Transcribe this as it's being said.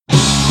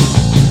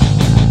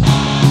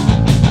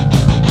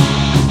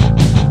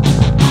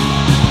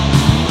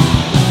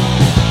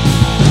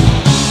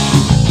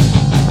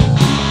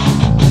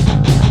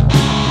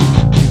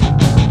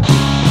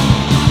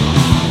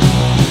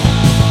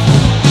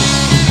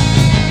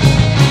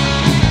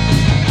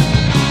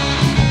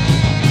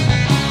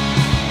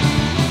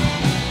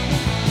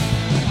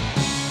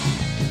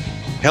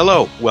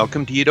Hello,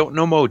 welcome to You Don't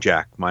Know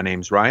Mojack. My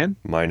name's Ryan,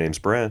 My name's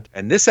Brant.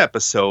 and this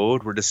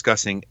episode we're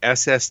discussing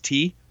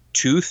SST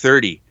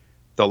 230,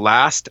 The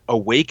Last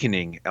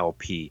Awakening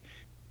LP.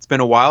 It's been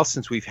a while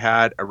since we've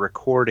had a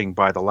recording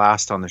by The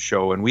Last on the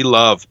show, and we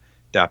love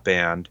that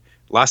band.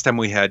 Last time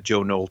we had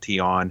Joe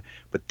Nolte on,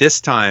 but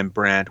this time,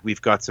 Brant,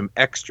 we've got some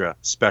extra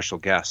special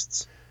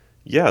guests.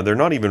 Yeah, they're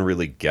not even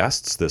really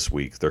guests this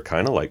week. They're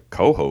kind of like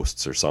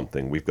co-hosts or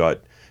something.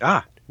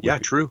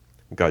 True.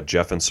 We've got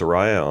Jeff and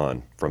Soraya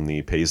on from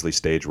the Paisley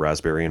Stage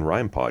Raspberry and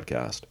Rhyme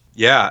podcast.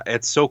 Yeah,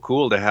 it's so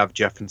cool to have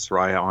Jeff and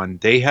Soraya on.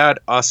 They had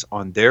us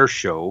on their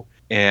show,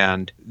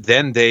 and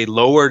then they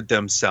lowered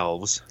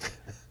themselves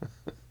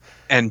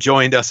and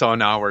joined us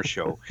on our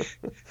show.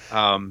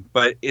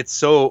 But it's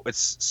so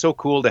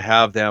cool to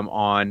have them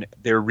on.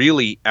 They're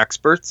really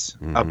experts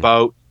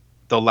about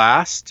the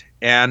Last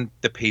and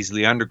the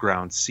Paisley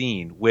Underground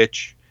scene,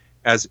 which,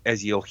 as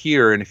you'll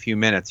hear in a few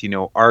minutes,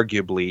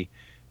 arguably,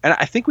 and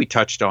I think we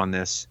touched on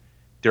this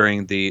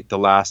during the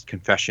Last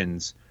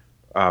Confessions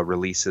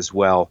release as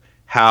well,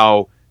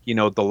 how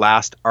the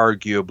Last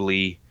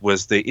arguably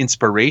was the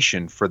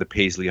inspiration for the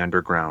Paisley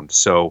Underground.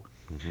 So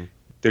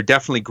they're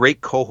definitely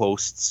great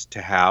co-hosts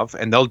to have,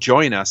 and they'll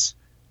join us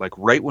like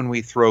right when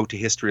we throw to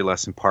History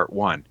Lesson Part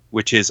 1,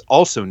 which is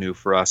also new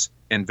for us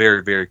and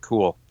very, very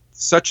cool.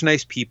 Such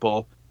nice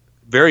people,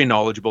 very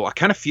knowledgeable. I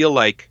kind of feel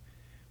like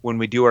when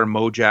we do our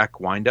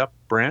Mojack wind-up,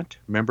 Brant,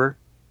 remember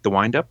the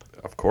wind-up?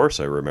 Of course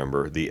I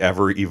remember. The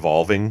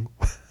ever-evolving...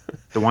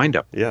 The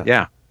wind-up.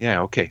 Yeah.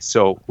 Yeah, okay.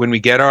 So when we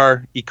get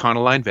our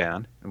Econoline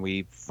van and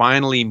we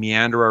finally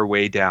meander our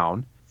way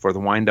down for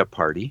the wind-up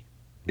party,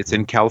 it's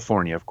in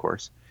California, of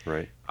course.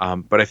 Right.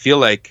 But I feel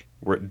like...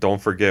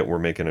 Don't forget, we're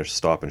making a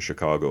stop in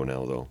Chicago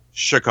now, though.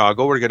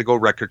 Chicago, we're going to go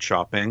record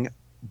shopping.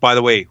 By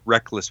the way,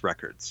 Reckless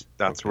Records.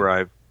 That's Okay.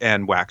 where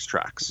and Wax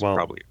Tracks, Well,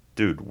 probably.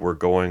 dude, we're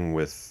going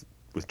with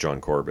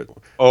John Corbett.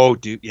 Oh,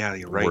 dude, yeah,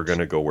 you're right. We're going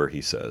to go where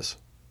he says.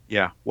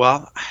 Yeah,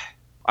 well,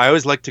 I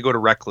always like to go to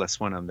Reckless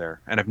when I'm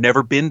there, and I've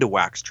never been to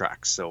Wax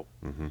Tracks, so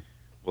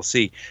we'll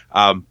see.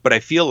 But I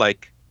feel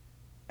like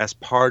as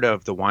part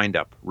of the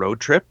wind-up road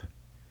trip,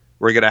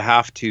 we're going to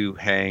have to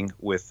hang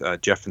with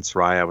Jeff and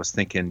Soraya. I was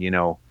thinking,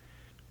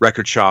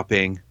 record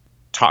shopping,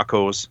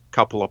 tacos,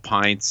 couple of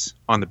pints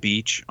on the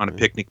beach, on a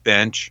picnic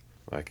bench.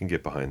 I can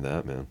get behind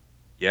that, man.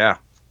 Yeah.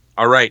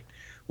 All right.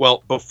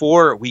 Well,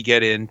 before we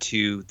get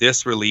into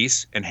this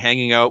release and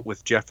hanging out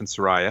with Jeff and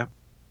Soraya,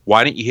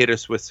 why don't you hit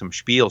us with some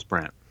spiels,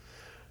 Brant?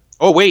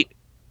 Oh, wait.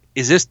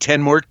 Is this 10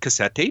 more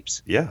cassette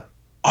tapes? Yeah.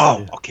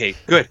 Oh, okay.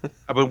 Good.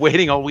 I've been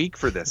waiting all week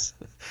for this.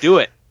 Do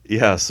it.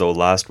 Yeah, so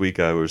last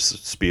week I was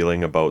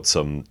spieling about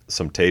some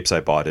tapes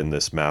I bought in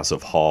this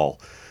massive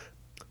haul.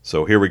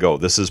 So here we go.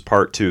 This is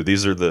part 2.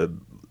 These are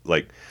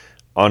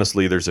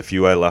honestly, there's a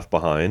few I left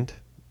behind,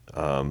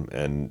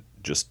 and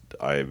just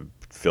I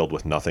filled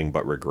with nothing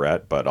but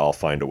regret, but I'll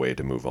find a way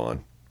to move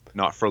on.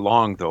 Not for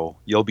long, though.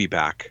 You'll be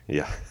back.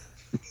 Yeah.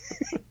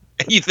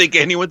 You think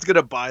anyone's going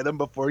to buy them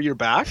before you're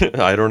back?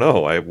 I don't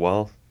know.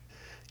 Well,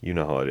 you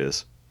know how it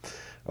is.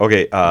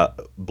 Okay,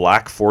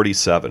 Black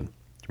 47.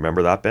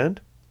 Remember that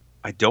band?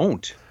 I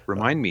don't.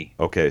 Remind me.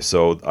 Okay,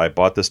 so I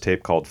bought this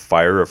tape called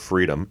Fire of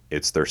Freedom.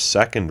 It's their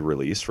second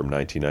release from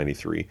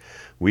 1993.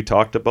 We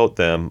talked about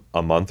them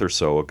a month or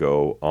so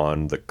ago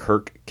on the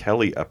Kirk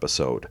Kelly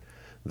episode.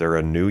 They're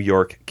a New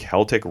York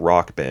Celtic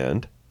rock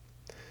band.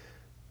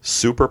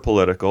 Super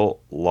political,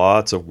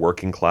 lots of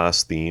working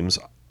class themes.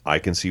 I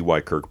can see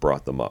why Kirk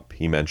brought them up.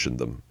 He mentioned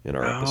them in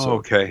our episode.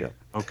 Okay. Yeah.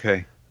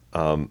 Okay.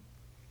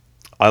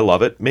 I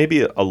love it.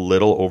 Maybe a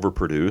little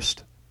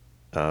overproduced,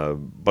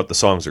 but the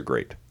songs are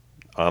great.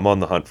 I'm on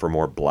the hunt for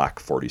more Black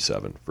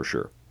 47 for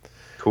sure.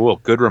 Cool.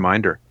 Good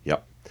reminder.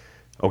 Yep.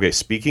 Okay,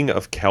 speaking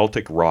of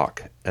Celtic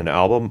rock, an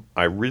album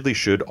I really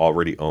should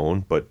already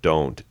own but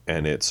don't,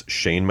 and it's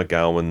Shane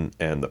MacGowan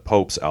and the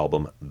Popes'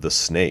 album, The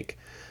Snake.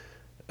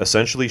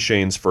 Essentially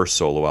Shane's first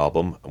solo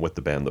album with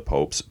the band The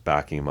Popes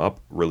backing him up,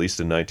 released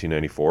in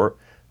 1994.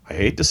 I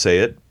hate to say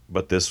it,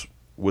 but this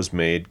was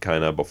made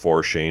kind of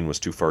before Shane was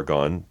too far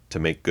gone to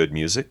make good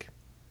music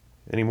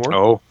anymore.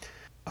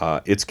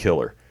 Oh. It's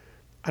killer.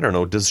 I don't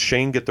know, does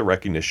Shane get the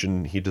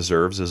recognition he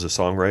deserves as a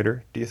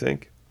songwriter, do you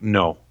think?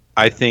 No.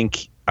 I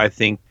think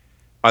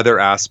other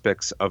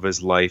aspects of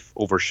his life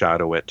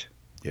overshadow it.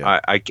 Yeah.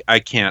 I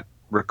can't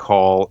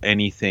recall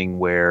anything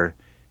where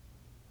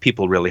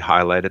people really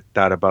highlighted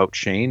that about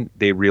Shane.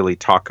 They really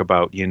talk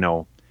about,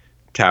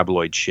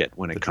 tabloid shit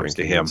when it comes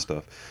to Drinking him. and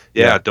stuff.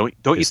 Yeah, don't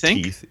you His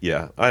think? teeth,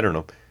 yeah, I don't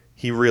know.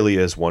 He really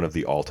is one of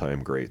the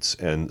all-time greats,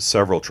 and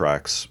several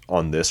tracks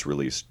on this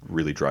release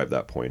really drive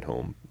that point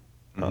home.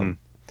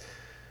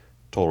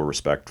 Total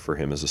respect for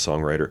him as a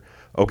songwriter.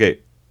 Okay,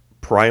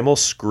 Primal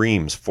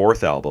Scream's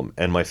fourth album,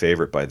 and my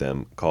favorite by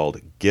them,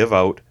 called Give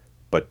Out,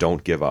 But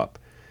Don't Give Up.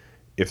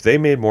 If they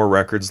made more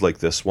records like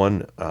this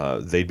one,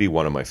 they'd be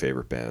one of my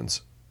favorite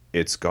bands.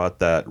 It's got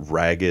that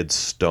Ragged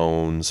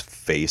Stones,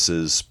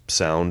 Faces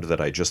sound that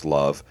I just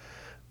love.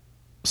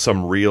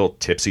 Some real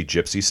Tipsy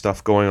Gypsy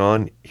stuff going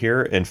on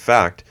here. In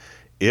fact,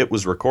 It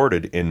was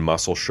recorded in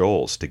Muscle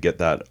Shoals to get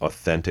that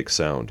authentic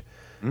sound,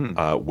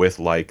 with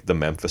like the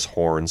Memphis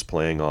horns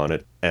playing on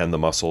it and the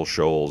Muscle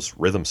Shoals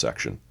rhythm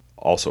section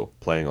also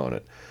playing on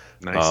it.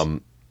 Nice.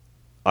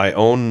 I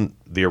own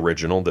the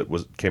original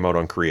that came out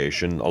on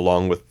Creation,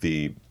 along with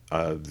the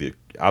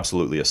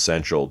absolutely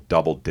essential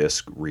double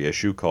disc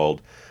reissue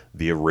called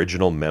The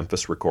Original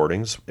Memphis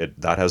Recordings.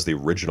 That has the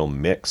original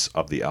mix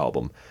of the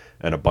album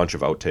and a bunch of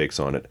outtakes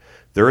on it.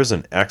 There is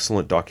an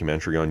excellent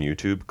documentary on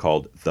YouTube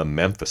called The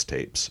Memphis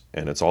Tapes,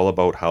 and it's all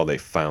about how they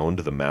found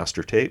the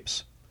master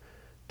tapes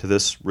to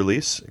this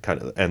release,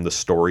 and the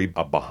story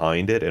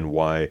behind it, and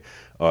why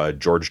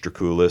George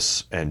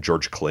Drakoulis and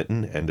George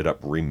Clinton ended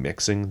up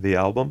remixing the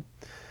album,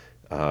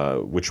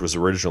 which was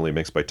originally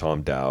mixed by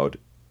Tom Dowd.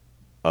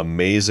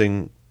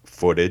 Amazing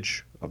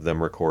footage of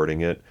them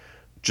recording it.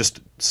 Just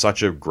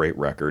such a great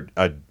record.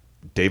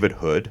 David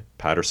Hood,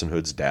 Patterson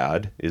Hood's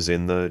dad, is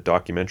in the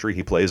documentary.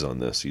 He plays on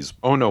this.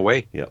 Oh, no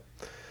way. Yeah.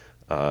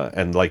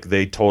 And like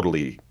they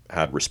totally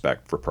had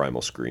respect for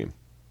Primal Scream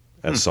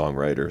as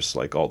songwriters,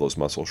 like all those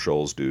Muscle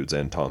Shoals dudes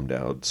and Tom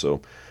Dowd.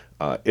 So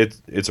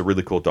it's a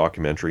really cool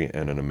documentary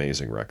and an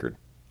amazing record.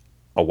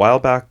 A while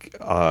back,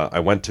 I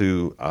went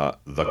to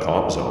the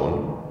Comp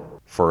Zone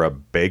for a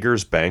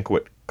Beggar's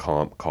Banquet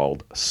comp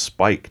called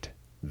Spiked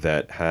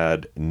that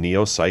had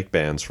neo-psych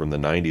bands from the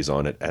 90s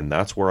on it, and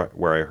that's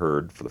where I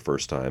heard for the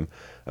first time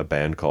a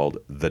band called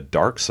The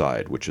Dark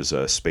Side, which is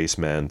a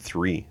Spaceman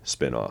 3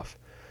 spin-off.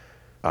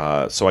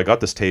 So I got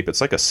this tape.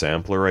 It's like a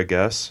sampler, I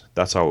guess.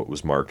 That's how it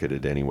was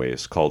marketed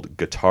anyways, called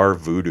Guitar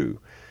Voodoo.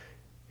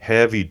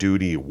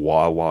 Heavy-duty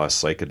wah-wah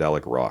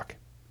psychedelic rock.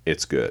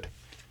 It's good.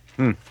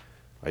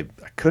 I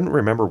couldn't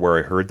remember where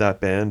I heard that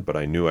band, but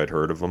I knew I'd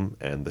heard of them,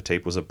 and the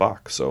tape was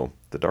 $1, so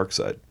The Dark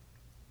Side.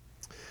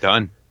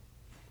 Done.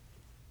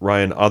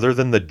 Ryan, other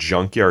than the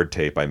Junkyard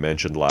tape I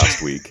mentioned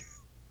last week,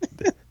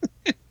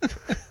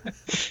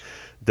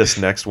 this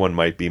next one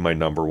might be my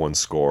number one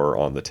score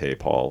on the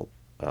tape haul.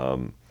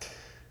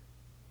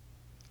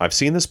 I've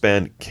seen this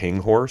band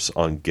King Horse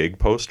on gig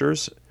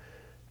posters,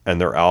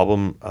 and their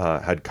album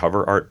had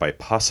cover art by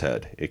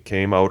Pusshead. It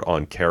came out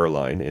on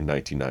Caroline in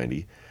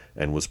 1990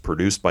 and was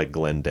produced by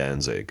Glenn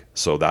Danzig.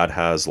 So that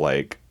has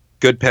like...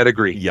 Good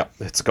pedigree. Yeah,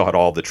 it's got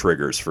all the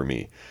triggers for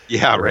me.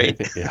 Yeah, right.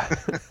 Yeah.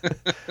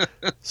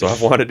 So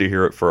I've wanted to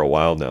hear it for a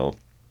while now.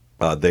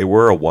 They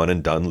were a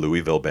one-and-done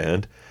Louisville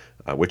band,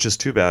 which is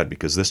too bad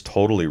because this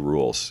totally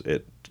rules.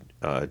 It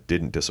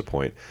didn't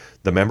disappoint.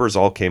 The members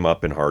all came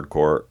up in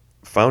hardcore.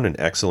 Found an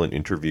excellent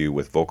interview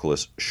with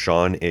vocalist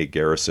Sean A.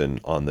 Garrison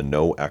on the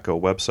No Echo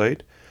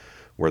website,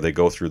 where they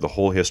go through the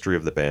whole history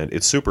of the band.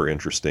 It's super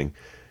interesting.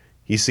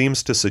 He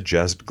seems to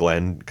suggest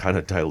Glenn kind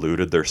of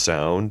diluted their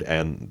sound,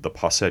 and the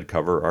Pusshead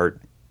cover art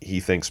he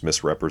thinks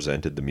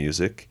misrepresented the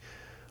music,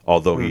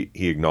 although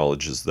he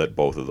acknowledges that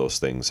both of those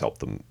things help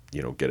them,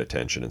 get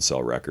attention and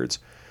sell records.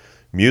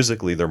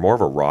 Musically, they're more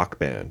of a rock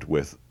band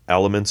with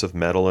elements of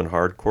metal and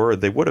hardcore.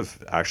 They would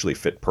have actually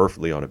fit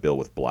perfectly on a bill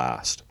with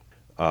Blast.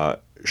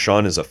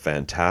 Sean is a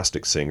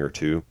fantastic singer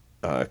too.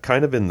 He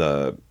kind of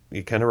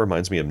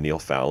reminds me of Neil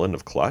Fallon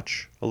of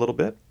Clutch a little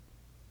bit.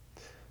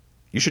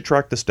 You should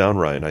track this down,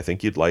 Ryan. I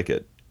think you'd like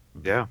it.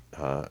 Yeah.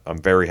 I'm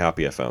very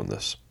happy I found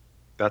this.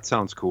 That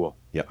sounds cool.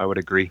 Yeah. I would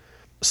agree.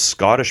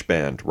 Scottish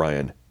band,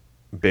 Ryan.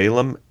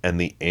 Balaam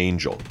and the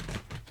Angel.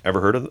 Ever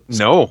heard of this?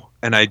 No.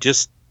 And I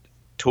just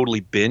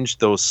totally binged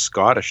those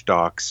Scottish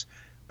docs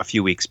a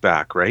few weeks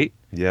back, right?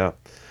 Yeah.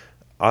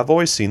 I've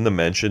always seen them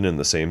mentioned in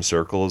the same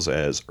circles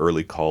as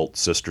Early Cult,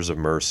 Sisters of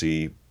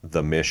Mercy,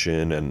 The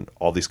Mission, and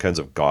all these kinds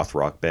of goth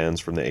rock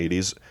bands from the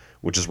 80s,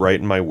 which is right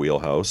in my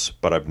wheelhouse,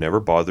 but I've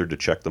never bothered to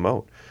check them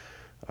out.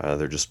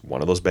 They're just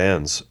one of those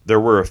bands. There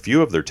were a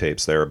few of their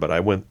tapes there, but I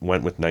went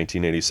with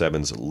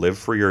 1987's Live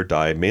Free or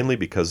Die, mainly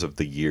because of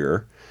the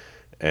year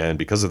and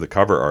because of the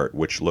cover art,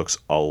 which looks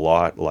a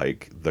lot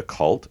like the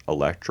Cult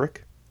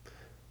Electric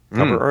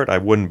cover art. I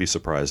wouldn't be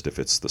surprised if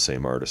it's the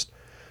same artist.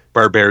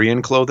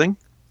 Barbarian clothing?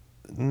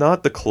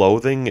 Not the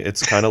clothing.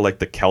 It's kind of like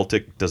the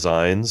Celtic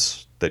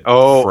designs that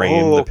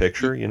frame the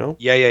picture,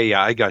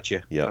 Yeah. I got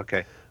you. Yeah.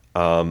 Okay.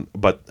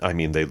 But I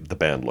mean, the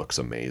band looks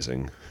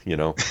amazing,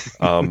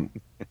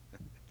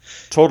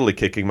 Totally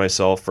kicking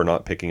myself for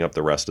not picking up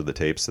the rest of the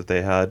tapes that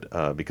they had,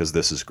 because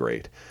this is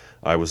great.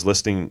 I was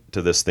listening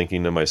to this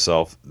thinking to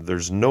myself,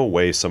 there's no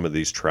way some of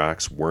these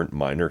tracks weren't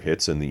minor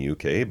hits in the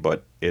UK,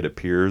 but it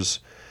appears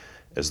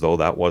as though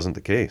that wasn't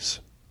the case.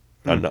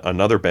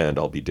 Another band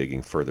I'll be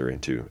digging further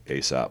into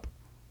ASAP.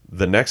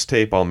 The next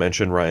tape I'll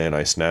mention, Ryan,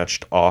 I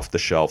snatched off the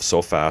shelf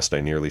so fast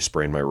I nearly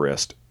sprained my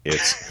wrist.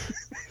 It's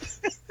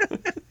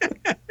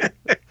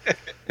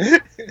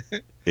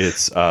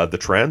the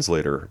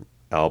Translator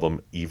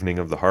album, Evening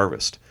of the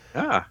Harvest.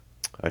 Ah.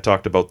 I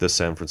talked about this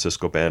San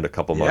Francisco band a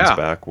couple months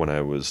back when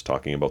I was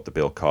talking about the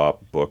Bill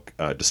Kopp book,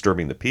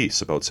 Disturbing the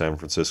Peace, about San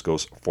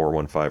Francisco's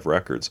 415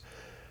 Records.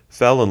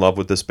 Fell in love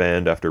with this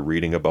band after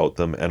reading about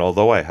them, and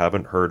although I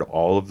haven't heard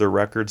all of their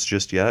records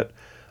just yet,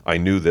 I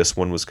knew this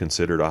one was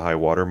considered a high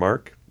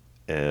watermark,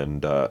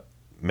 and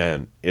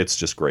man, it's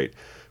just great.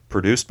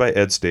 produced by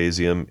Ed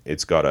Stasium.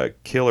 It's got a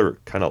killer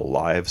kind of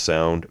live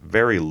sound,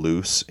 very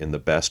loose in the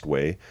best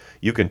way.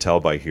 You can tell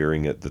by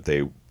hearing it that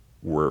they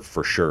were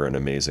for sure an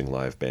amazing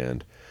live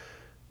band.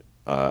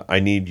 I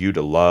Need You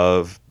to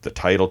Love, the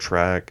title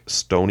track,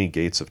 Stony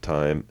Gates of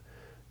Time,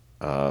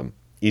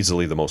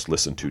 easily the most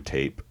listened to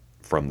tape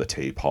from the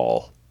tape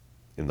haul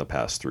in the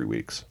past 3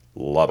 weeks.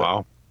 Love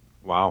it.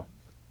 Wow.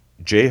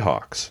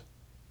 Jayhawks.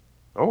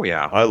 Oh,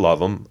 yeah. I love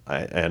them.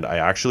 And I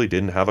actually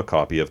didn't have a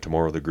copy of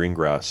Tomorrow the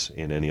Greengrass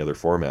in any other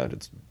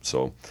format.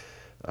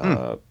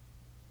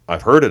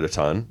 I've heard it a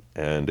ton,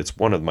 and it's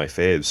one of my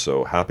faves,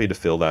 so happy to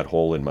fill that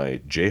hole in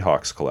my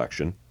Jayhawks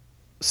collection.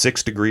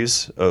 6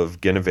 Degrees of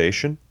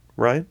Genovation,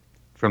 Ryan?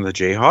 From the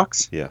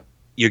Jayhawks? Yeah.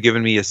 You're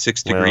giving me a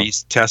 6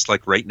 degrees test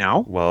like right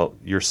now? Well,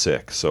 you're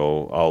sick,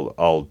 so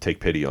I'll take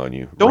pity on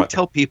you. Don't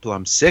tell people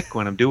I'm sick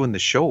when I'm doing the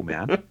show,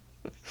 man.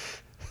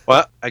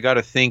 Well, I got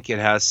to think it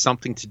has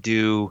something to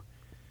do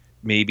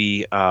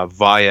maybe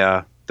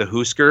via the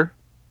Husker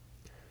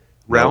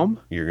realm.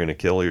 No, you're going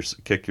to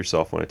kick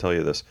yourself when I tell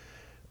you this.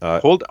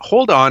 Hold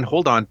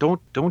on.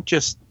 Don't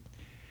just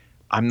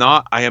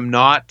I am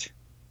not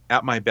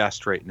at my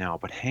best right now,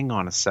 but hang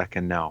on a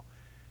second now.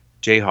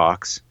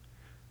 Jayhawks.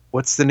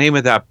 What's the name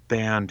of that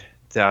band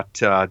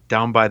that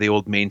Down by the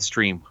Old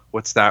Mainstream?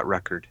 What's that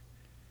record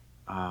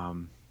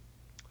that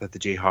the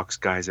Jayhawks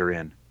guys are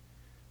in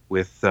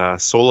with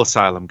Soul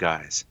Asylum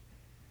guys?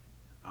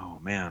 Oh,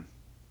 man.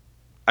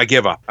 I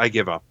give up.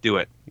 Do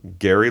it.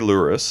 Gary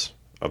Louris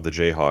of the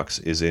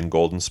Jayhawks is in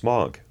Golden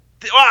Smog.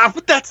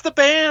 But that's the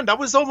band. I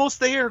was almost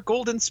there.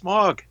 Golden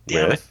Smog.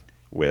 Damn it.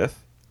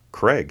 With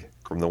Craig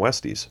from the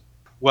Westies.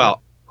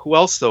 Well, who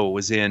else, though,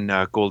 was in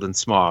Golden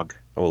Smog?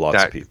 Oh,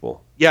 lots of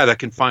people. Yeah, that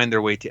can find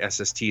their way to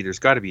SST. There's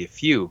got to be a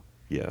few.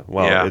 Yeah,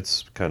 well,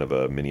 it's kind of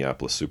a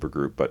Minneapolis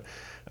supergroup, but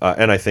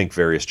and I think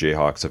various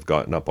Jayhawks have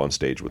gotten up on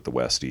stage with the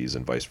Westies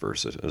and vice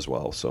versa as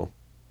well. So,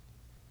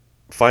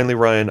 finally,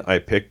 Ryan, I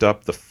picked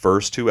up the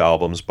first 2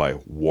 albums by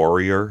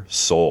Warrior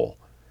Soul.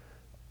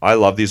 I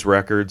love these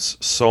records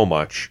so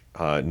much.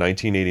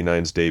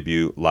 1989's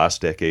debut,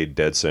 Last Decade,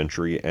 Dead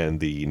Century, and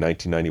the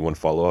 1991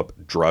 follow-up,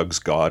 Drugs,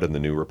 God, and the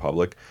New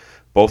Republic.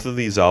 Both of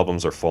these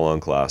albums are full-on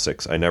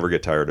classics. I never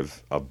get tired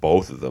of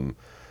both of them.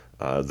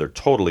 They're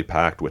totally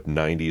packed with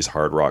 90s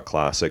hard rock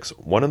classics.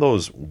 One of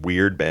those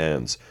weird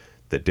bands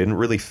that didn't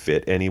really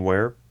fit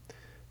anywhere.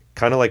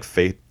 Kind of like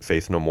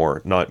Faith No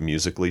More. Not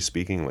musically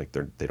speaking, like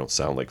they don't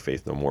sound like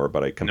Faith No More,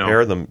 but I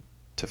compare them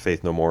to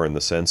Faith No More in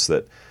the sense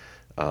that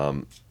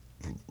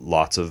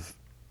lots of,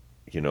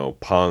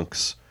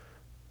 punks,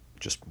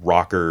 just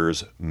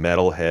rockers,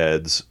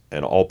 metalheads,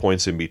 and all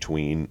points in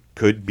between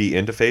could be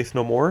into Faith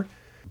No More,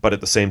 but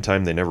at the same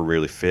time, they never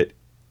really fit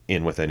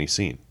in with any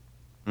scene.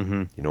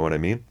 Mm-hmm. You know what I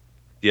mean?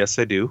 Yes,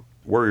 I do.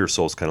 Warrior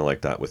Soul's kind of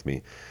like that with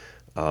me.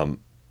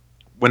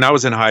 When I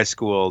was in high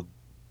school,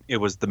 it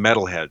was the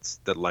metalheads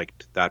that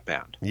liked that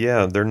band.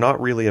 Yeah, they're not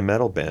really a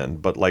metal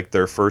band, but like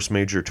their first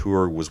major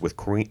tour was with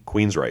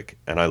Queensryche,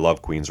 and I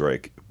love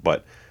Queensryche,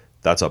 but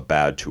that's a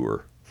bad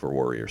tour for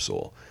Warrior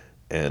Soul.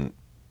 And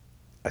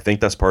I think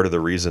that's part of the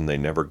reason they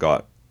never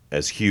got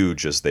as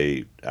huge as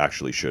they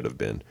actually should have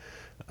been.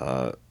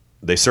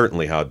 They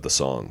certainly had the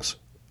songs.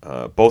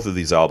 Both of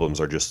these albums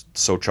are just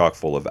so chock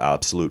full of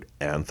absolute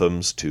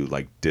anthems to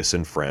like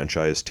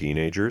disenfranchised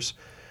teenagers.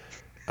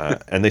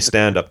 And they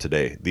stand up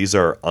today. These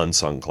are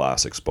unsung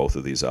classics, both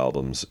of these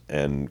albums.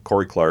 And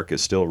Corey Clark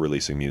is still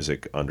releasing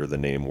music under the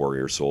name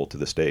Warrior Soul to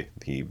this day.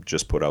 He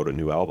just put out a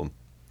new album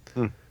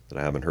that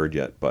I haven't heard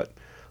yet, but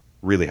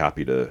really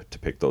happy to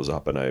pick those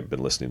up. And I've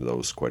been listening to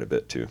those quite a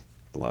bit too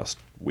the last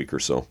week or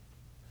so.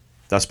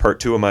 That's part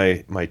 2 of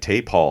my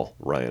tape haul,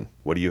 Ryan.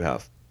 What do you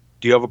have?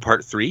 Do you have a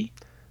part 3?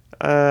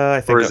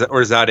 I think,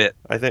 or is that it?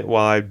 I think.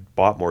 Well, I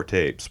bought more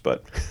tapes,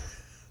 but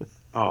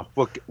oh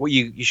well,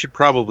 you should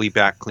probably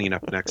back clean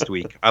up next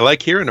week. I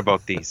like hearing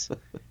about these.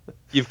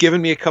 You've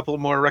given me a couple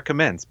more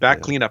recommends.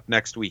 Back clean up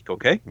next week,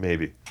 okay?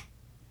 Maybe.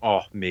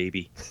 Oh,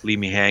 maybe. Leave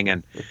me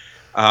hanging.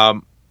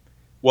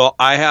 Well,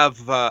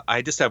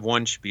 I just have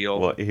one spiel.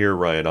 Well, here,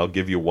 Ryan, I'll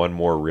give you one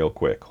more real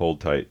quick.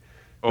 Hold tight.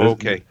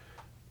 Okay.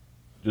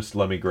 Just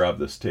let me grab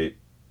this tape.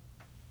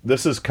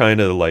 This is kind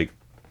of like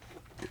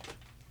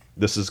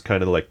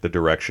the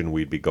direction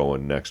we'd be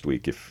going next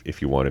week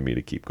if you wanted me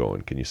to keep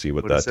going. Can you see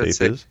what that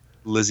tape is?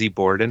 Lizzie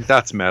Borden.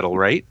 That's metal,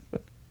 right?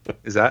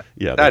 Is that?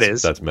 Yeah,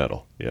 that's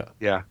metal. Yeah.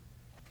 Yeah.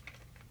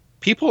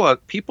 People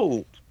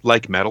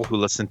like metal who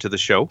listen to the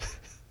show.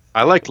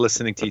 I like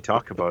listening to you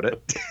talk about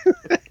it.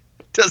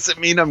 Doesn't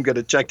mean I'm going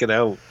to check it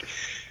out.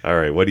 All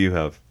right. What do you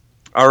have?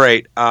 All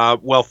right.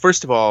 Well,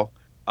 first of all,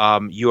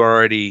 you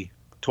already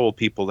told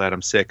people that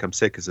I'm sick. I'm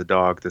sick as a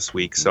dog this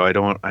week, so I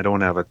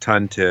don't have a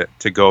ton to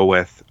go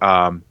with.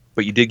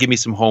 But you did give me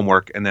some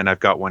homework, and then I've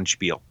got one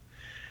spiel.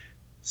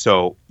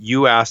 So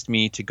you asked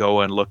me to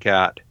go and look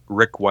at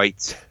Rick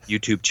White's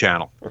YouTube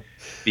channel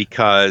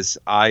because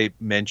I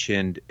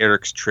mentioned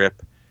Eric's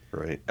Trip,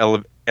 right?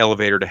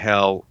 Elevator to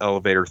Hell,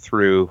 Elevator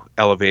Through,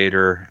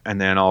 Elevator,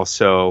 and then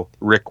also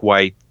Rick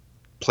White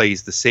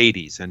Plays the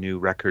Sadies, a new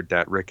record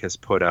that Rick has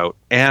put out.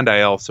 And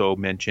I also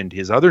mentioned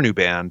his other new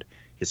band,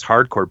 his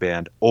hardcore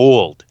band,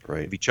 Old.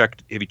 Right. Have you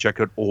checked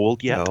out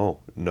Old yet?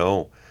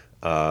 No.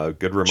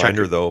 Good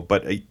reminder though.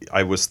 But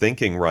I was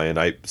thinking, Ryan.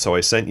 I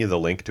sent you the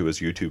link to his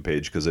YouTube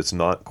page because it's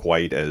not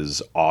quite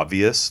as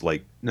obvious.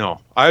 Like,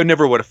 no, I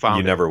never would have found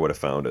it. You never would have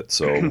found it.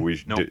 So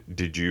Nope.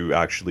 did you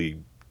actually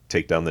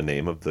take down the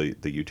name of the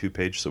YouTube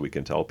page so we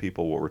can tell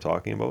people what we're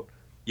talking about?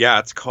 Yeah,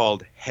 it's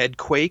called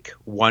Headquake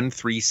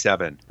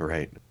 137.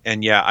 Right.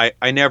 And yeah,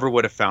 I never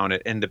would have found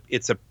it. And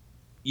it's a,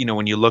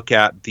 when you look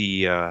at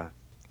the, I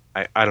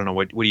don't know,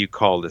 what do you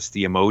call this?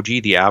 The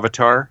emoji, the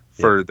avatar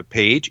for the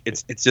page.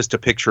 It's just a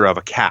picture of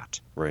a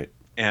cat. Right.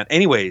 And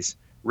anyways,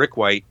 Rick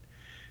White,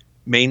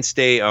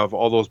 mainstay of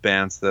all those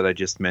bands that I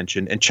just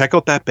mentioned. And check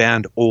out that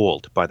band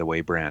Old, by the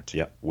way, Brant.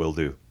 Yeah, will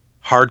do.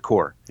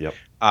 Hardcore. Yep.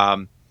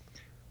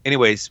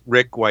 Anyways,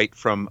 Rick White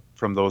from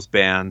those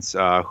bands,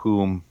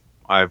 whom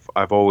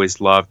I've always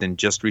loved and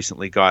just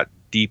recently got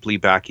deeply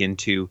back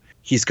into.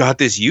 He's got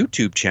this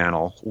YouTube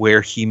channel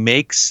where he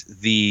makes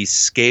the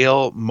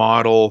scale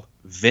model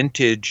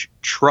vintage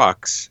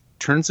trucks,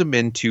 turns them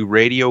into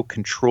radio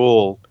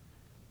control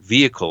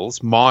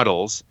vehicles,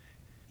 models.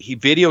 He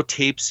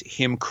videotapes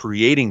him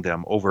creating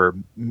them over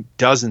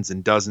dozens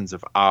and dozens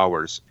of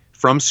hours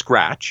from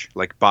scratch,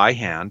 like by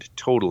hand,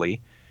 totally.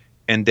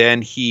 And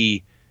then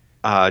he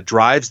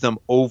drives them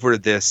over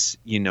this,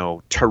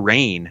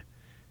 terrain.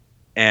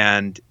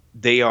 And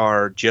they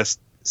are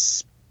just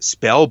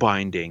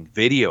spellbinding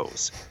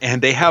videos,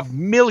 and they have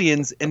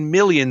millions and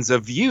millions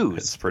of views.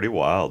 It's pretty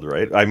wild,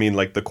 right? I mean,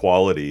 like, the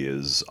quality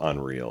is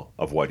unreal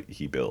of what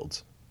he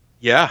builds.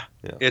 Yeah.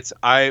 It's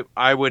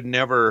I would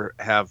never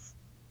have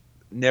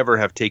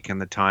taken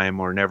the time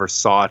or never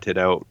sought it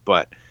out,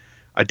 but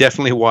I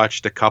definitely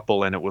watched a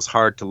couple, and it was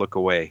hard to look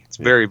away. It's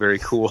very, very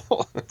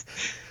cool.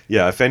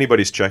 Yeah, if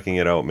anybody's checking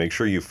it out, make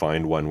sure you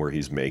find one where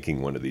he's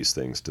making one of these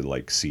things to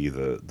like see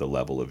the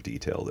level of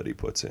detail that he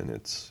puts in.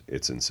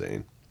 It's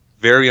insane.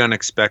 Very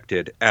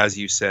unexpected, as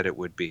you said it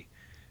would be.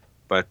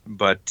 But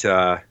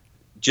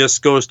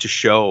just goes to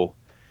show,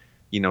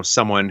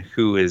 someone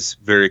who is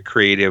very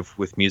creative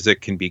with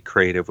music can be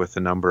creative with a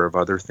number of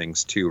other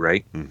things too,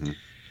 right?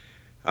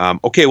 Mm-hmm.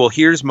 Okay, well,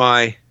 here's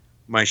my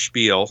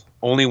spiel.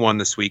 Only one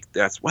this week.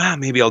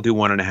 Maybe I'll do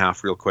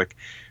 1.5 real quick.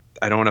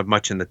 I don't have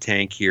much in the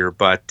tank here,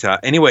 but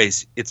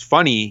anyways, it's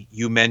funny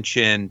you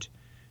mentioned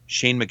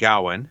Shane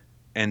MacGowan,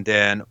 and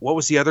then what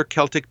was the other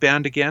Celtic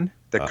band again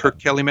that Kirk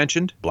Kelly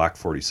mentioned? Black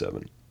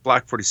 47.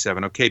 Black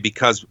 47. Okay,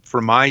 because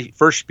for my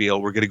first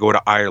spiel, we're going to go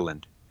to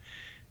Ireland,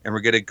 and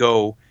we're going to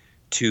go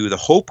to the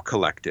Hope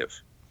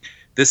Collective.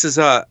 This is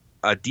a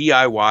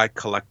DIY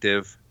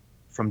collective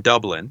from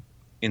Dublin,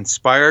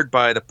 inspired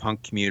by the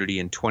punk community.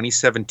 In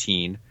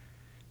 2017.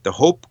 The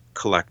Hope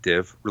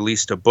Collective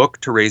released a book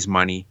to raise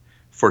money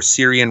for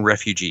Syrian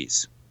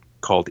refugees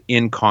called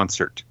In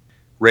Concert.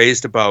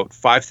 Raised about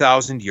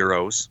 5,000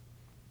 euros.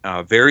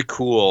 Very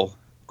cool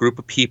group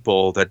of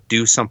people that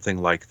do something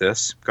like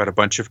this. Got a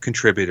bunch of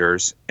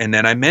contributors. And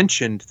then I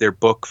mentioned their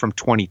book from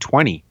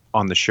 2020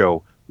 on the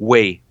show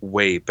way,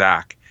 way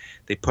back.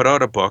 They put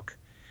out a book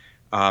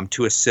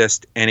to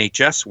assist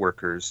NHS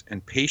workers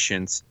and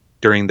patients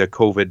during the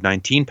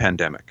COVID-19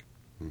 pandemic.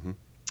 Mm-hmm.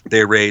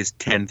 They raised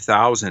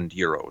 10,000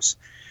 euros.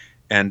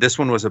 And this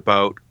one was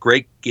about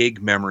great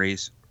gig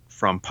memories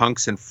from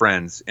punks and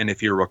friends. And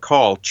if you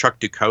recall, Chuck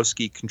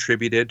Dukowski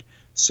contributed,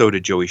 so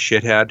did Joey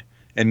Shithead,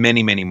 and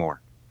many, many more.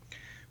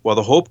 Well,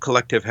 the Hope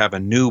Collective have a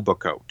new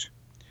book out.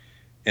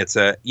 It's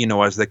a,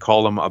 as they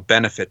call them, a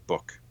benefit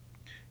book.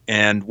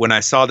 And when I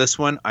saw this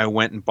one, I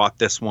went and bought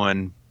this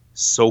one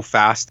so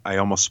fast, I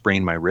almost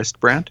sprained my wrist,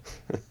 Brant.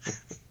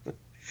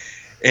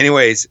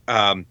 Anyways,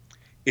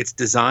 it's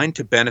designed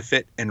to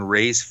benefit and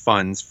raise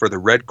funds for the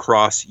Red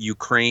Cross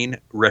Ukraine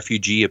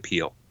Refugee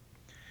Appeal.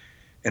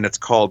 And it's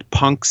called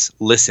Punks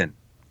Listen.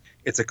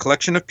 It's a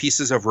collection of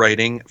pieces of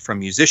writing from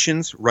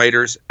musicians,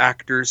 writers,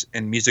 actors,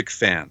 and music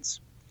fans.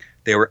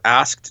 They were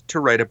asked to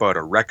write about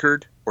a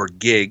record or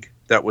gig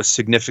that was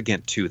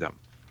significant to them.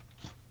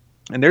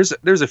 And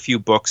there's a few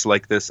books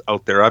like this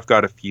out there. I've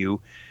got a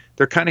few.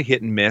 They're kind of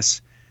hit and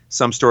miss.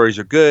 Some stories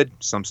are good.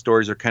 Some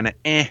stories are kind of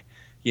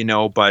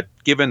but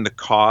given the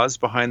cause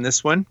behind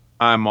this one,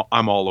 I'm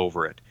all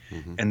over it.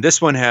 Mm-hmm. And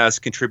this one has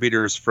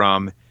contributors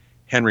from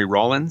Henry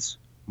Rollins,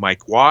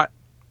 Mike Watt,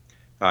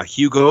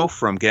 Hugo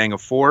from Gang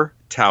of Four,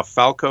 Tao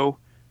Falco,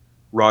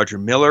 Roger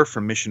Miller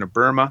from Mission of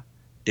Burma,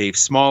 Dave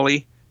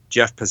Smalley,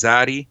 Jeff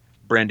Pizzatti,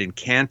 Brendan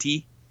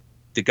Canty.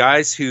 The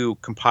guys who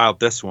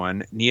compiled this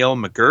one, Neil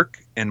McGurk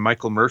and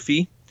Michael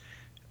Murphy,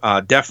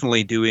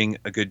 definitely doing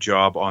a good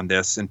job on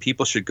this. And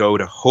people should go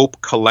to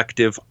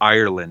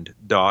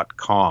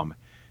hopecollectiveireland.com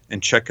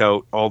and check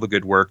out all the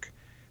good work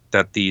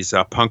that these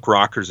punk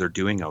rockers are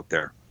doing out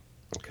there.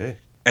 Okay.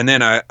 And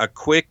then a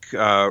quick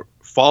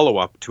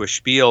follow-up to a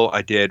spiel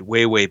I did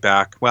way, way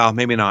back. Well,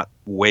 maybe not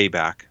way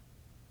back.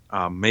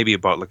 Maybe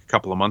about like a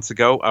couple of months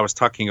ago. I was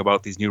talking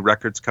about these new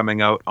records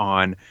coming out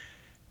on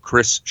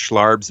Chris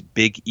Schlarb's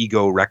Big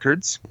Ego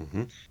Records.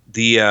 Mm-hmm.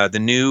 The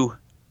new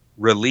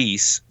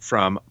release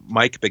from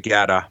Mike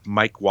Bagata,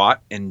 Mike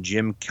Watt, and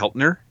Jim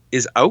Keltner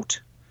is out.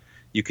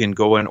 You can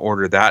go and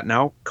order that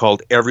now,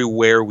 called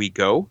Everywhere We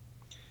Go.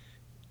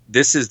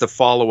 This is the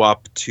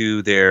follow-up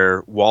to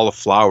their Wall of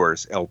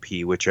Flowers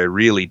LP, which I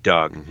really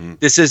dug. Mm-hmm.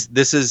 This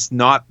is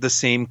not the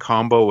same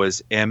combo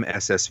as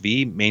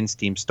MSSV, Main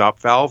Steam Stop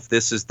Valve.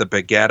 This is the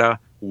Bagata,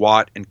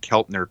 Watt, and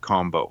Keltner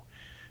combo.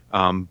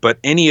 But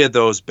any of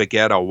those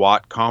Bagata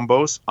Watt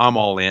combos, I'm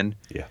all in.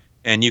 Yeah.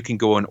 And you can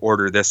go and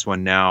order this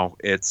one now.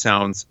 It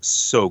sounds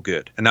so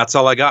good. And that's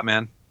all I got,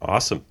 man.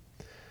 Awesome.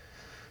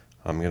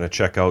 I'm going to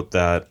check out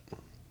that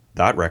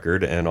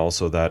record and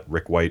also that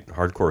Rick White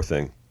hardcore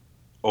thing.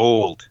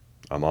 Old.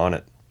 I'm on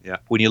it. Yeah.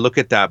 When you look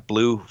at that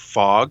Blue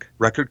Fog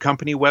record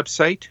company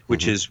website,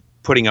 which is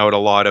putting out a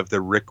lot of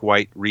the Rick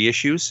White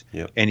reissues,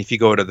 Yep. and if you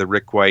go to the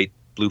Rick White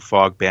Blue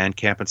Fog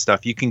Bandcamp and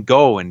stuff, you can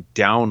go and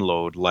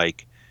download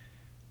like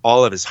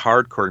all of his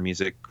hardcore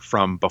music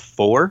from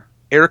before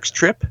Eric's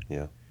trip.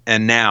 Yeah.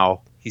 And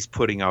now he's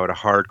putting out a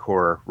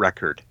hardcore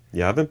record.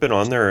 Yeah, I haven't been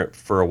on there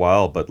for a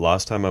while, but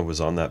last time I was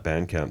on that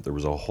Bandcamp, there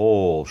was a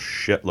whole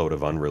shitload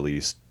of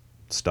unreleased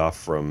stuff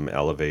from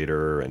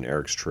Elevator and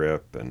Eric's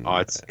Trip. And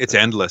It's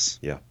endless.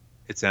 Yeah.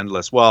 It's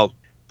endless. Well,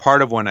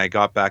 part of when I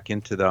got back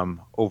into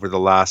them over the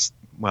last,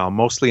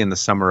 mostly in the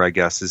summer, I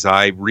guess, is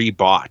I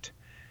rebought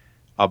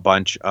a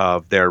bunch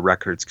of their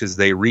records because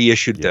they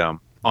reissued them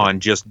on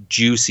just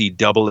juicy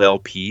double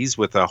LPs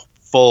with a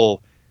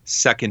full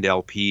second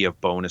LP of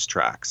bonus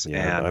tracks.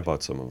 Yeah, and I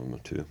bought some of them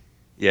too.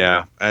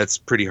 Yeah, it's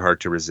pretty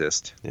hard to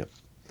resist. Yep.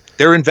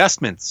 They're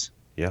investments.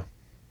 Yeah.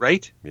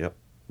 Right? Yep.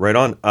 Right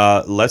on.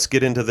 Let's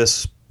get into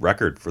this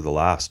record for the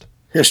last.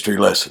 History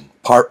Lesson,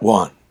 Part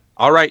 1.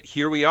 All right,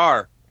 here we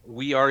are.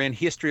 We are in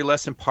History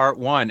Lesson Part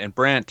 1. And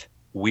Brent,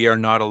 we are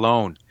not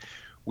alone.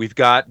 We've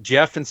got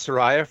Jeff and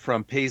Soraya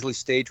from Paisley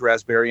Stage,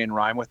 Raspberry and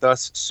Rhyme with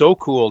us. So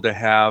cool to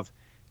have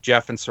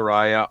Jeff and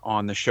Soraya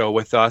on the show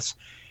with us.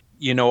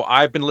 You know,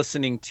 I've been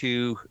listening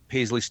to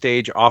Paisley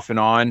Stage off and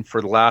on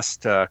for the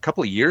last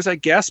couple of years, I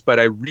guess, but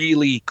I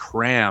really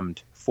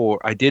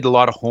I did a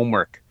lot of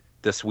homework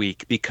this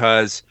week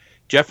because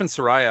Jeff and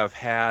Soraya have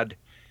had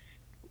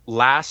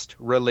last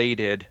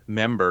related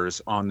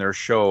members on their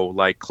show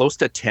like close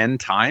to 10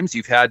 times.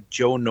 You've had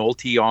Joe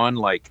Nolte on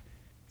like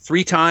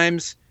 3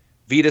 times.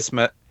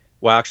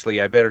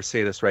 I better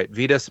say this right.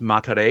 Vitas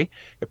Matare.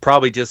 It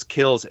probably just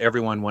kills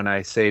everyone when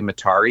I say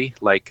Matari,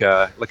 like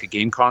a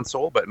game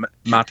console, but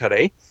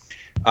Matare.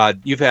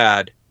 You've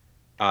had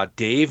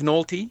Dave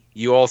Nolte.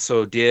 You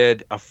also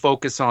did a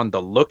focus on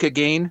the Look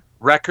Again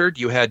record.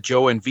 You had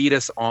Joe and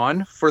Vitas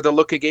on for the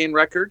Look Again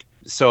record.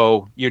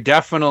 So you're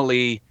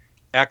definitely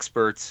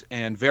experts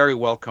and very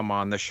welcome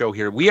on the show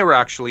here. We are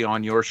actually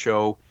on your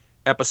show,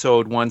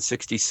 episode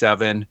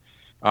 167.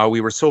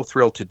 We were so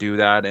thrilled to do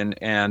that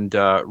and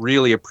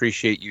really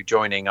appreciate you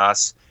joining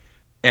us.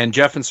 And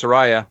Jeff and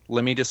Soraya,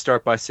 let me just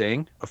start by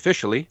saying,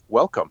 officially,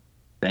 welcome.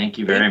 Thank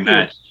you very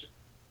much.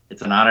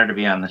 It's an honor to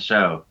be on the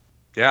show.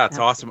 Yeah, it's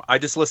awesome. I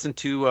just listened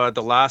to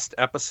the last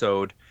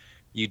episode.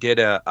 You did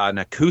an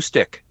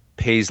acoustic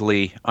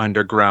Paisley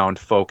Underground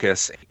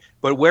focus.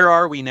 But where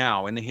are we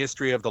now in the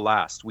history of the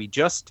last? We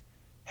just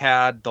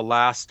had the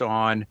last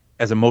on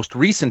as a most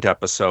recent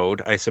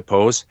episode, I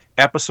suppose,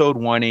 episode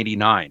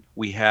 189.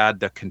 We had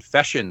the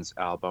Confessions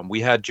album.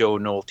 We had Joe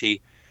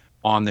Nolte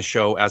on the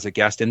show as a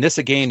guest. And this,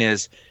 again,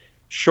 is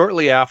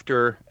shortly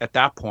after, at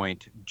that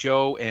point,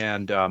 Joe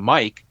and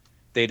Mike,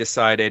 they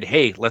decided,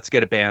 hey, let's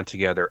get a band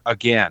together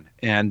again.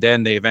 And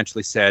then they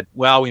eventually said,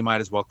 well, we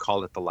might as well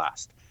call it The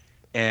Last.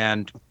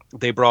 And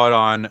they brought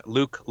on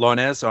Luke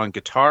Lonez on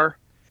guitar,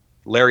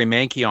 Larry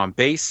Mankey on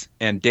bass,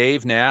 and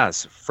Dave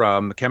Naz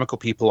from the Chemical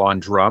People on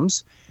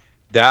drums.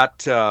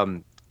 That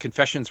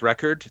Confessions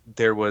record,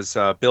 there was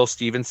Bill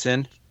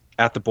Stevenson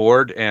at the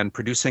board and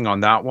producing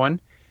on that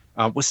one.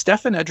 Was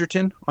Stefan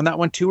Edgerton on that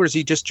one too, or is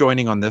he just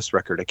joining on this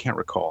record? I can't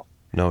recall.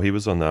 No, he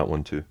was on that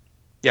one too.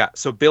 Yeah,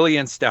 so Billy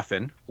and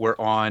Stefan were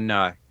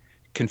on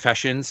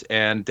Confessions,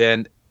 and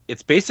then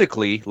it's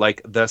basically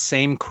like the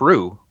same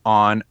crew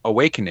on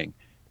Awakening.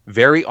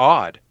 Very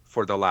odd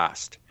for The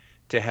Last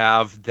to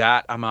have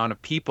that amount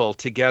of people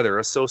together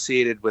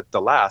associated with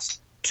The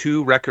Last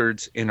 2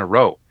 records in a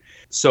row.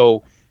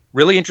 So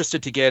really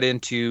interested to get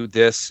into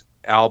this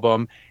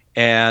album.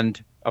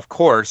 And of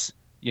course,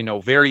 you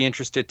know, very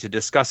interested to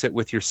discuss it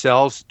with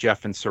yourselves,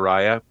 Jeff and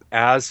Soraya,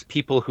 as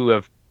people who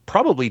have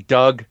probably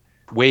dug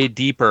way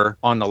deeper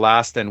on The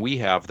Last than we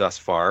have thus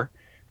far.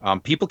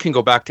 People can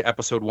go back to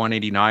episode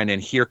 189 and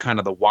hear kind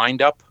of the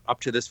wind up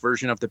to this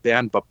version of the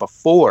band. But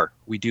before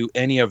we do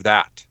any of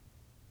that,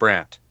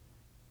 Brant,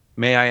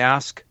 may I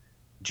ask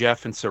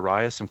Jeff and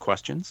Soraya some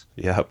questions?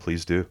 Yeah,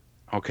 please do.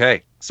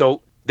 Okay.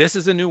 So this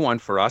is a new one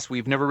for us.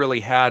 We've never really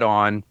had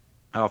on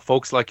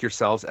folks like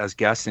yourselves as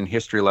guests in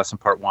History Lesson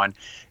Part 1.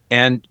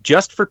 And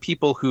just for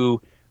people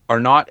who are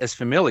not as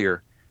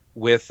familiar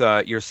with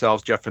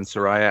yourselves, Jeff and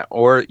Soraya,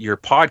 or your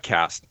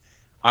podcast,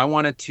 I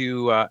wanted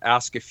to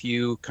ask a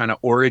few kind of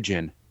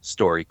origin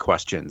story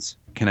questions.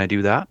 Can I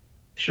do that?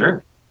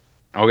 Sure.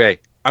 Okay.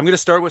 I'm going to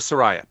start with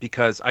Soraya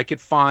because I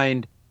could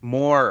find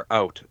more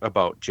out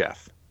about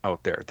Jeff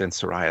out there than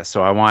Soraya.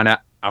 So I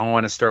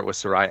wanna start with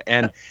Soraya,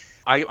 and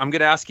I'm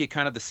gonna ask you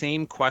kind of the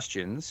same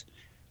questions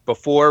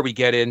before we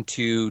get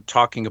into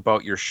talking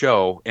about your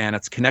show and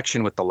its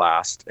connection with The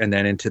Last, and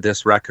then into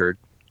this record.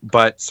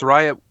 But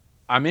Soraya,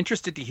 I'm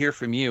interested to hear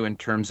from you in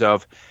terms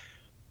of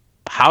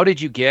how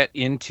did you get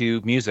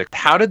into music?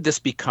 How did this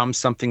become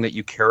something that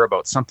you care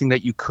about, something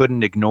that you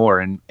couldn't ignore,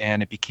 and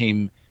it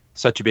became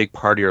such a big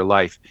part of your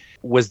life?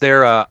 Was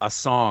there a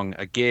song,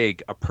 a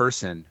gig, a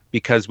person?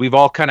 Because we've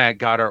all kind of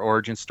got our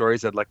origin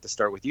stories. I'd like to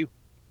start with you.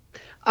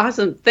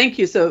 Awesome. Thank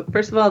you. So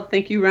first of all,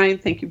 thank you, Ryan.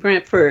 Thank you,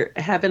 Brent, for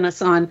having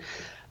us on.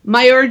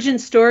 My origin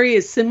story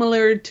is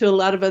similar to a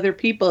lot of other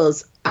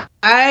people's.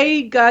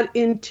 I got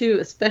into,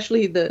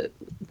 especially the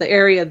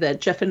area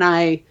that Jeff and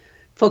I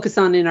focus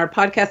on in our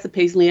podcast, The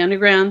Paisley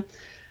Underground,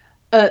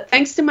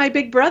 thanks to my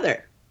big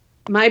brother.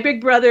 My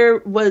big brother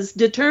was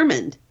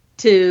determined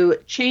to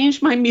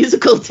change my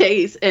musical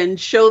taste and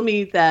show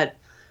me that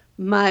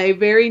my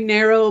very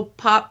narrow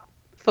pop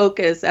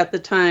focus at the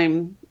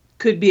time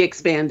could be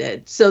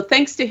expanded. So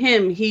thanks to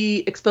him, he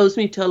exposed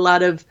me to a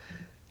lot of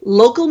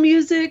local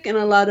music and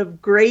a lot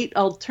of great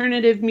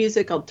alternative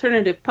music,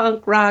 alternative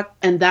punk, rock,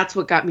 and that's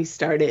what got me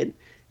started.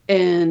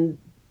 And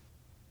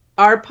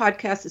our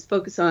podcast is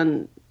focused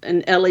on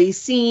an LA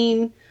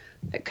scene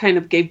that kind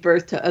of gave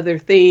birth to other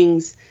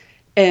things.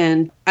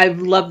 And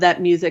I've loved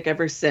that music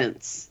ever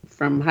since,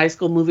 from high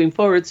school moving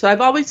forward. So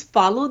I've always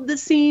followed the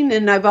scene,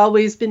 and I've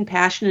always been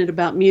passionate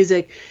about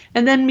music.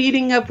 And then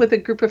meeting up with a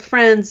group of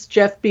friends,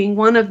 Jeff being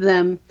one of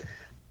them,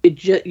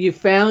 you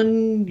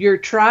found your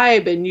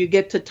tribe, and you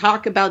get to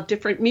talk about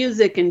different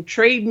music and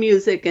trade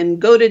music and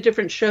go to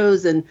different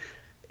shows. And,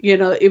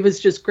 it was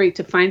just great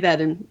to find that.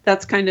 And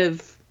that's kind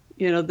of,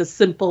 the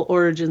simple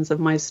origins of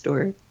my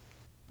story.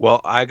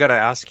 Well, I got to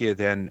ask you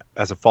then,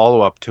 as a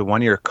follow-up to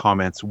one of your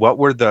comments, what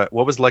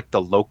was like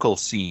the local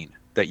scene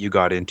that you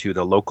got into,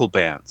 the local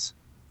bands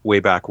way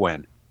back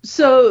when?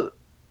 So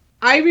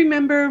I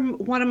remember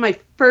one of my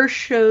first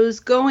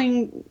shows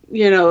going,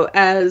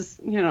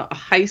 as, a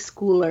high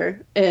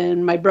schooler,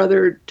 and my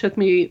brother took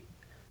me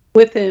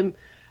with him.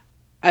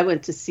 I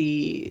went to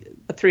see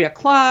the 3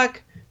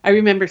 o'clock. I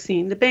remember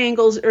seeing the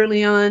Bangles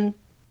early on,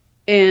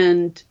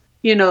 and,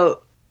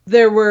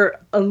 there were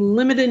a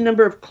limited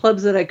number of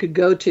clubs that I could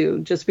go to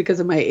just because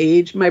of my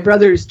age. My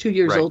brother is 2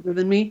 years older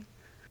than me.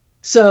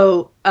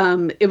 So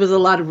it was a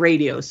lot of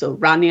radio. So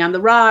Rodney on the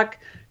Rock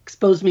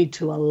exposed me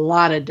to a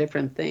lot of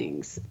different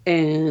things.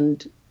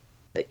 And,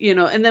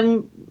 and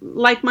then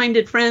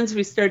like-minded friends,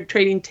 we started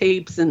trading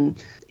tapes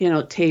and,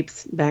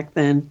 tapes back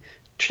then,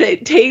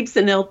 tapes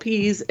and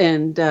LPs.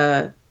 And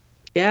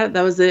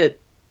that was it.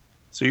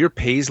 So you're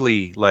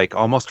Paisley, like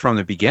almost from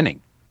the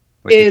beginning.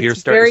 Like it's if you're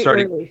starting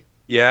early.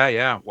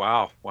 Yeah.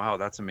 Wow.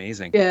 That's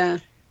amazing. Yeah.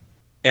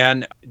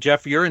 And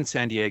Jeff, you're in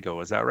San Diego,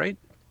 is that right?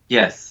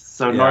 Yes.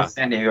 So North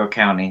San Diego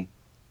County.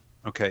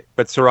 Okay.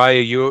 But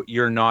Soraya,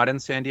 you're not in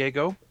San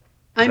Diego?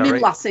 I'm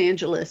in Los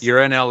Angeles.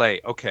 You're in LA.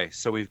 Okay.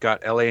 So we've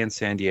got LA and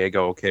San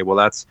Diego. Okay. Well,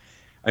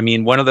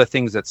 one of the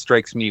things that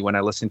strikes me when I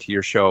listen to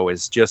your show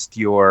is just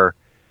your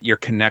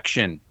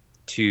connection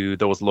to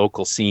those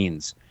local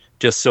scenes.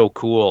 Just so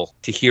cool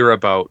to hear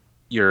about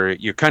your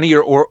kind of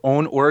your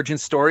own origin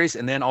stories,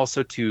 and then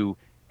also to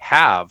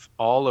have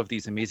all of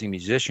these amazing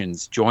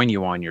musicians join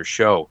you on your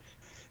show.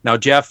 Now,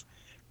 Jeff,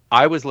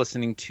 I was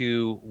listening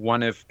to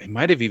it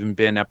might have even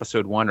been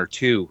episode 1 or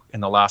 2 in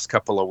the last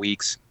couple of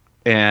weeks,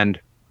 and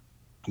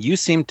you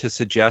seem to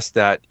suggest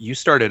that you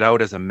started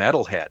out as a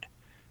metalhead.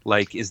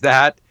 Like, is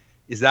that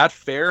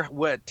fair?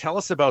 Tell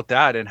us about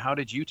that, and how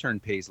did you turn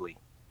Paisley?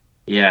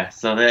 Yeah,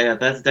 so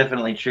that's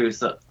definitely true.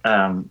 So,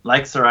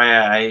 like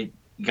Soraya, I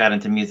got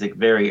into music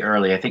very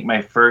early. I think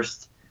my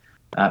first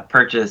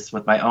purchase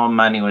with my own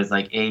money was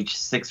like age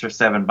 6 or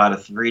 7, bought a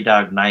 3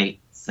 Dog Night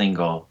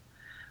single.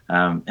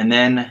 And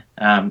then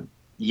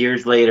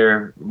years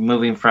later,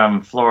 moving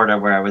from Florida,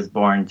 where I was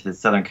born, to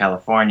Southern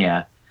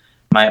California,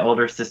 my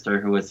older sister,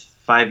 who was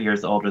 5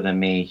 years older than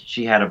me,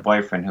 she had a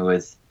boyfriend who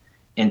was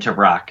into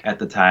rock at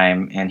the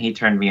time, and he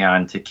turned me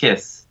on to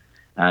Kiss.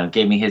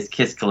 Gave me his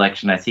Kiss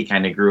collection as he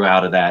kind of grew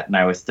out of that, and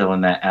I was still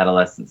in that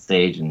adolescent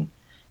stage, and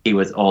he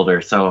was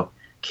older. So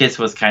Kiss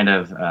was kind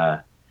of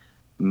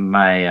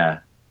my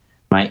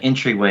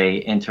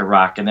entryway into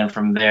rock, and then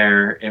from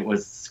there it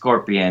was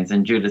Scorpions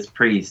and Judas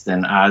Priest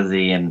and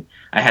Ozzy, and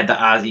I had the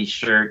Ozzy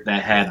shirt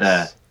that had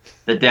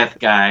the death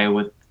guy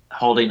with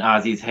holding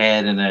Ozzy's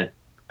head and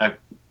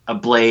a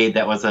blade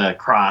that was a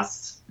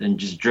cross and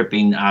just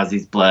dripping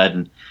Ozzy's blood,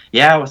 and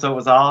so it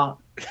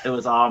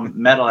was all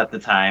metal at the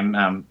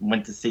time.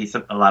 Went to see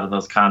a lot of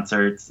those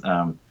concerts,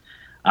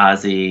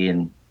 Ozzy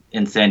and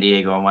in San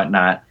Diego and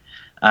whatnot,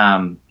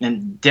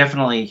 and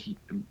definitely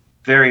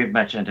very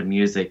much into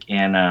music.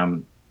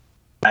 And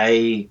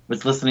I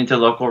was listening to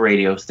local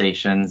radio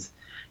stations,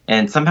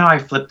 and somehow I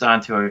flipped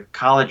onto a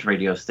college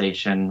radio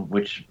station,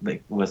 which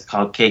was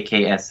called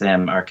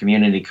KKSM, our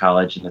community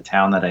college in the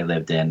town that I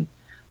lived in,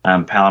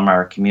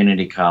 Palomar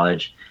Community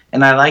College.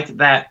 And I liked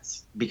that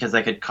because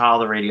I could call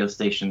the radio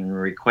station and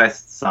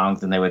request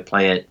songs, and they would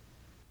play it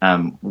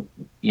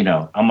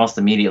almost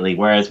immediately.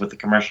 Whereas with the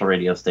commercial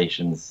radio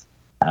stations,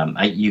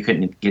 you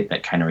couldn't get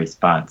that kind of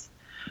response.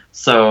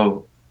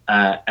 So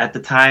at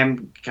the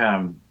time,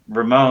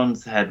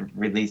 Ramones had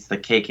released the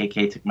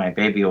KKK Took My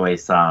Baby Away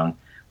song,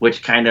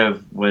 which kind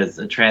of was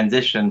a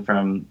transition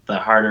from the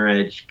harder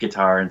edge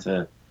guitar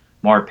into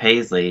more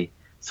Paisley.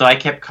 So I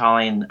kept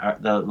calling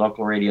the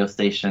local radio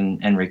station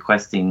and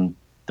requesting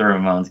the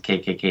Ramones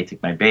KKK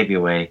Took My Baby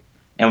Away.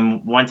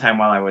 And one time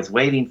while I was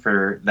waiting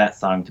for that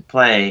song to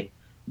play,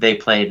 they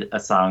played a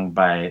song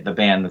by the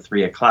band The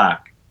 3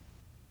 O'Clock.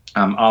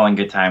 All in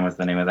Good Time was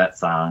the name of that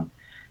song.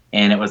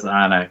 And it was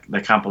on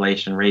the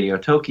compilation Radio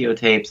Tokyo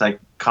tapes. I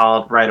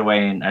called right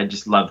away, and I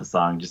just loved the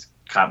song. Just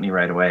caught me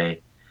right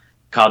away.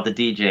 Called the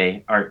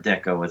DJ. Art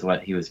Deco was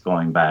what he was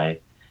going by.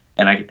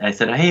 And I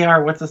said, "Hey,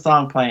 Art, what's the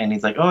song playing?"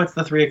 He's like, "Oh, it's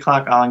the 3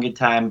 O'Clock, All in Good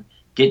Time.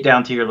 Get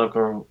down to your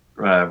local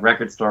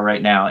record store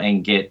right now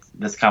and get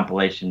this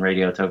compilation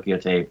Radio Tokyo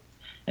tape."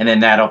 And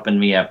then that opened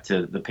me up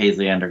to the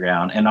Paisley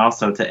Underground and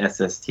also to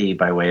SST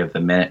by way of the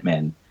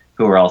Minutemen,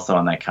 who were also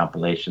on that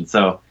compilation.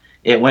 So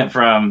it went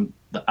from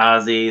the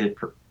Ozzy,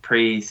 the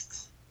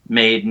Priest,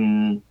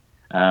 Maiden,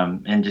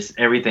 and just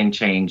everything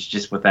changed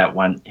just with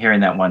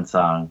hearing that one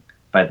song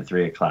by the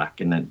 3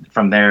 O'Clock. And then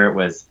from there it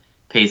was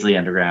Paisley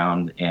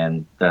Underground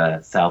and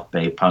the South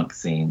Bay punk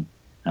scene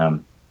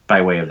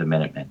by way of the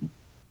Minutemen.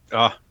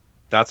 Oh,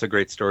 that's a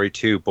great story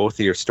too, both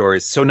of your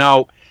stories. So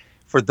now,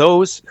 for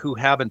those who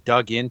haven't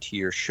dug into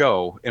your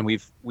show, and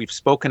we've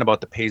spoken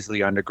about the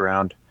Paisley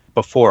Underground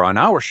before on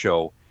our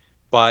show,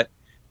 but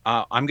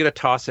I'm going to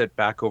toss it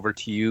back over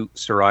to you,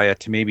 Soraya,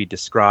 to maybe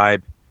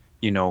describe,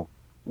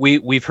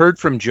 we've heard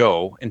from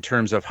Joe in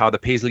terms of how the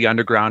Paisley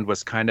Underground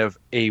was kind of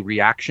a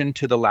reaction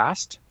to the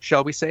last,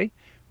 shall we say.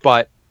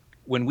 But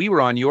when we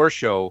were on your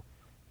show,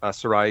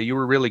 Soraya, you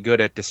were really good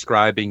at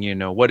describing,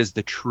 what is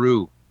the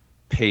true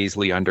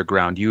Paisley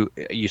Underground.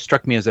 You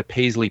struck me as a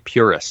Paisley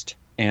purist.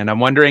 And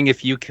I'm wondering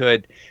if you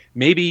could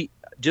maybe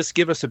just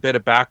give us a bit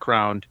of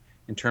background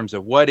in terms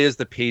of what is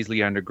the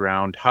Paisley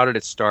Underground, how did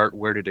it start,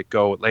 where did it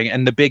go,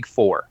 and the big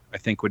four, I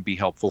think would be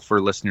helpful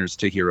for listeners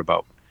to hear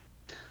about.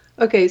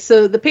 Okay,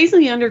 so the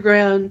Paisley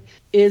Underground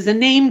is a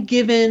name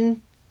given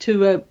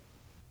to a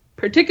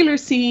particular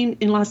scene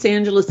in Los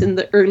Angeles in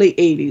the early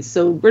 80s.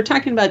 So we're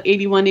talking about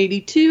 81,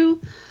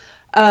 82.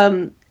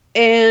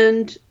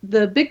 And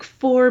the big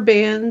four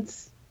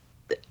bands,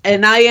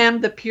 and I am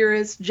the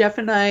purist, Jeff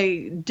and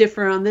I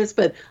differ on this,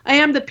 but I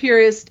am the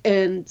purist,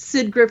 and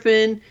Sid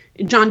Griffin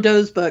in John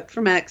Doe's book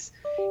from X,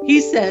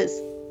 he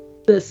says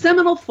the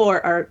seminal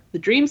four are the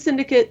Dream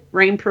Syndicate,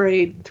 Rain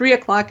Parade, 3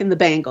 O'Clock, and the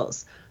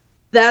Bangles.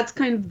 That's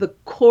kind of the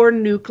core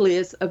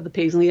nucleus of the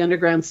Paisley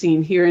Underground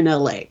scene here in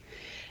LA.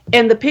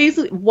 And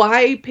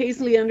why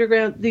Paisley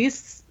Underground?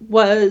 This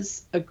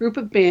was a group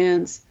of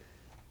bands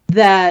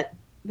that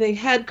they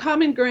had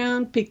common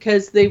ground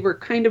because they were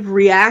kind of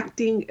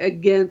reacting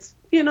against,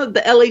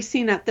 the LA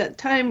scene at that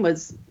time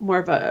was more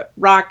of a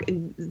rock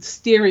and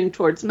steering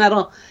towards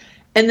metal.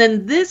 And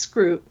then this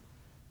group,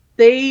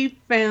 they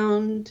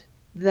found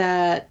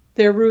that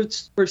their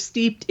roots were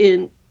steeped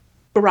in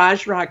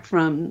garage rock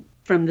from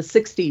the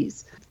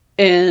 60s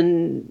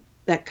and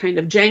that kind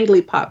of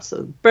jangly pop.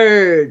 So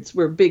Byrds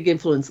were a big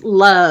influence,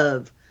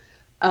 Love,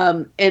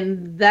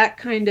 and that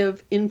kind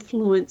of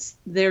influenced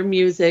their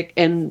music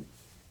and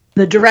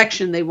the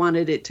direction they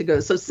wanted it to go.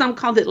 So some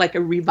called it like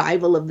a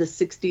revival of the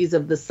 60s,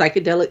 of the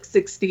psychedelic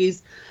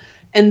 60s.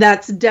 And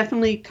that's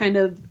definitely kind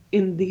of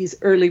in these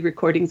early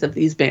recordings of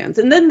these bands.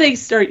 And then they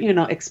start,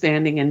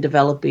 expanding and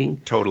developing.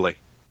 Totally.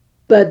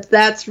 But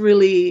that's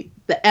really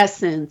the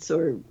essence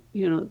or,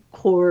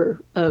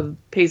 core of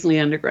Paisley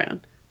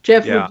Underground.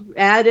 Jeff, Would you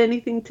add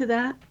anything to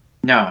that?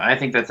 No, I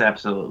think that's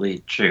absolutely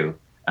true.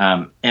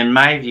 In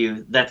my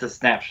view, that's a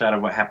snapshot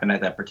of what happened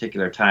at that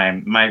particular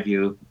time. My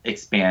view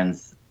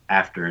expands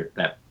after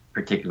that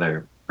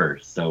particular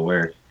burst. So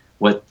where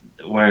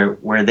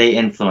they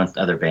influenced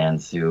other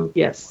bands who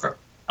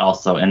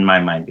also, in my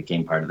mind,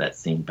 became part of that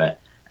scene. But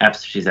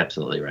she's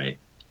absolutely right.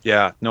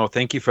 Yeah, no,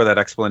 thank you for that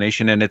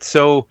explanation. And it's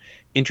so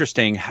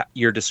interesting,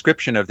 your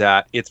description of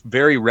that. It's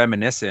very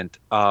reminiscent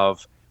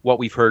of what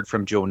we've heard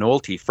from Joe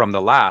Nolte from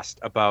the last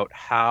about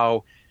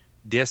how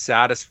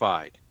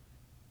dissatisfied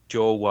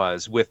Joe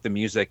was with the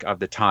music of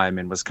the time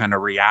and was kind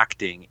of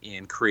reacting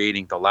in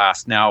creating the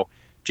last. Now,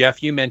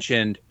 Jeff, you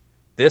mentioned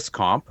this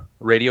comp,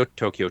 Radio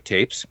Tokyo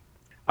tapes.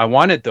 I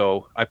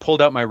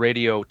pulled out my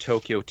Radio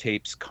Tokyo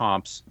tapes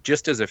comps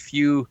just as a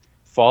few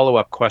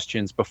follow-up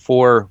questions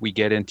before we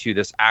get into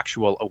this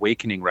actual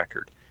Awakening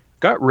record. I've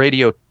got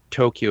Radio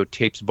Tokyo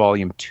tapes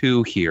volume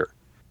 2 here.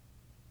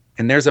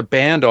 And there's a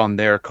band on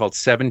there called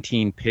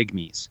 17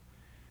 Pygmies.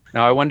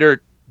 Now, I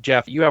wonder,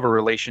 Jeff, you have a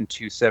relation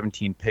to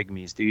 17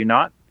 Pygmies, do you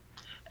not?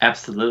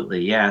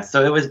 Absolutely, yeah.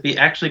 So it was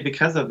actually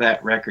because of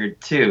that record,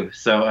 too.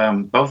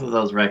 So both of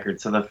those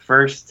records. So the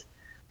first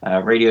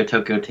Radio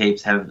Tokyo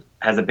tapes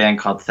has a band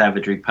called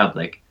Savage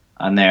Republic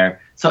on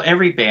there. So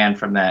every band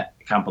from that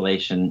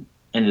compilation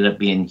ended up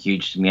being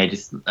huge to me.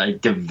 I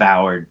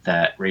devoured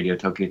that Radio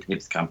Tokyo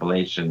tapes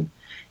compilation.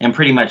 and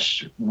pretty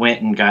much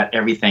went and got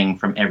everything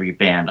from every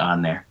band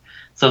on there.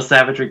 So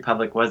Savage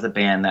Republic was a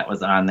band that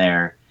was on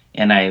there,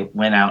 and I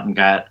went out and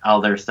got all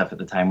their stuff at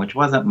the time, which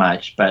wasn't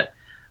much. But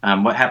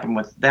what happened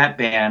with that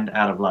band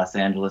out of Los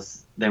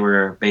Angeles, they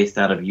were based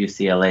out of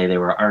UCLA. They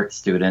were art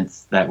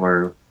students that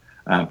were,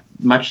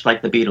 much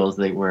like the Beatles,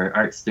 they were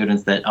art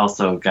students that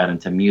also got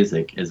into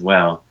music as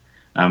well.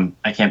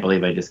 I can't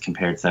believe I just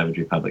compared Savage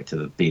Republic to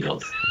the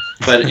Beatles.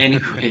 But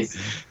anyways,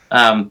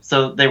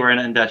 so they were an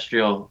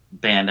industrial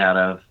band out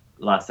of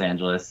Los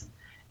Angeles.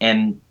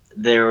 And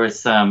there was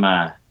some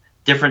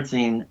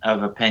differencing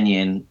of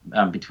opinion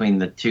between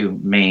the two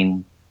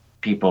main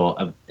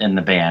people in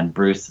the band,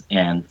 Bruce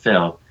and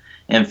Phil.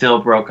 And Phil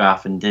broke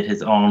off and did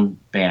his own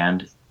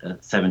band,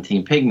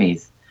 17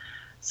 Pygmies.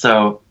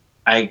 So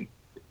I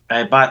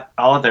bought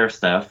all of their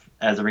stuff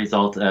as a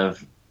result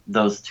of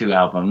those two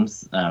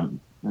albums,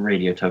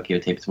 Radio Tokyo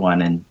Tapes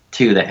 1 and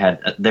 2, that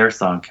had their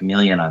song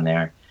Chameleon on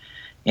there.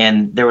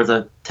 And there was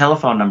a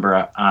telephone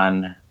number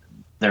on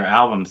their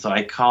album, so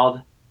I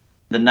called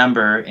the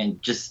number,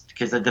 and just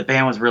because the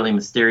band was really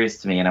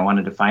mysterious to me and I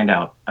wanted to find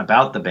out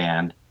about the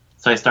band,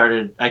 so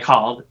I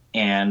called,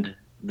 and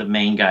the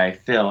main guy,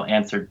 Phil,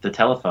 answered the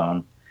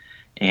telephone,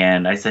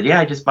 and I said, yeah,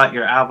 I just bought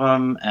your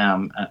album.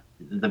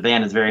 The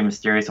band is very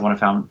mysterious. I want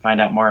to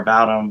find out more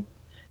about them.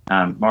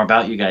 More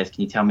about you guys.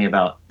 Can you tell me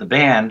about the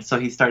band? So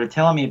he started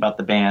telling me about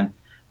the band,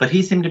 but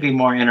he seemed to be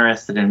more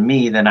interested in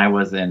me than I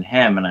was in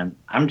him. And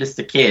I'm just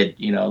a kid,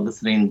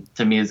 listening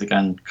to music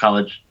on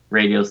college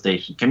radio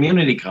station,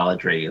 community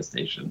college radio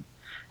station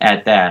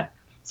at that.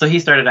 So he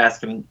started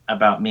asking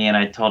about me, and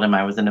I told him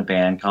I was in a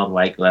band called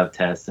White Glove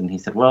Test. And he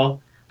said,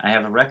 well, I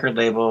have a record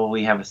label.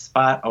 We have a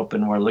spot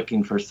open. We're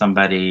looking for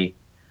somebody.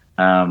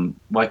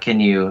 What can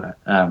you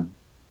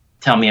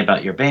tell me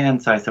about your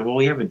band? So I said, well,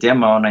 we have a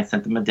demo, and I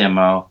sent him a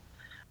demo.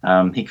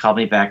 He called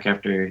me back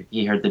after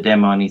he heard the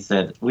demo, and he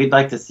said, we'd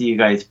like to see you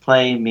guys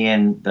play, me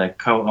and the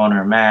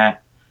co-owner,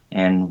 Matt,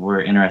 and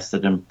we're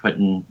interested in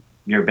putting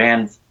your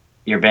band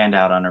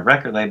out on a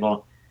record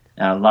label.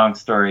 Long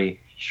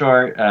story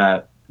short,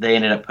 they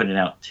ended up putting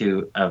out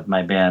 2 of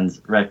my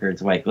band's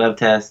records, White Glove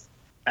Test.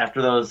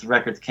 After those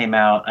records came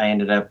out, I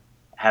ended up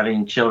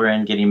having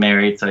children, getting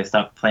married, so I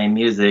stopped playing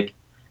music.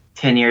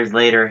 10 years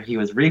later, he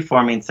was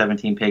reforming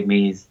 17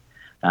 Pygmies,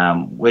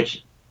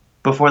 which,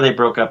 before they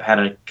broke up, had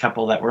a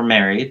couple that were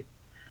married.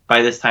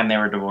 By this time, they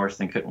were divorced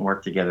and couldn't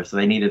work together, so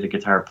they needed a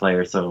guitar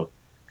player. So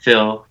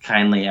Phil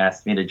kindly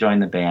asked me to join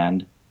the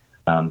band,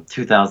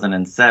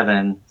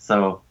 2007.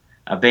 So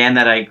a band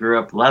that I grew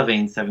up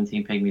loving,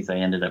 17 Pygmies, I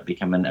ended up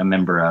becoming a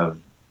member of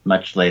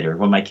much later,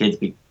 when my kids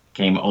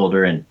became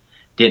older and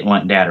didn't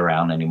want dad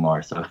around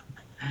anymore. So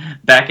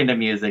back into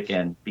music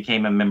and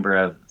became a member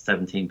of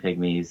 17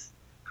 Pygmies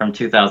from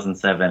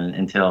 2007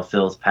 until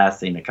Phil's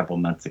passing a couple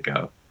months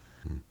ago.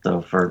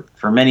 So for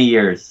many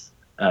years,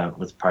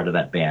 was part of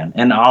that band.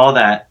 And all of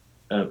that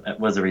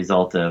was a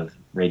result of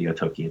Radio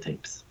Tokyo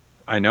Tapes.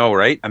 I know,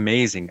 right?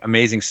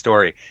 Amazing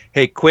story.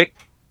 Hey, quick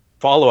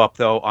follow-up,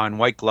 though, on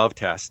White Glove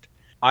Test.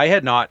 I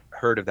had not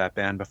heard of that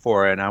band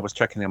before, and I was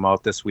checking them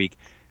out this week.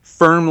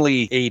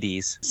 Firmly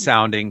 80s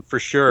sounding for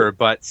sure,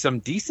 but some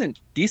decent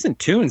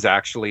tunes,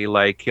 actually.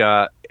 Like,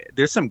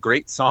 there's some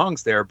great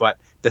songs there, but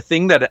the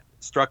thing that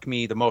struck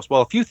me the most,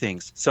 well, a few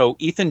things. So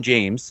Ethan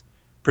James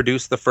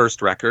produced the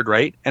first record,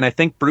 right? And I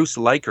think Bruce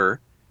Leiker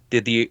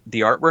did the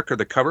artwork or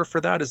the cover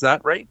for that. Is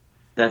that right?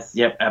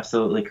 Yep,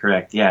 absolutely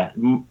correct. Yeah.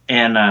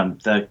 And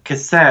the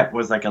cassette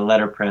was like a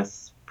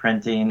letterpress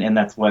printing, and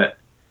that's what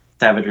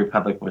Savage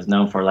Republic was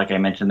known for. Like I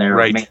mentioned, they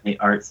were mainly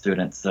art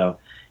students. So,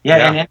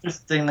 yeah, and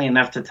interestingly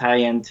enough, to tie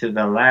into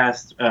the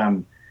last,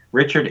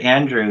 Richard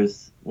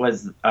Andrews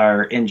was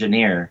our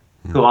engineer,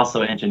 who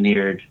also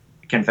engineered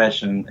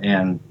Confession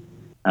and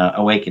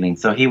Awakening.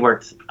 So he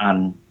worked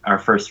on our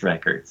first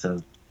record.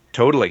 So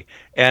totally.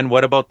 And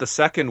what about the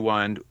second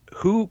one?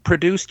 Who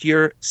produced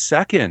your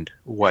second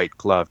White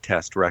Glove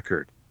Test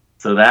record?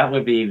 So that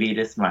would be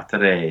Vidas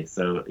Matere.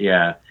 So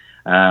yeah,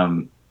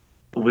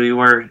 we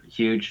were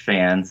huge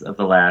fans of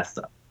the last,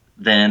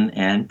 then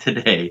and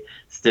today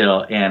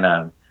still,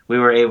 and we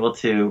were able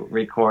to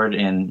record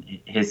in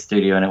his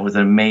studio, and it was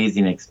an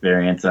amazing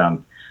experience.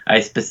 I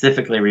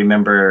specifically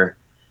remember,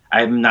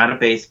 I'm not a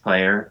bass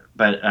player,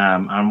 but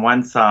on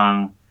one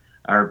song,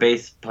 our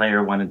bass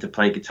player wanted to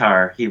play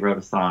guitar. He wrote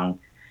a song,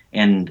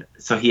 and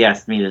so he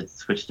asked me to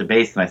switch to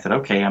bass, and I said,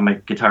 okay, I'm a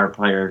guitar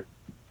player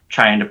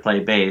trying to play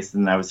bass,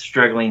 and I was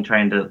struggling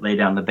trying to lay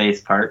down the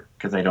bass part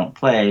because I don't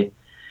play.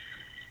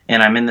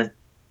 And I'm in the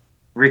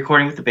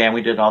recording with the band.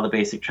 We did all the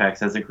basic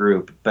tracks as a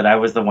group, but I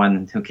was the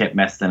one who kept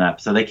messing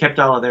up. So they kept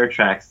all of their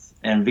tracks,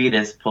 and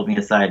Vidas pulled me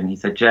aside, and he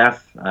said,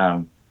 Jeff,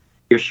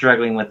 you're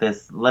struggling with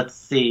this. Let's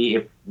see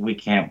if we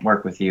can't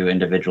work with you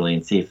individually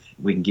and see if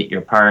we can get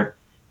your part.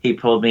 He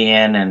pulled me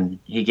in, and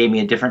he gave me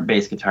a different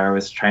bass guitar. I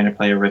was trying to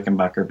play a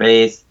Rickenbacker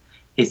bass.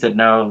 He said,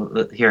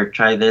 no, here,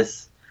 try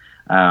this.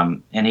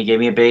 And he gave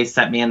me a bass,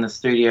 sat me in the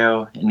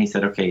studio, and he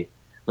said, okay,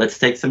 let's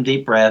take some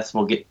deep breaths.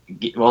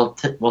 We'll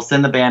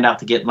send the band out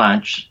to get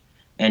lunch,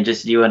 and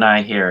just you and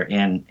I here.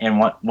 And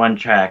one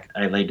track,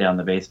 I laid down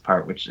the bass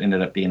part, which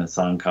ended up being a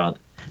song called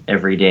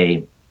Every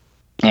Day.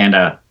 And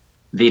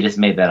Vitas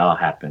made that all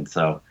happen.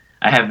 So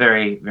I have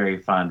very, very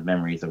fond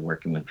memories of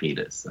working with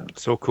Vitas.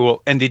 So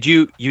cool. And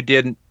you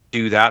didn't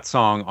do that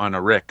song on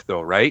a Rick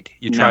though, right?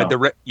 You tried the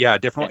Rick,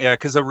 different,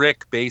 because a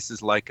Rick bass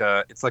is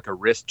it's like a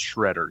wrist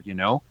shredder, you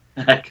know.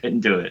 I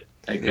couldn't do it.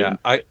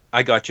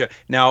 I got you.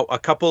 Now a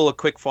couple of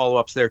quick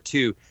follow-ups there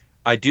too.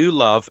 I do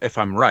love, if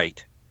I'm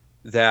right,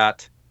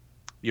 that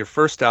your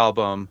first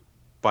album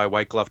by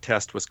White Glove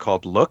Test was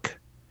called Look.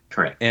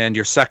 Correct. And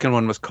your second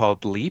one was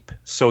called Leap.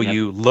 So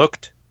you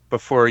looked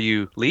before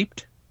you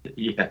leaped.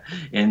 Yeah,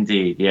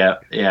 indeed. Yeah.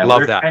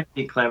 Love We're that. trying to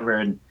be clever,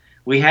 and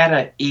we had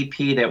an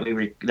EP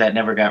that that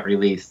never got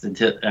released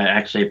until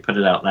actually I put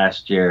it out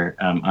last year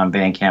on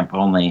Bandcamp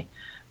only.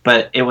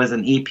 But it was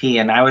an EP,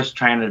 and I was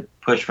trying to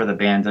push for the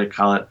band to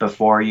call it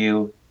Before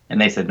You, and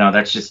they said no,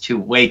 that's just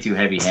way too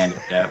heavy-handed.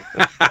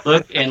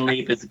 Look and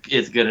Leap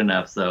is good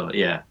enough. So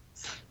yeah.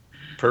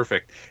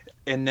 Perfect.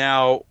 And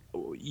now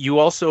you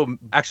also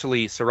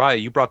actually,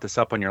 Soraya, you brought this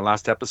up on your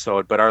last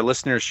episode, but our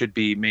listeners should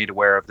be made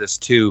aware of this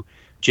too.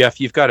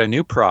 Jeff, you've got a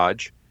new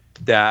proj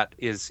that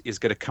is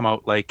going to come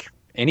out like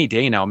any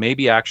day now,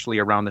 maybe actually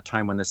around the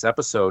time when this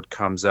episode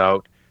comes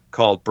out,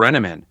 called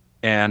Brenneman,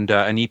 and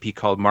an EP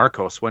called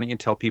Marcos. Why don't you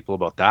tell people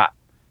about that?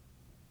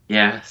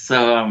 Yeah,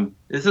 so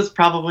this is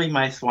probably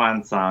my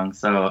swan song.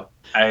 So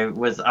I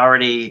was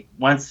already,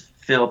 once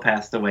Phil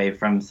passed away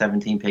from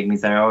 17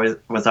 Pygmies, I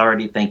was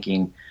already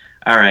thinking,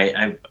 all right,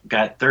 I've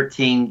got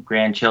 13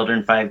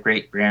 grandchildren, 5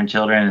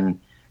 great-grandchildren, and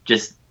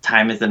just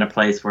time is in a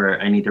place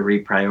where I need to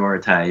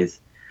reprioritize.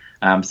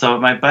 So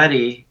my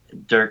buddy,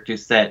 Dirk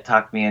Doucette,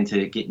 talked me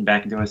into getting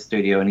back into a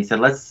studio, and he said,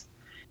 let's,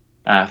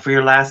 for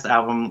your last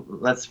album,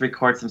 let's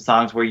record some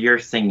songs where you're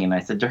singing.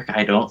 I said, Dirk,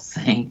 I don't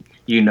sing.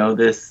 You know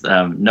this.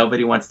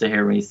 Nobody wants to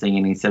hear me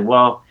singing. He said,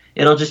 well,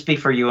 it'll just be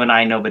for you and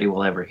I. Nobody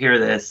will ever hear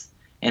this,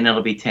 and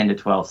it'll be 10 to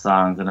 12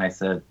 songs. And I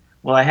said,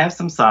 well, I have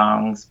some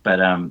songs, but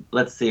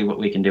let's see what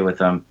we can do with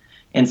them.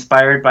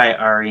 Inspired by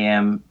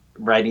REM,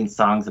 writing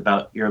songs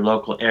about your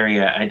local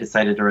area, I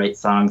decided to write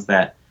songs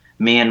that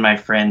me and my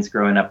friends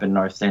growing up in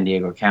North San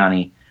Diego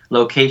County,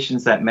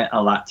 locations that meant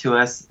a lot to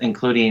us,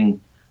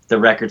 including the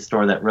record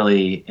store that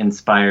really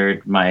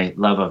inspired my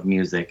love of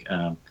music,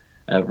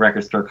 a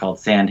record store called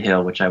Sand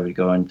Hill, which I would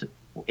go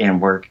and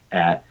work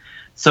at.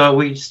 So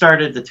we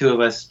started, the two of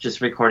us,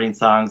 just recording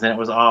songs, and it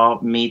was all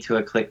me to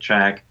a click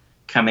track,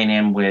 coming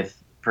in with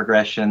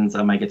progressions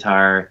on my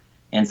guitar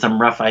and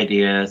some rough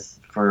ideas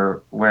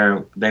for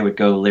where they would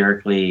go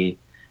lyrically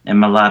and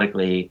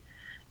melodically.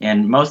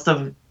 And most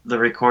of the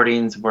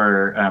recordings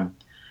were,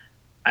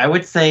 I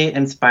would say,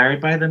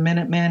 inspired by the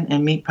Minutemen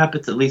and Meat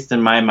Puppets, at least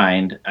in my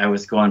mind. I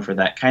was going for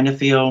that kind of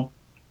feel.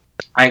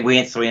 We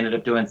ended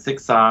up doing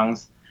 6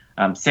 songs.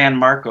 San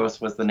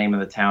Marcos was the name of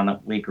the town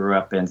that we grew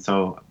up in,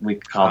 so we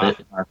called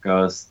it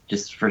Marcos,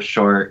 just for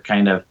short,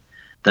 kind of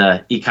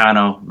the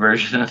Econo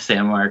version of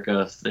San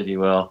Marcos, if you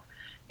will.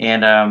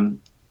 And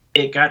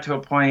it got to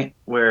a point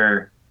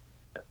where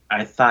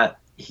I thought,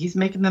 he's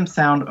making them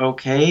sound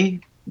okay,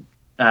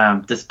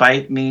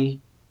 despite me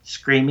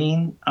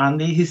screaming on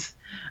these.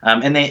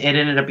 And it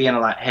ended up being a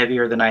lot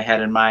heavier than I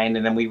had in mind.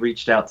 And then we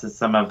reached out to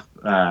some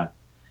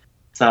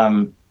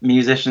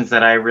musicians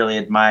that I really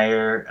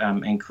admire,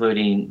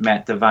 including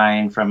Matt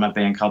Devine from a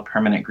band called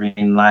Permanent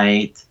Green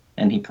Light,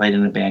 and he played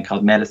in a band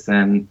called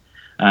Medicine.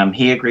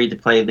 He agreed to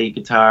play lead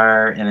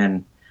guitar, and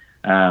then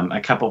a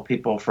couple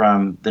people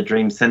from the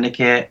Dream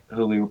Syndicate,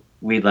 who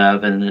we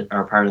love and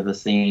are part of the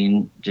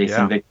scene.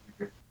 Jason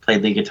Victor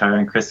played lead guitar,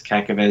 and Chris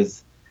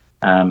Kakavez,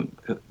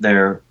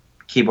 their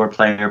keyboard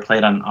player,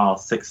 played on all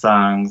 6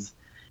 songs.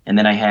 And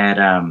then I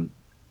had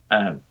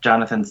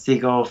Jonathan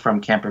Siegel from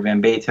Camper Van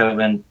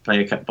Beethoven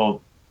play a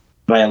couple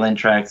violin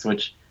tracks,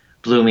 which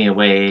blew me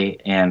away.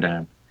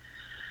 And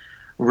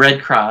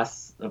Red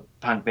Cross, a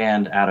punk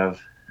band out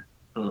of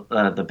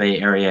the Bay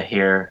Area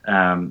here.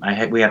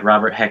 We had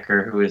Robert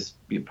Hecker, who was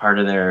part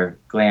of their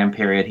glam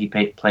period. He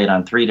played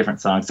on 3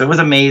 different songs. So it was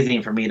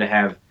amazing for me to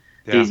have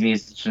these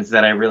musicians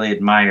that I really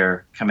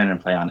admire come in and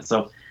play on it.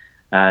 So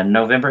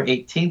November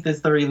 18th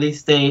is the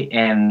release date,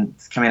 and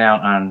it's coming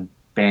out on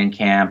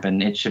Bandcamp,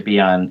 and it should be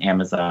on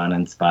Amazon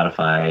and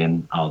Spotify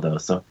and all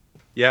those. So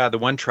yeah, the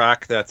one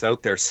track that's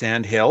out there,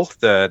 Sand Hill,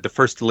 the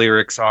first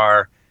lyrics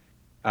are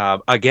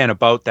again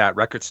about that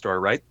record store,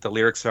 right? The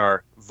lyrics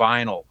are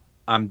vinyl.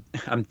 I'm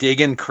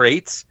digging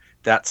crates,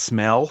 that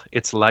smell,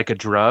 it's like a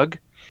drug.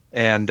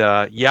 And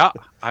yeah,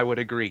 I would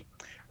agree.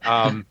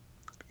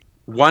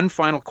 One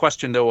final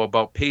question though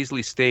about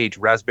Paisley Stage,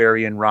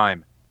 Raspberry and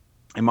Rhyme.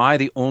 Am I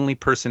the only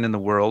person in the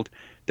world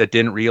that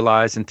didn't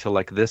realize until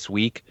like this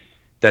week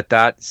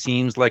that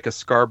seems like a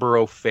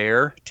Scarborough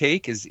Fair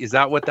take? Is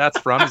that what that's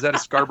from? Is that a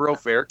Scarborough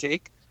Fair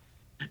take?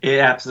 It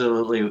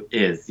absolutely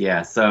is,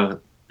 yeah. So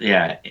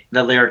yeah,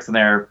 the lyrics in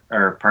there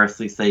are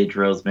parsley, sage,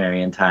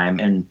 rosemary, and thyme,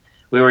 and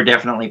we were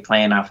definitely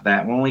playing off of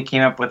that. When we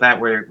came up with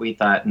that, we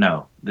thought,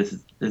 no, this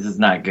is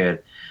not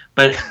good.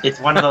 But it's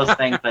one of those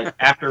things, like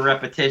after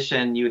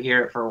repetition, you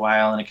hear it for a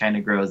while and it kind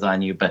of grows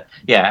on you. But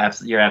yeah,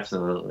 you're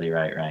absolutely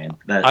right, Ryan.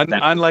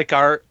 Unlike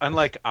our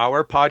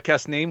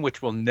podcast name,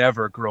 which will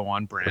never grow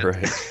on brand.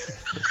 Right.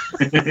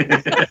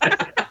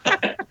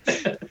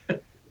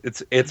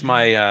 It's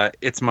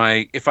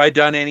my if I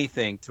done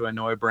anything to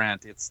annoy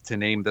Brant, it's to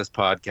name this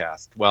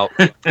podcast. Well,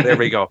 there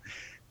we go.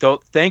 So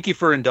thank you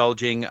for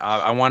indulging.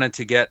 I wanted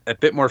to get a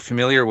bit more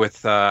familiar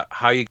with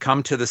how you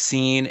come to the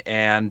scene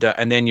and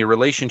then your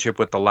relationship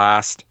with The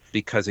Last,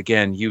 because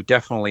again, you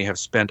definitely have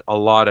spent a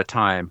lot of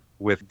time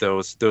with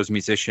those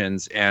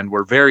musicians, and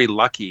we're very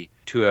lucky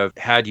to have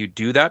had you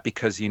do that,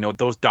 because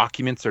those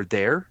documents are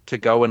there to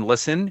go and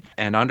listen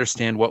and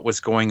understand what was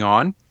going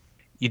on.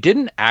 You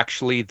didn't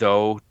actually,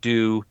 though,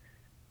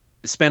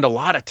 spend a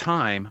lot of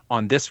time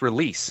on this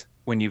release.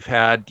 When you've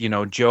had,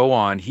 Joe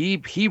on,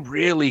 he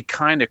really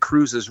kind of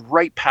cruises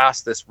right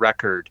past this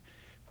record.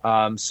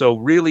 So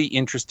really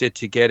interested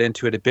to get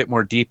into it a bit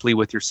more deeply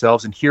with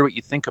yourselves and hear what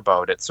you think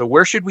about it. So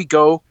where should we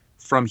go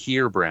from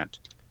here, Brent?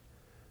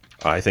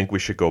 I think we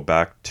should go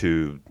back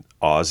to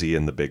Ozzy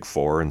and the Big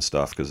Four and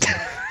stuff, because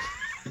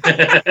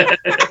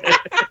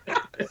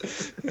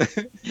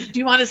Do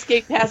you want to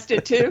skate past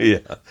it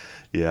too?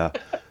 Yeah.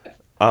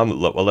 Well,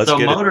 let's so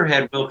get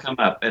Motorhead will come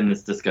up in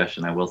this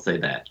discussion. I will say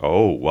that.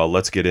 Oh, well,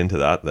 let's get into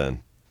that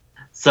then.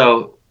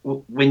 So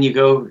when you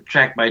go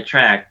track by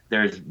track,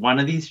 there's one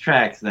of these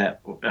tracks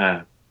that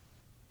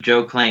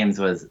Joe claims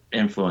was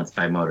influenced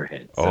by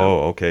Motorhead. So. Oh,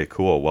 okay,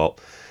 cool. Well,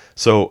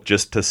 so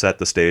just to set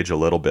the stage a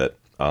little bit,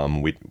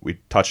 we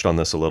touched on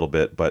this a little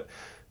bit, but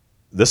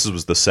this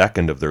was the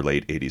second of their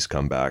late 80s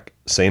comeback.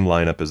 Same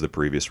lineup as the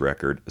previous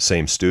record,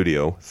 same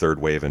studio, Third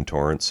Wave in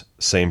Torrance,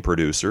 same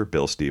producer,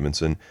 Bill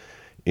Stevenson,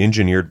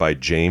 engineered by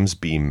James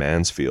B.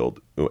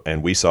 Mansfield.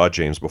 And we saw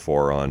James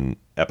before on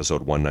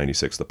episode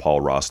 196, the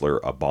Paul Roessler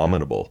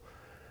Abominable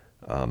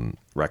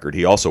record.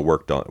 He also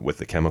worked with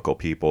the Chemical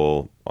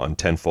People on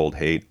Tenfold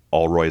Hate,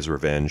 Allroy's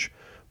Revenge,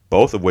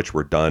 both of which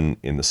were done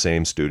in the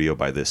same studio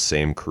by this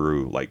same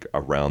crew, like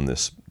around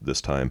this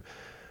time.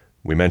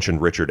 We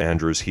mentioned Richard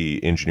Andrews.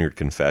 He engineered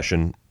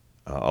Confession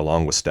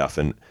along with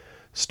Stefan.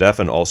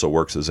 Stefan also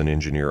works as an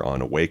engineer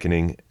on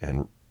Awakening,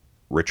 and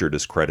Richard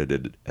is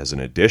credited as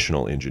an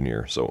additional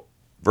engineer. So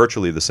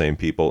virtually the same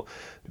people.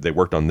 They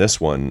worked on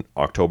this one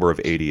October of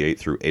 88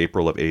 through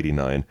April of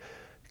 89.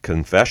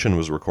 Confession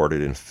was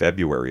recorded in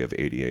February of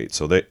 88.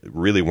 So they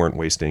really weren't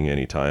wasting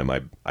any time.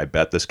 I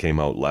bet this came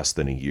out less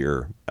than a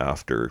year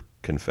after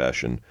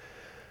Confession.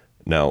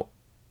 Now,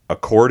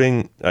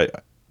 according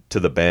to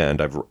the band,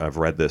 I've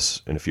read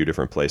this in a few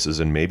different places,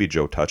 and maybe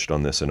Joe touched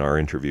on this in our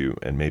interview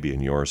and maybe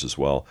in yours as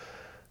well,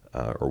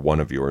 or one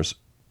of yours.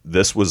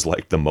 This was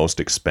like the most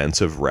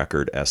expensive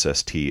record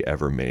SST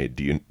ever made.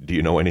 Do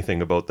you know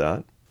anything about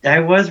that? I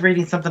was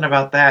reading something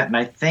about that, and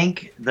I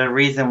think the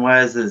reason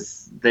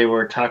is they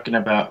were talking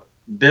about,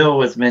 Bill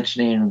was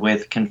mentioning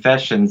with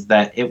Confessions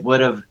that it would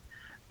have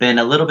been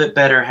a little bit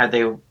better had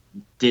they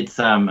did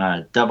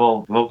some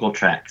double vocal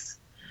tracks.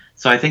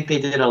 So I think they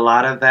did a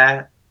lot of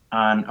that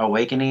on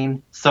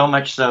Awakening, so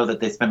much so that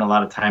they spent a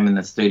lot of time in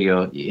the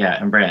studio.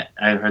 Yeah, and Brent,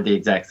 I heard the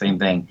exact same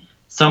thing.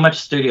 So much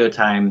studio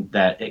time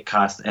that it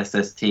cost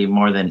SST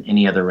more than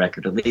any other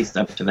record, at least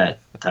up to that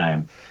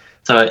time.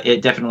 So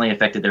it definitely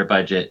affected their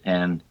budget,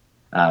 and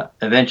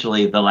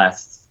eventually the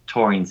last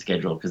touring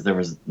schedule, because there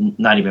was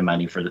not even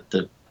money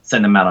to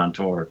send them out on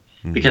tour,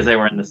 because they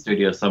were in the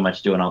studio so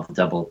much doing all the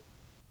double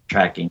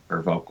tracking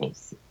for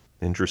vocals.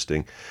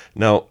 Interesting.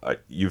 Now,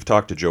 you've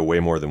talked to Joe way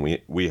more than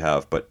we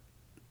have, but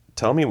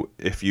tell me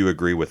if you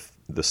agree with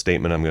the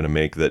statement I'm going to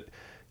make that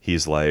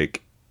he's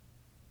like,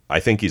 I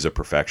think he's a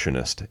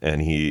perfectionist,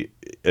 and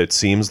it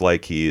seems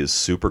like he is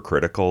super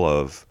critical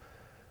of,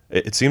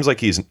 it seems like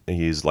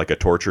he's like a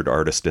tortured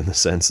artist in the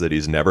sense that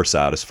he's never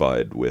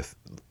satisfied with,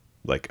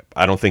 like,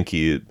 I don't think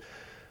he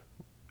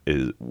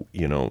is,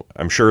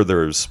 I'm sure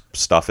there's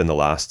stuff in the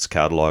Last's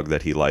catalog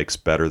that he likes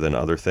better than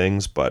other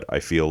things, but I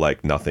feel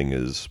like nothing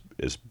is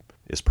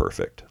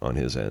perfect on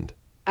his end.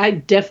 I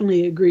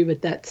definitely agree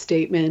with that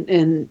statement.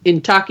 And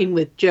in talking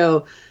with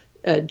Joe,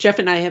 Jeff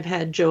and I have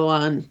had Joe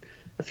on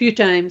a few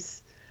times.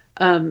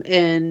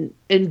 And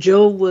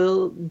Joe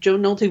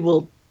Nolte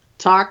will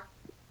talk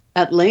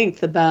at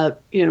length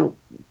about,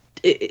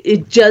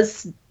 it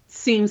just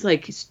seems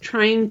like he's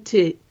trying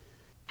to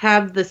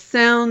have the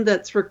sound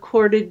that's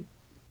recorded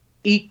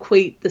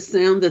equate the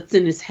sound that's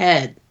in his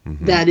head,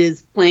 that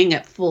is playing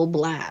at full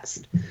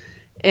blast.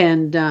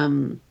 And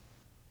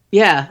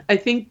I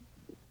think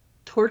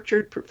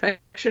tortured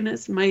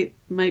perfectionist might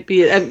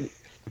be it.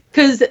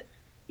 Because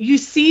you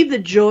see the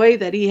joy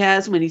that he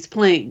has when he's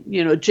playing.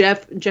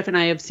 Jeff and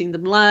I have seen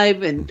them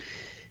live, and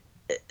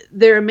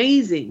they're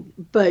amazing.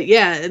 But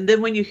yeah, and then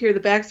when you hear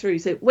the backstory, you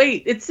say,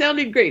 wait, it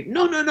sounded great.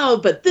 No,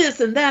 but this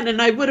and that, and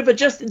I would have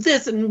adjusted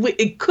this, and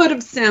it could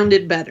have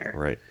sounded better.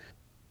 Right.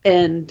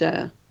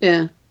 And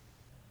yeah.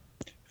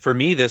 For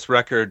me, this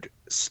record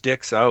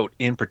sticks out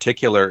in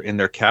particular in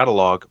their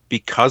catalog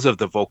because of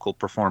the vocal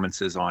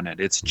performances on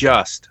it. It's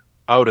just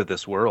out of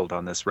this world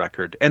on this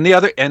record. And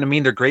I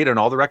mean, they're great on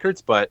all the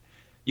records, but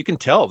you can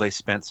tell they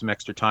spent some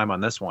extra time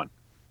on this one.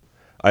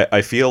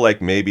 I feel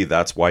like maybe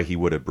that's why he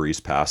would have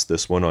breezed past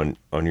this one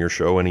on your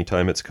show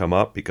anytime it's come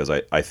up, because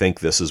I think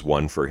this is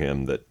one for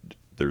him that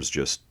there's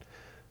just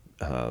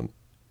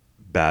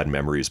bad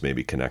memories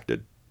maybe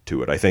connected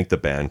to it. I think the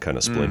band kind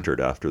of splintered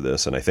after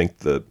this, and I think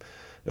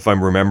if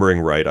I'm remembering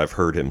right, I've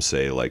heard him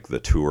say like the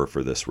tour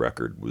for this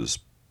record was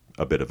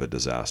a bit of a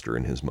disaster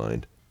in his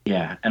mind.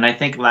 Yeah, and I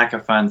think lack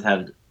of funds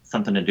had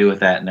something to do with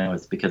that, and it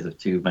was because of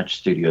too much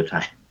studio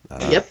time.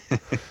 Yep.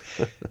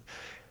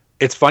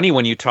 It's funny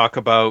when you talk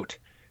about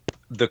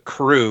the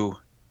crew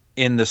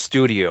in the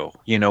studio,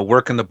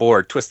 working the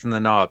board, twisting the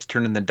knobs,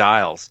 turning the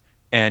dials,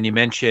 and you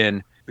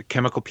mention the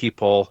Chemical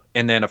People,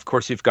 and then of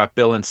course you've got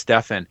Bill and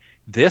Stefan.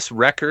 This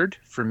record,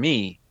 for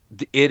me,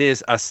 it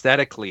is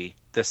aesthetically,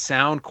 the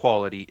sound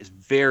quality is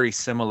very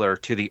similar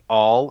to the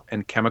All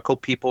and Chemical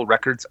People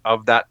records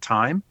of that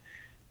time.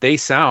 They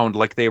sound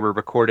like they were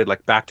recorded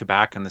like back to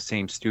back in the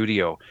same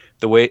studio.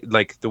 The way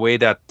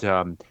that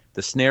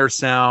the snare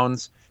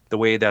sounds, the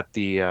way that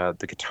the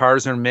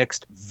guitars are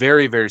mixed,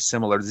 very, very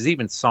similar. There's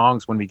even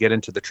songs when we get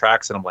into the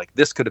tracks and I'm like,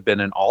 this could have been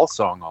an All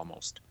song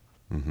almost.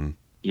 Mm-hmm.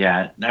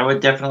 Yeah, I would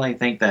definitely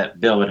think that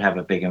Bill would have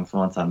a big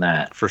influence on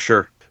that. For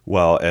sure.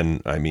 Well,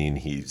 and I mean,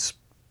 he's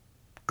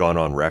gone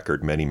on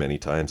record many, many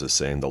times as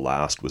saying The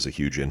Last was a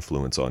huge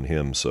influence on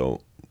him.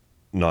 So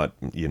not,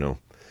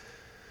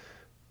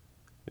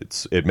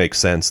 it makes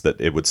sense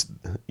that it would,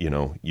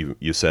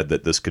 you said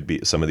that this could be,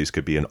 some of these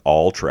could be an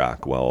All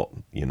track. Well,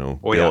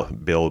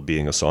 Bill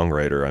being a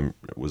songwriter,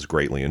 was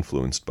greatly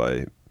influenced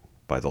by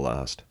The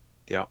Last.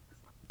 Yeah.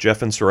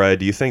 Jeff and Soraya,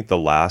 do you think The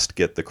Last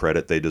get the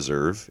credit they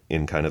deserve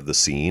in kind of the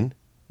scene?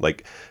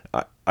 Like,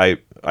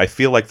 I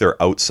feel like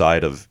they're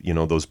outside of,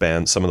 those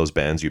bands, some of those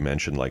bands you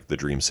mentioned, like the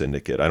Dream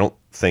Syndicate. I don't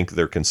think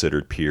they're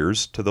considered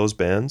peers to those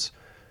bands,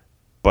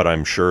 but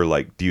I'm sure,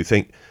 like, do you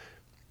think,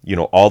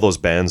 all those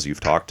bands you've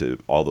talked to,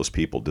 all those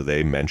people, do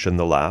they mention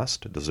The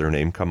Last? Does their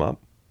name come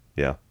up?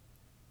 Yeah.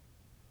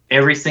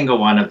 Every single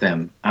one of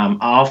them.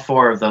 All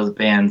four of those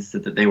bands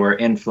said that they were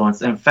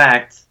influenced. In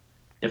fact,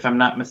 if I'm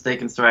not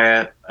mistaken,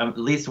 Soraya, at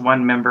least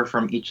one member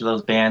from each of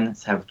those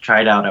bands have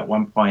tried out at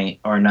one point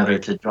or another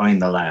to join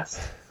The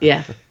Last.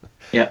 Yeah.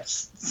 Yep,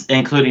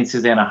 including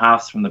Susanna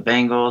Hoffs from the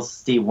Bangles.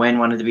 Steve Wynn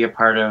wanted to be a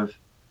part of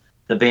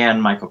the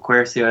band. Michael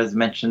Quercio has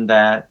mentioned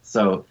that.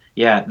 So,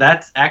 yeah,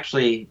 that's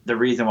actually the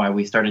reason why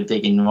we started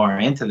digging more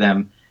into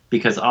them,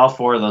 because all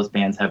four of those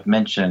bands have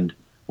mentioned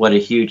what a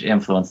huge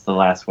influence The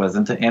Last was.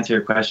 And to answer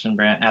your question,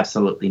 Brant,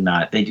 absolutely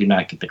not. They do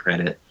not get the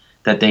credit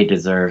that they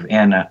deserve.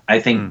 And I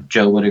think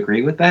Joe would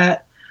agree with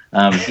that.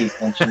 He's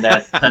mentioned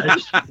that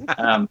such.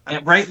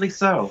 And rightly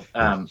so,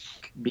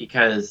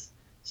 because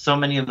so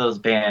many of those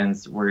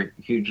bands were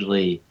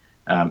hugely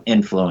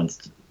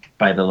influenced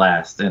by The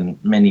Last,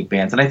 and many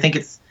bands. And I think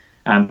it's,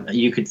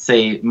 you could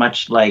say,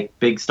 much like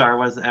Big Star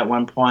was at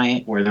one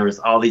point, where there was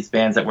all these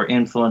bands that were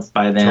influenced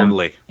by them,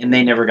 Totally. And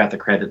they never got the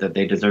credit that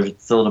they deserve.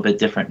 It's a little bit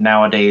different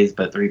nowadays,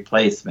 but the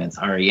Replacements,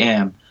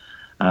 R.E.M.,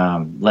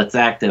 Let's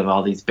Active,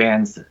 all these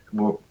bands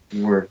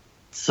were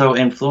so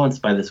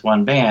influenced by this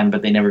one band,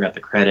 but they never got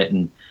the credit,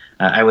 and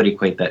I would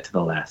equate that to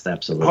The Last,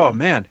 absolutely. Oh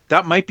man,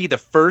 that might be the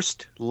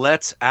first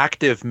Let's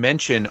Active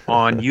mention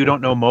on You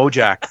Don't Know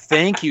Mojack.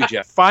 Thank you,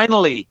 Jeff.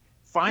 Finally.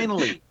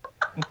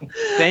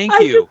 Thank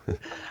you.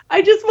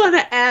 I just want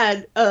to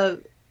add,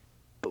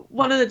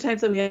 one of the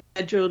times that we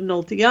had Joe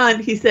Nolte on,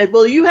 he said,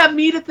 well, you have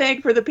me to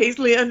thank for the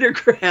Paisley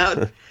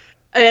Underground.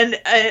 and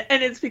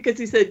it's because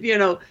he said,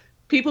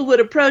 people would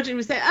approach and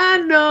would say,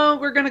 no,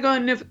 we're going to go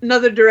in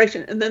another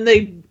direction. And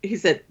then he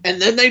said,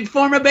 and then they'd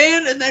form a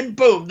band, and then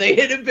boom, they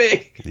hit it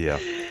big. Yeah.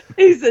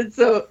 He said,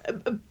 so,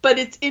 but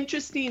it's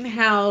interesting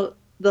how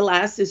The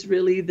Last is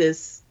really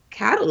this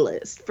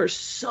catalyst for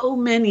so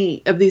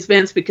many of these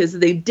bands, because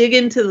they dig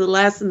into The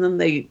Last and then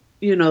they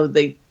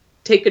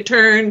take a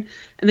turn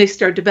and they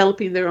start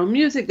developing their own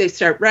music. They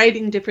start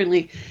writing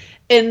differently.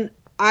 And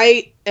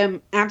I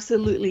am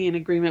absolutely in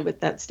agreement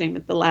with that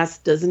statement. The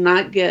Last does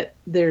not get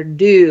their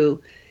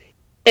due.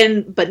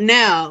 But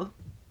now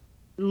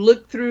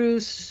look through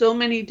so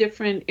many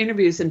different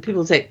interviews and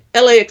people say,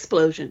 LA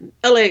Explosion,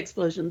 The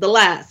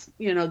Last,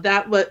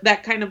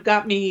 that kind of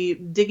got me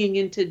digging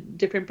into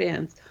different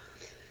bands.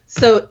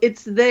 So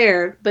it's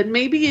there, but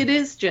maybe it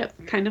is, Jeff,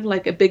 kind of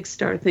like a Big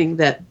Star thing,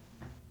 that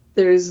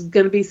there's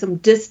going to be some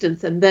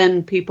distance and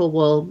then people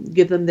will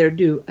give them their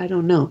due. I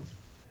don't know.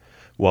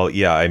 Well,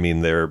 yeah, I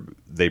mean,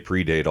 they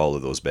predate all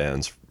of those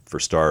bands for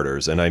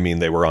starters. And I mean,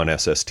 they were on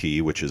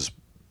SST, which is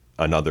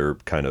another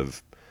kind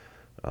of,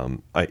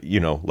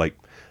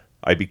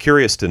 I'd be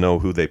curious to know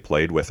who they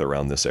played with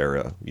around this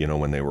era,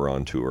 when they were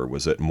on tour.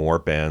 Was it more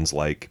bands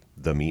like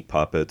the Meat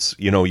Puppets?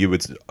 You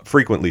would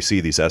frequently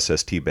see these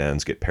SST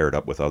bands get paired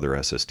up with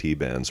other SST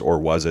bands. Or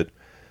was it,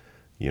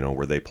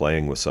 were they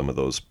playing with some of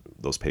those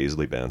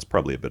Paisley bands?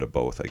 Probably a bit of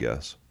both, I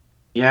guess.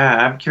 Yeah,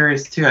 I'm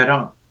curious too. I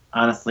don't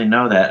honestly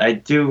know that. I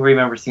do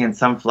remember seeing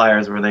some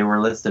flyers where they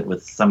were listed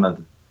with some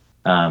of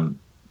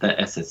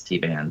the SST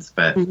bands,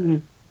 but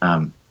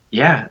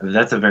Yeah,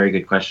 that's a very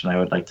good question. I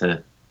would like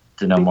to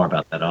know more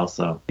about that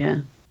also.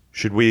 Yeah.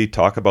 Should we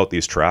talk about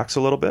these tracks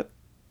a little bit?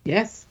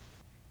 Yes.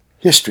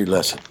 History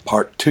lesson,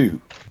 part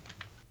 2.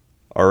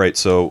 All right,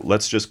 so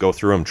let's just go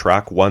through them.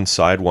 Track 1,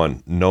 side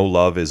 1, No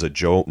Love is a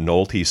Joe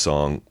Nolte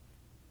song.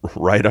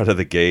 Right out of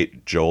the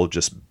gate, Joel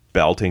just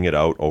belting it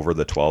out over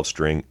the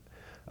 12-string.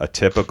 A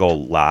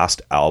typical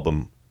last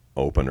album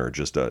opener,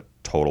 just a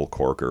total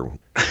corker.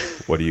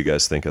 What do you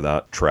guys think of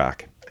that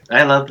track?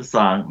 I love the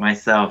song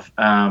myself.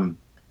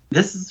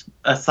 This is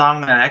a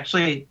song that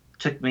actually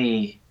took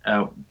me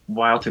a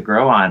while to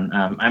grow on.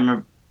 I'm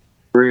a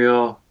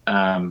real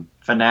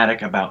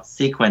fanatic about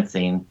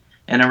sequencing.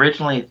 And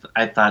originally,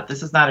 I thought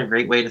this is not a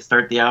great way to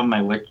start the album.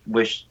 I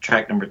wish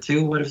track number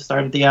 2 would have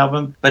started the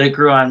album, but it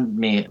grew on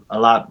me a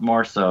lot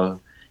more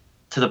so,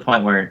 to the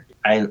point where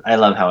I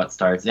love how it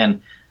starts.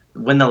 And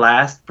when the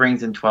last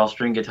brings in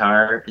 12-string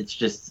guitar,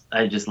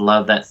 I just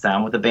love that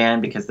sound with the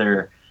band, because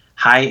they're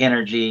high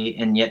energy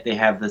and yet they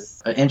have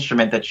this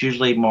instrument that's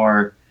usually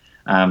more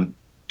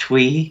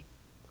twee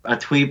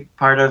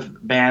part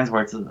of bands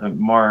where it's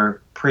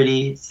more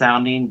pretty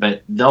sounding,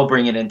 but they'll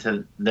bring it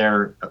into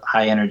their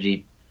high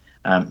energy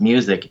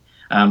music.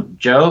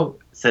 Joe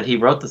said he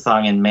wrote the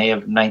song in May of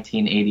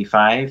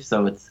 1985,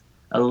 so it's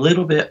a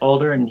little bit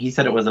older, and he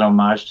said it was an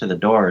homage to the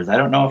Doors. I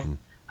don't know if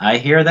I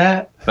hear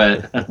that,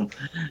 but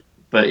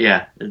but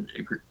yeah,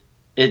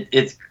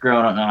 it's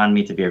grown on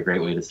me to be a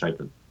great way to start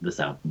this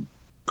album.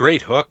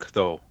 Great hook,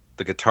 though.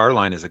 The guitar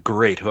line is a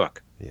great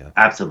hook. Yeah,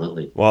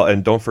 absolutely. Well,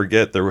 and don't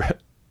forget, there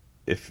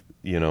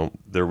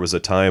was a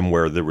time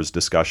where there was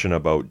discussion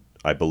about,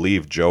 I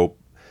believe, Joe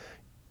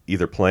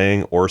either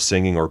playing or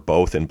singing or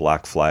both in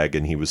Black Flag,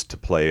 and he was to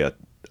play a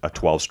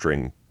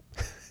 12-string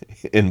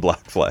in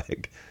Black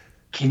Flag.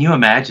 Can you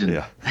imagine?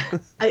 Yeah.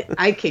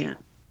 I can't.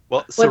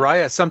 Well,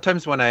 Soraya,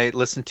 sometimes when I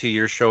listen to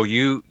your show,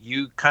 you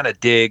kind of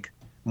dig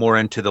more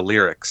into the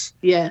lyrics.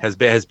 Yeah.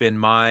 Has been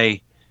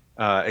my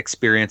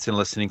experience in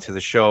listening to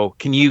the show.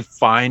 Can you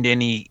find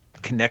any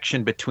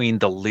connection between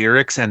the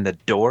lyrics and the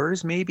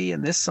Doors maybe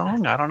in this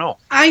song? I don't know.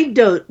 I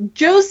don't.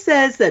 Joe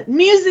says that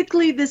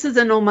musically this is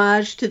an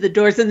homage to the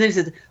Doors, and then he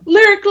says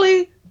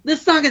lyrically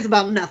this song is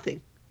about nothing.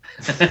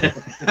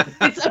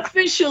 It's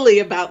officially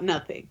about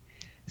nothing.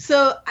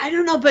 So I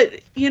don't know,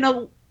 but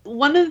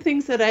one of the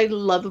things that I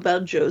love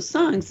about Joe's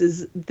songs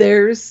is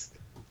there's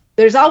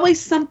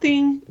always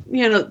something,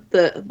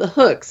 the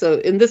hook. So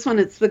in this one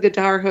it's the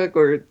guitar hook,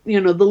 or the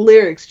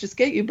lyrics just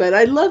get you. But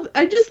I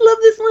just love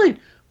this line.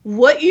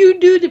 What you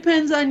do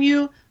depends on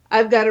you.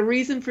 I've got a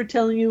reason for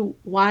telling you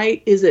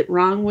why is it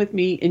wrong with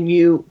me, and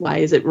you, why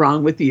is it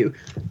wrong with you?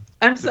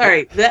 I'm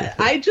sorry, that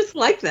I just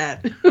like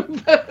that.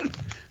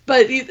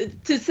 but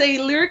to say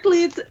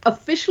lyrically it's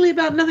officially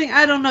about nothing,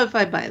 I don't know if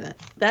I buy that.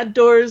 That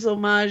Doors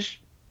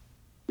homage,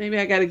 maybe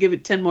I got to give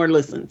it 10 more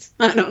listens.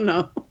 I don't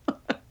know.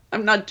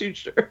 I'm not too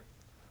sure.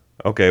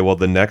 Okay, well,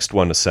 the next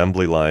one,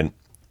 Assembly Line,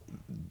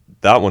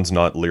 that one's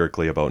not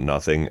lyrically about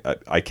nothing.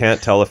 I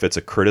can't tell if it's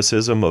a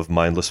criticism of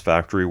mindless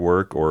factory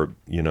work or,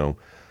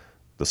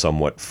 the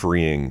somewhat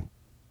freeing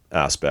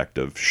aspect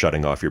of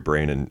shutting off your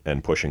brain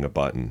and pushing a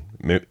button.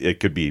 It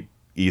could be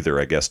either,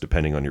 I guess,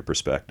 depending on your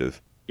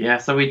perspective. Yeah,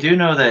 so we do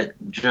know that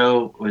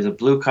Joe was a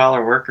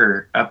blue-collar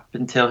worker up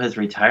until his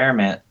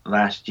retirement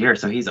last year.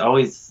 So he's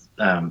always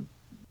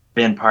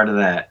been part of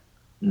that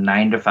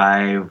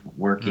 9-to-5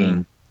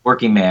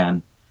 working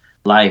man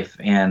life.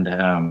 And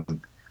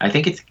I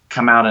think it's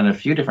come out in a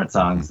few different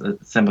songs,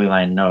 Assembly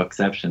Line, no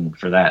exception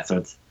for that.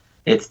 So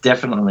it's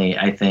definitely,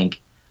 I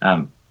think,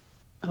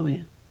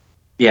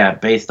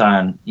 based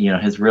on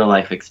his real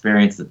life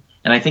experience.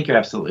 And I think you're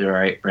absolutely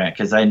right, Brant,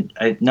 because I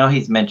know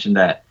he's mentioned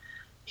that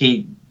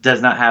he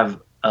does not have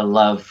a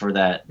love for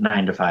that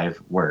 9-to-5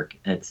 work.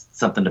 It's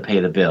something to pay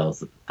the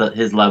bills.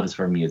 His love is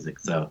for music.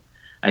 So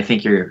I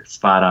think you're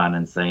spot on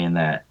in saying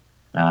that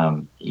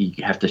you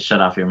have to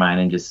shut off your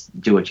mind and just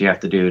do what you have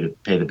to do to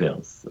pay the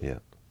bills. Yeah.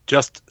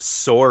 Just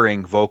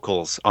soaring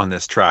vocals on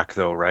this track,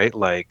 though, right?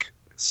 Like,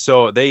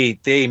 so they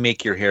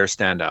make your hair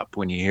stand up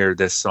when you hear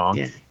this song.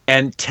 Yeah.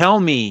 And tell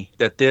me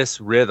that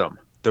this rhythm,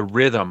 the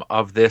rhythm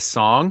of this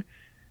song,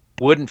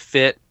 wouldn't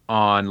fit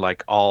on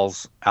like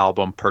All's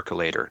album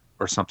Percolator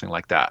or something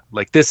like that.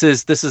 Like this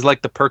is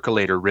like the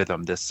Percolator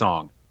rhythm, this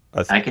song.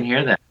 I can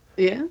hear that.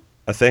 Yeah.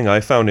 A thing I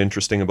found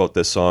interesting about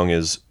this song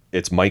is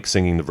it's Mike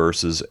singing the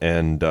verses,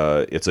 and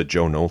it's a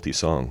Joe Nolte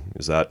song.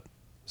 Is that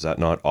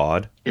not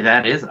odd?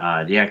 That is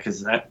odd, yeah,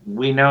 because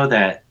we know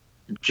that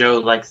Joe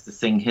likes to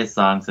sing his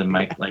songs and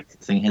Mike likes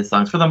to sing his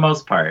songs for the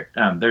most part.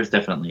 There's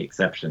definitely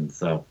exceptions,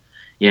 so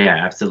yeah,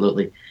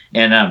 absolutely.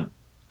 And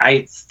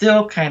I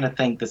still kind of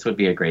think this would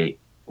be a great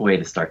way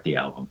to start the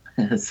album,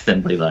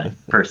 Assembly Line,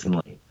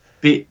 personally,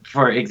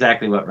 for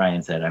exactly what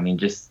Ryan said. I mean,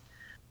 just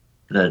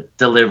the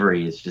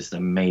delivery is just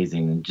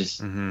amazing,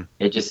 and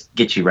it just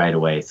gets you right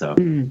away. So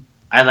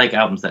I like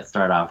albums that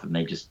start off and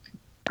they just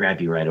grab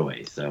you right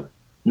away. So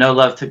No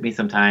Love took me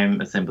some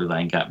time. Assembly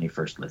Line got me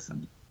first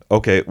listen.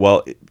 Okay,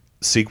 well,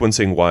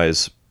 sequencing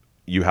wise,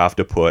 you have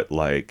to put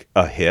like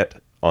a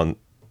hit on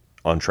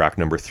track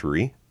number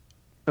 3.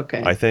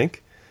 Okay. I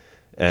think.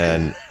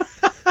 And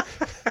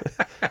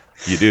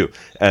you do.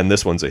 And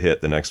this one's a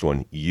hit. The next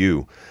one,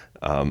 You.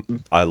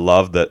 I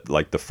love that,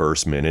 like, the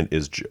first minute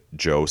is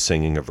Joe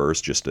singing a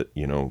verse, just,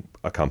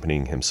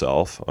 accompanying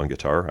himself on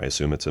guitar. I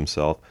assume it's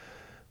himself.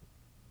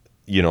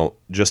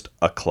 Just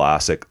a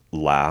classic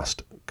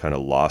kind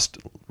of lost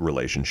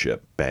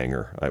relationship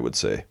banger, I would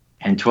say.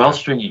 And 12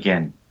 string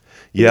again.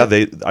 Yeah,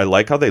 I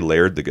like how they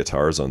layered the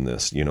guitars on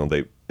this.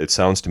 It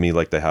sounds to me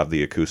like they have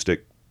the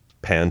acoustic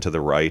pan to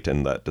the right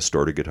and that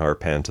distorted guitar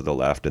pan to the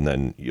left, and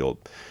then you'll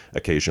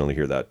occasionally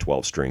hear that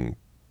 12 string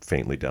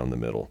faintly down the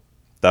middle.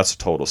 That's a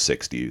total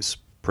 60s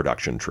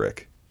production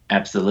trick.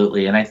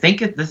 Absolutely. And I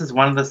think this is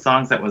one of the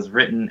songs that was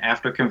written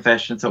after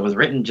Confession, so it was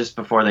written just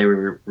before they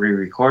were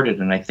re-recorded.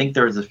 And I think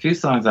there was a few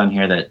songs on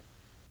here that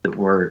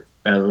were,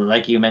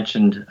 like you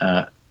mentioned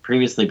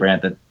previously,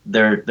 Brant, that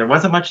there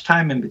wasn't much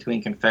time in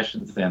between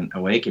Confessions and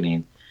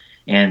Awakening,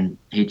 and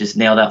he just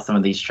nailed out some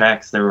of these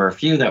tracks. There were a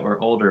few that were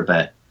older,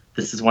 but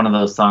this is one of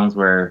those songs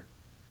where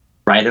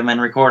write them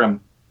and record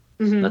them.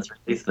 Mm-hmm. Let's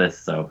release this.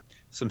 So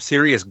some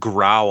serious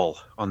growl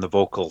on the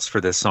vocals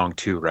for this song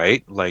too,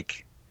 right?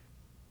 Like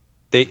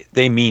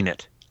they mean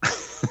it.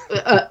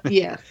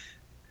 Yeah.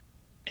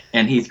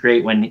 And he's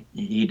great when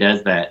he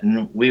does that.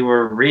 And we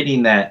were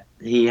reading that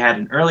he had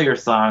an earlier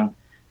song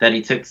that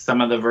he took some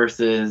of the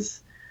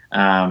verses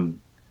and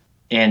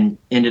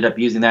ended up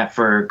using that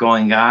for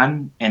Going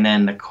On. And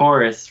then the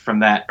chorus from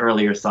that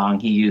earlier song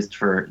he used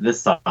for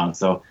this song.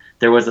 So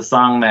there was a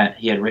song that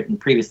he had written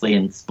previously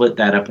and split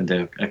that up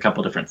into a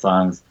couple different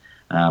songs.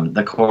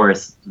 The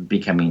chorus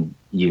becoming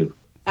You.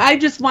 I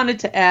just wanted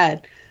to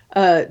add,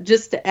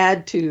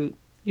 to,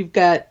 you've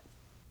got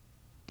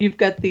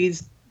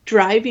these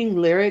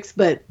driving lyrics,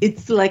 but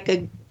it's like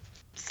a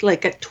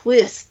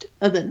twist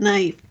of the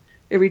knife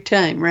every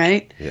time,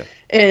 right? Yeah.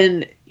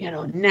 And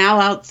now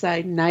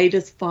outside, night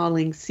is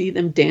falling, see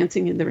them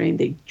dancing in the rain.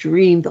 They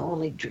dream the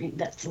only dream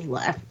that's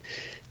left,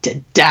 to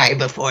die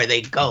before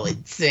they go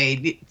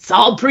insane. It's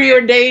all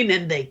preordained,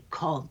 and they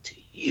call to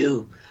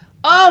you.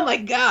 Oh my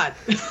God.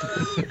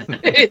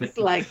 It's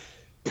like,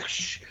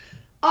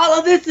 all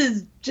of this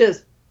is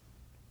just,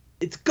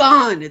 it's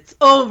gone. It's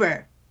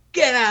over.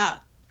 Get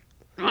out.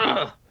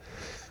 Ugh.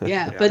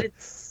 Yeah, but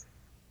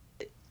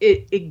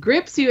it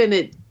grips you, and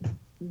it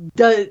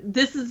does.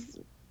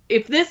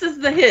 If this is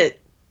the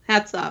hit,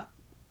 hats off,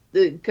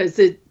 because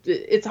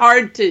it's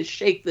hard to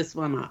shake this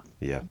one off.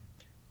 Yeah.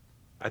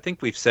 I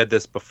think we've said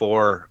this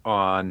before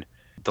on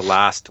the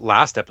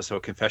last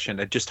episode,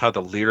 Confession, just how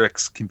the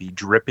lyrics can be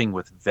dripping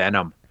with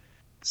venom.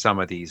 Some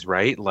of these,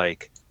 right?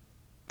 Like,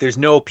 there's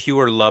no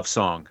pure love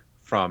song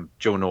from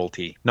Joe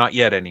Nolte. Not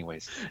yet,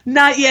 anyways.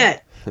 Not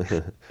yet.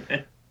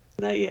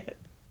 Not yet.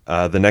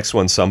 The next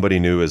one, Somebody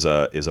New, is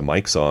a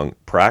Mike song.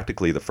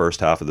 Practically the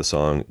first half of the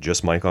song,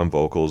 just Mike on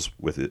vocals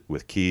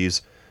with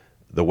keys.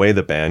 The way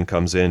the band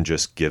comes in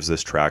just gives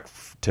this track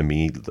to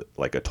me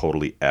like a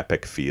totally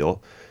epic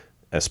feel,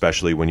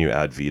 especially when you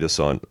add Vitas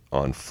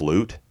on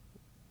flute.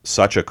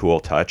 Such a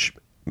cool touch.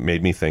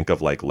 Made me think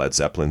of like Led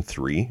Zeppelin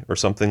 3 or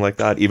something like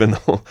that, even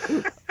though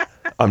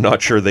I'm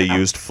not sure they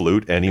used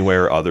flute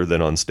anywhere other than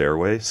on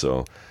Stairway.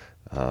 So,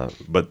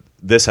 but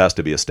this has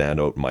to be a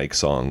standout Mike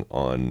song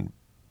on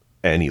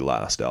any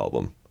Last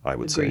album, I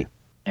would say.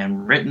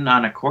 And written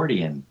on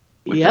accordion,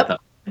 which Yep. I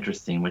thought was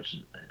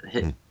interesting,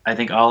 I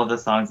think all of the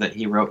songs that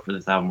he wrote for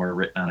this album were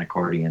written on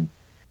accordion,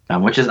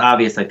 which is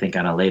obvious, I think,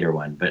 on a later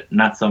one, but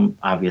not so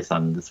obvious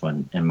on this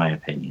one, in my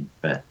opinion.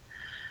 But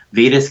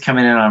Vitas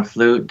coming in on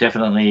flute,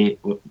 definitely,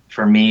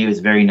 for me, was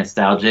very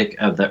nostalgic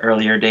of the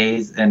earlier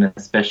days, and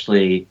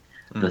especially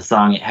the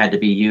song It Had to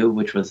Be You,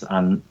 which was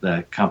on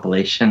the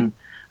compilation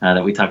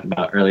that we talked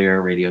about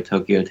earlier, Radio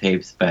Tokyo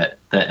tapes, but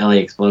the LA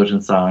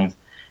Explosion songs,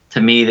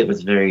 to me, that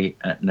was very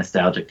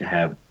nostalgic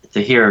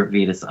to hear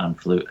Vitas on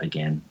flute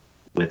again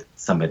with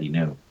Somebody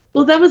New.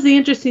 Well, that was the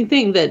interesting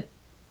thing that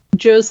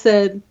Joe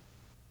said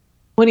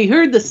when he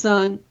heard the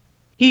song,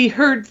 he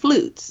heard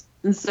flutes.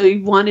 And so he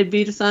wanted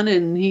Vitas on,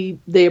 and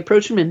they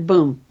approached him, and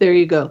boom, there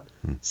you go.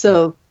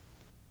 So,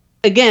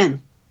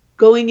 again,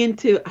 going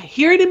into, I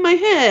hear it in my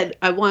head,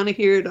 I want to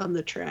hear it on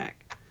the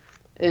track.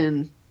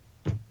 And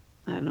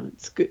I don't know,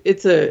 it's good.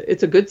 It's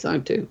a good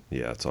song too.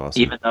 Yeah, it's awesome.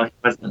 Even though he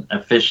wasn't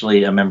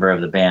officially a member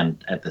of the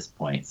band at this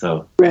point,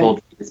 so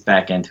pulled this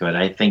back into it.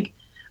 I think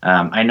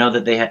I know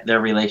that their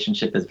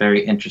relationship is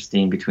very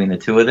interesting between the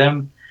two of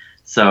them.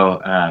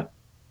 So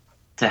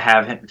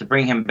to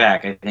bring him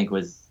back, I think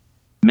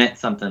meant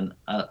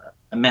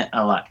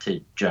a lot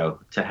to Joe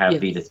to have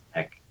Vitas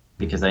back,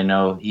 because I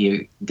know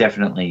he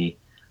definitely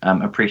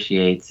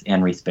appreciates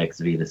and respects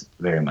Vitas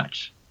very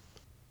much.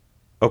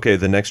 Okay,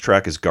 the next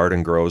track is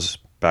Garden Grows.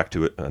 Back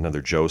to it,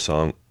 another Joe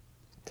song.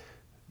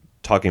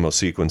 Talking about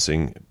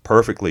sequencing,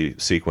 perfectly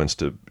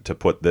sequenced to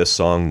put this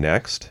song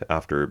next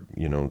after,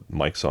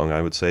 Mike's song,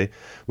 I would say.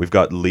 We've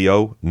got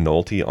Leo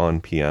Nolte on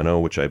piano,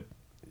 which I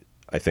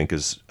think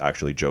is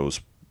actually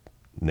Joe's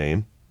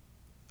name.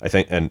 I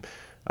think, and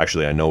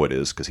actually I know it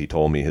is, because he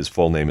told me his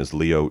full name is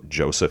Leo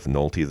Joseph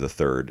Nolte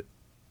III,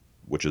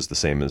 which is the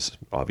same as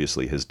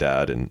obviously his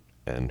dad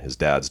and his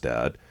dad's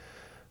dad.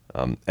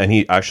 And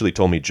he actually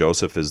told me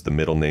Joseph is the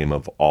middle name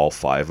of all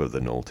 5 of the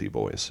Nolte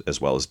boys, as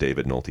well as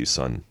David Nolte's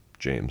son,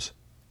 James.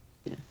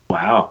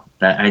 Wow,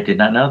 that I did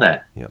not know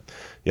that.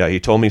 Yeah. He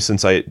told me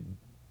since I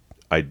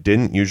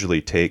didn't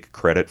usually take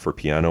credit for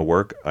piano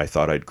work, I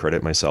thought I'd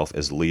credit myself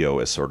as Leo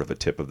as sort of a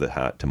tip of the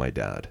hat to my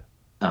dad.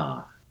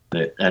 Oh,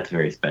 that's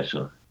very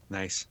special.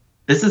 Nice.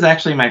 This is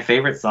actually my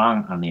favorite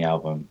song on the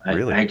album.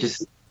 Really?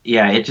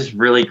 It just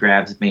really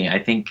grabs me. I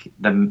think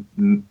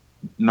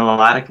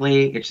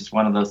melodically, it's just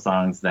one of those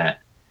songs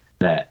that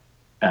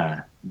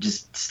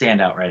just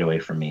stand out right away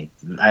for me.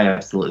 I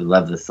absolutely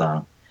love this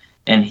song.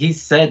 And he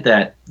said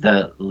that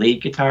the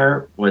lead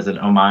guitar was an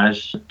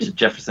homage to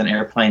Jefferson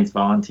Airplane's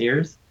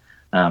Volunteers,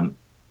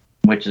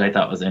 which I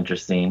thought was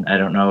interesting. I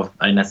don't know if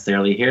I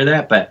necessarily hear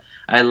that, but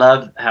I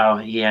love how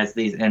he has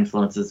these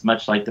influences,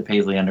 much like the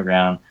Paisley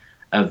Underground,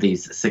 of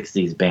these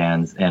 60s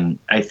bands. And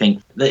I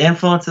think the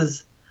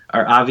influences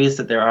are obvious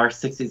that there are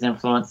 60s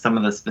influence. Some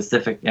of the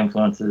specific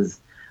influences,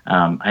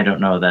 I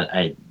don't know that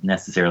I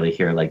necessarily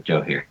hear like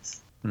Joe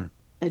hears.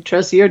 I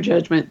trust your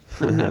judgment.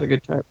 I'm not a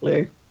guitar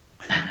player.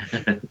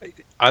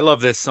 I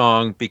love this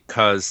song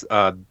because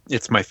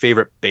it's my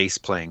favorite bass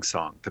playing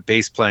song. The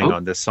bass playing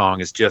on this song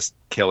is just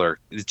killer.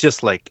 It's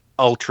just like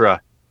ultra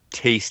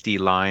tasty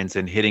lines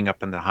and hitting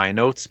up in the high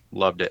notes.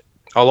 Loved it.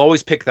 I'll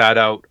always pick that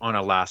out on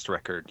a last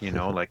record,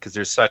 like, because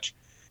there's such,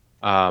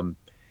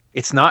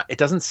 it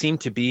doesn't seem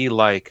to be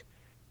like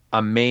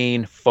a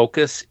main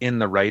focus in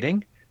the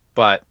writing,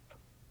 but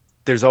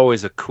there's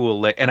always a cool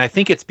lick. And I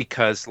think it's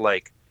because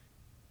like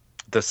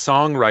the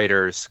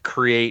songwriters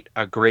create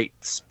a great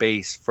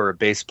space for a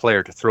bass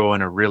player to throw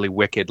in a really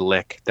wicked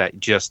lick that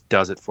just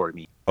does it for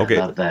me. Okay.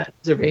 I love that.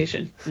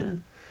 Observation.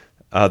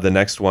 Yeah. The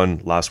next one,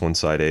 last one,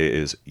 side A,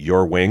 is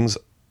Your Wings,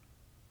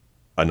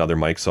 another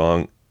Mike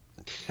song.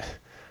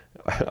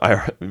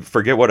 I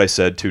forget what I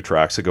said 2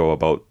 tracks ago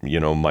about,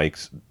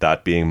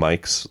 that being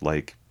Mike's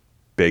like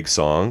big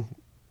song,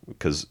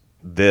 because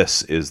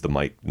this is the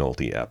Mike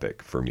Nolte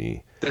epic for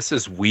me. This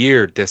is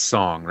weird, this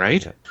song,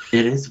 right? Yeah.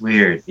 It is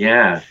weird,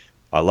 yeah.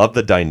 I love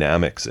the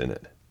dynamics in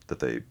it that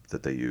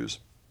they use.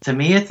 To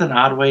me, it's an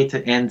odd way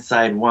to end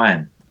side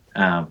 1,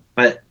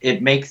 but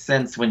it makes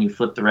sense when you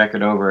flip the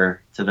record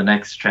over to the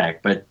next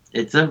track. But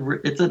it's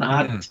an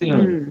odd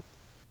tune.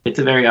 It's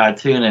a very odd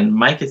tune, and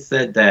Mike has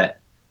said that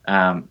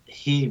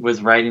he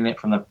was writing it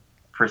from the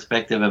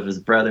perspective of his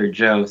brother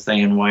Joe,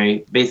 saying,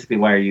 why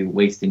are you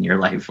wasting your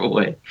life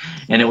away?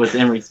 And it was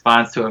in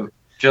response to a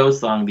Joe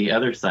song, The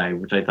Other Side,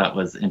 which I thought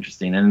was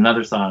interesting, and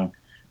another song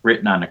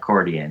written on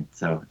accordion.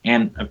 So,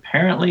 and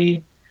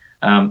apparently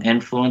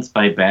influenced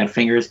by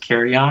Badfinger's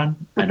Carry On.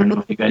 I don't know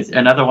if you guys,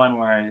 another one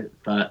where I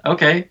thought,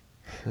 okay,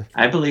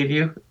 I believe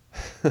you.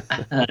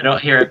 I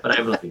don't hear it, but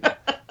I believe it.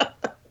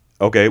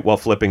 Okay, well,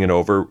 flipping it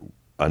over,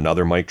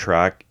 another Mike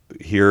track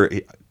here,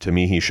 to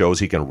me, he shows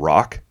he can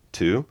rock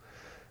too.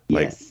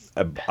 Yes.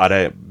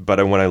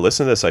 But when I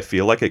listen to this, I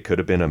feel like it could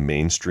have been a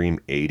mainstream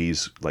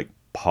 80s like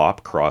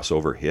pop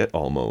crossover hit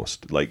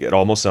almost. Like it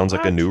almost sounds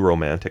like a New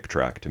Romantic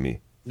track to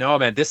me. No,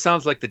 man, this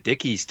sounds like the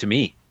Dickies to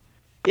me.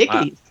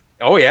 Dickies.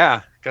 Oh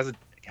yeah, because it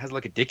has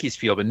like a Dickies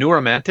feel, but New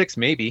Romantics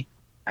maybe.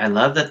 I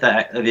love that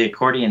the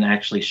accordion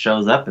actually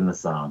shows up in the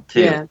song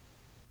too. Yeah.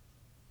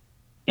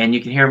 And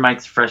you can hear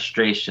Mike's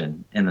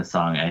frustration in the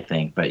song, I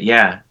think. But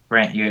yeah,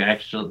 Brant, you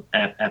actually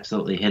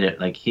absolutely hit it.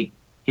 Like he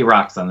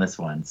rocks on this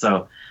one.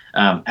 So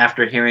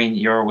after hearing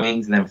Your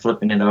Wings and then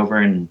flipping it over,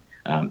 and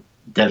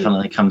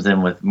definitely comes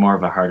in with more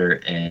of a harder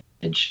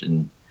edge,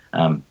 and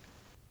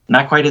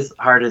not quite as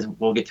hard as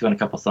we'll get to in a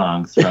couple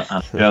songs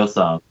on Joe's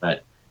song,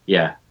 but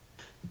yeah.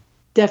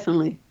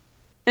 Definitely.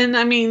 And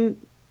I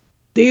mean,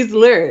 these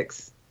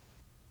lyrics.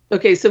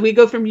 Okay, so we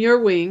go from Your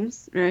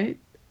Wings, right?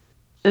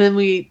 And then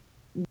we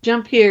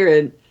jump here,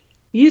 and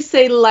you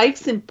say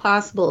life's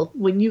impossible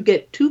when you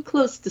get too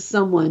close to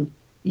someone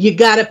you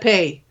gotta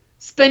pay.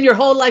 Spend your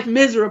whole life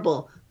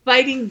miserable,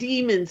 fighting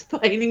demons,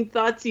 fighting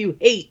thoughts you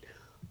hate.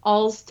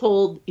 All's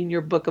told in your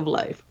book of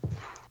life.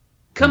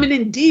 Coming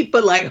in deep,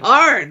 but like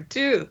hard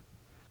too.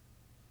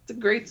 It's a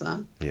great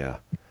song. Yeah.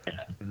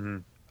 Mm-hmm.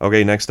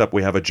 Okay, next up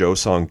we have a Joe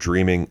song,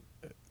 Dreaming.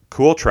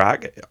 Cool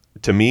track.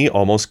 To me,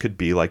 almost could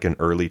be like an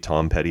early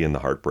Tom Petty and the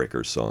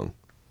Heartbreakers song.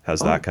 Has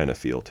that kind of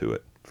feel to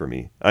it for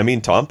me. I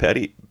mean, Tom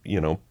Petty,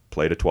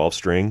 played a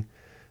 12-string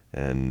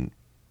and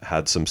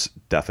had some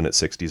definite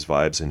 60s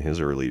vibes in his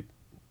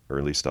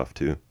early stuff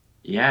too.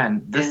 Yeah,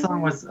 and this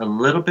song was a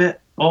little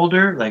bit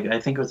older. Like I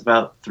think it was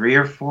about 3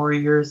 or 4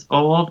 years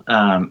old.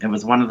 It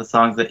was one of the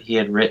songs that he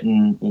had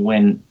written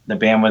when the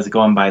band was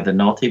going by the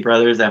Nolte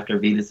Brothers after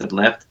Vitas had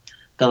left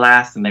the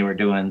Last, and they were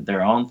doing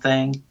their own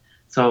thing.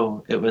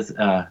 So it was,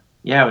 it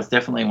was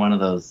definitely one of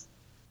those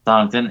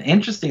songs. And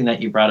interesting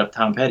that you brought up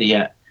Tom Petty.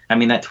 Yeah, I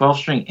mean that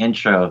 12-string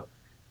intro.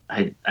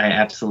 I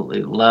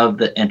absolutely love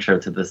the intro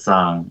to the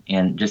song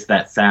and just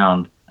that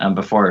sound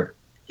before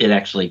it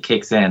actually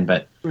kicks in.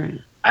 But Right.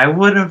 I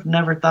would have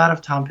never thought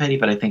of Tom Petty,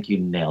 but I think you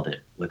nailed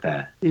it with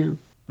that. Yeah.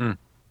 Mm.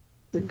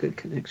 It's a good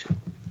connection.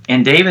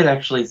 And David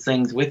actually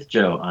sings with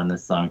Joe on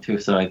this song too.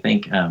 So I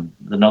think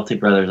the Nolte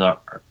brothers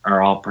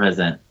are all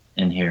present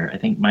in here. I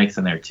think Mike's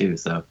in there too.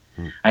 So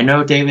I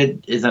know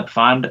David isn't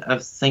fond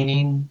of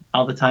singing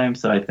all the time,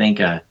 so I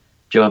think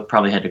Joe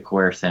probably had to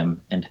coerce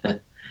him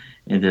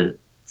into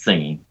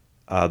singing.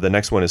 The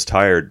next one is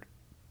Tired,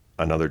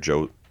 another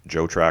Joe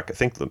track. I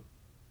think the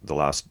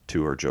last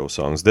two are Joe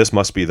songs. This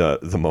must be the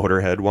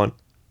Motorhead one.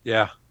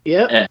 Yeah.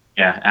 Yep.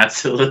 Yeah,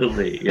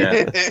 absolutely.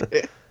 Yeah.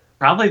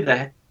 Probably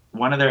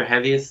one of their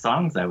heaviest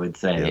songs, I would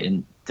say, Yep.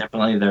 and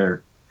definitely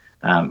their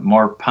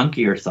more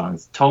punkier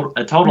songs.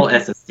 A total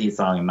SST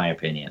song, in my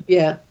opinion.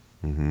 Yeah.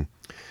 Mm-hmm.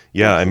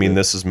 Yeah, I mean,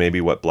 this is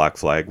maybe what Black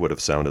Flag would have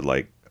sounded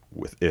like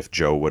if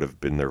Joe would have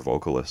been their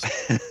vocalist.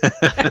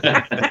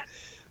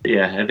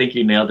 Yeah, I think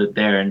you nailed it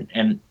there.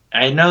 And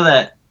I know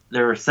that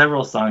there were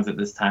several songs at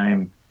this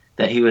time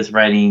that he was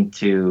writing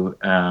to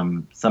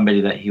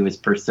somebody that he was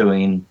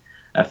pursuing,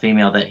 a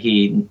female that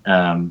he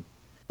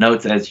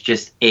notes as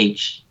just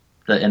H,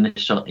 the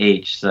initial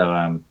H.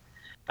 So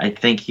I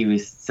think he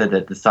said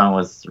that the song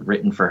was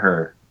written for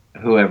her,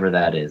 whoever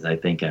that is. I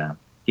think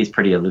he's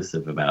pretty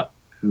elusive about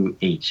who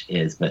H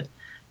is. But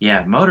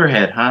yeah,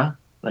 Motorhead, huh?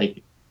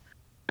 Like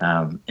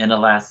in the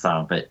last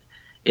song. But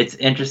it's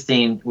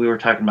interesting. We were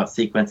talking about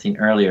sequencing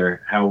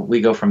earlier, how we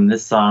go from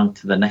this song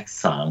to the next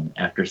song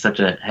after such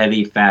a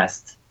heavy,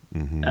 fast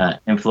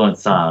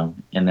influence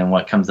song, and then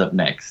what comes up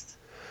next.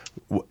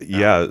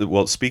 Yeah,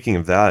 well, speaking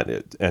of that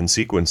and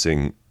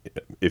sequencing,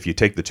 if you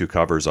take the two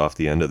covers off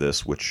the end of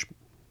this, which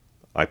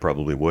I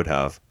probably would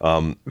have,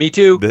 Me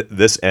too.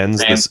 This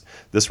ends Same.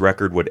 this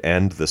record would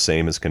end the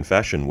same as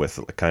Confession, with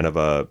kind of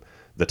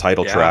the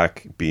title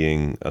track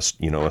being a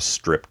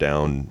stripped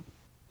down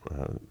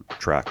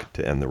track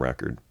to end the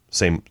record.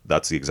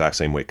 That's the exact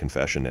same way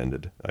Confession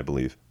ended, I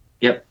believe.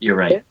 Yep, you're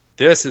right.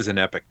 This is an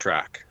epic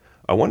track.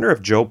 I wonder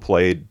if Joe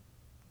played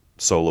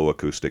solo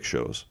acoustic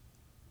shows.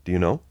 Do you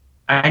know?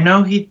 I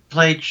know he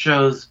played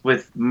shows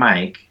with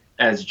Mike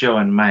as Joe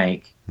and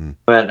Mike,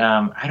 but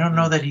I don't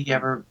know that he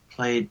ever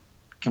played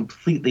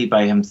completely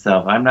by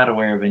himself. I'm not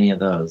aware of any of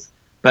those.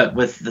 But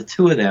with the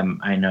two of them,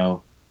 I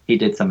know he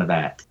did some of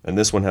that. And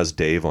this one has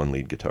Dave on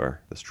lead guitar,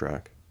 this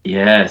track.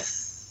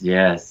 Yes.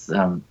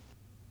 Soraya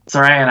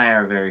and I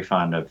are very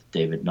fond of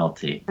David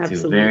Nolte.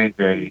 Absolutely. Too. Very,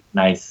 very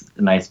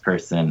nice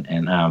person.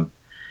 And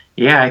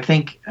I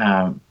think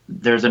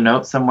there's a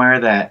note somewhere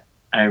that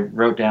I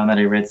wrote down that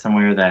I read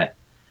somewhere that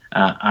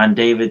on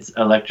David's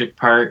electric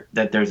part,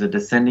 that there's a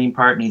descending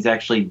part, and he's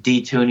actually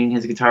detuning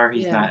his guitar.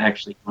 He's not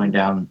actually going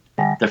down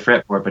the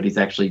fretboard, but he's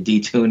actually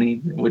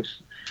detuning, which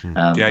is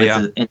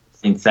an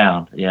interesting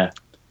sound. Yeah.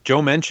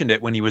 Joe mentioned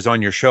it when he was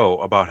on your show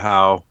about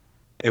how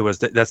it was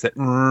the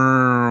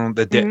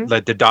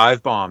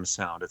dive bomb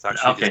sound. It's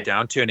actually just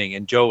down tuning.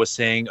 And Joe was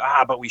saying,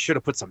 but we should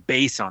have put some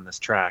bass on this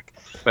track.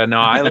 But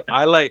no,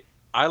 I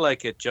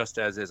like it just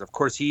as is. Of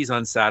course, he's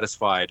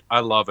unsatisfied.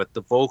 I love it.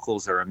 The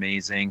vocals are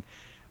amazing.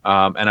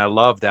 And I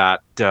love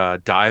that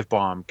dive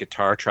bomb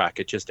guitar track.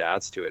 It just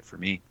adds to it for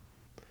me.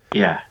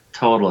 Yeah,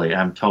 totally.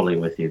 I'm totally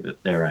with you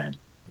there, Ryan.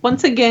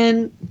 Once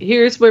again,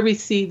 here's where we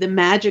see the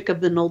magic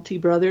of the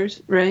Nolte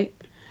brothers, right?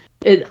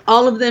 And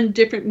all of them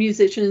different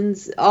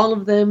musicians, all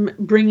of them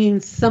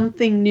bringing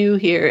something new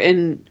here.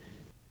 And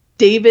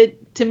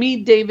to me,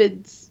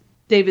 David's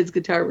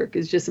guitar work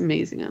is just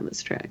amazing on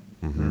this track.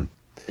 Mm-hmm.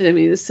 I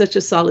mean, it's such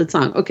a solid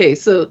song. Okay,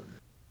 so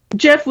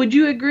Jeff, would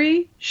you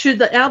agree? Should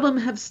the album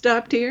have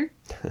stopped here?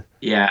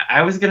 Yeah,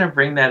 I was going to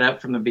bring that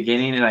up from the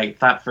beginning, and I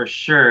thought for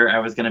sure I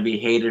was going to be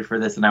hated for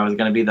this, and I was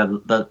going to be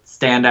the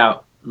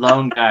standout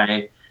lone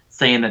guy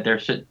saying that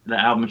the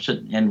album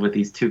shouldn't end with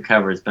these two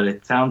covers, but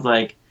it sounds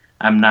like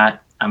I'm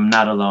not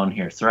alone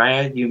here.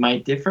 Soraya, you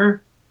might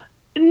differ?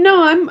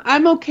 No,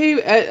 I'm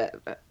okay.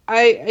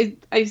 I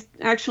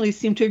actually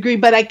seem to agree,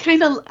 but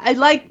I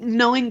like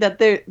knowing that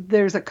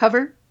there's a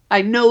cover.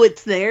 I know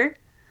it's there,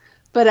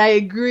 but I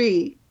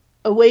agree.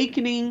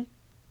 Awakening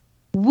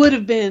would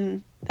have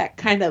been that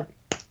kind of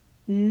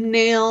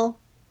nail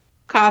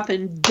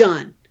coffin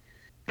done.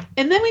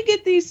 And then we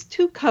get these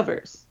two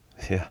covers.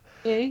 Yeah.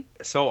 Okay?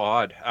 So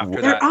odd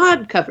after They're that.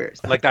 odd covers.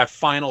 Like that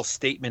final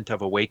statement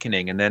of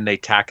Awakening, and then they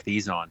tack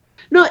these on.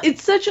 No,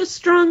 it's such a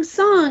strong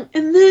song,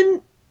 and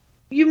then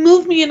you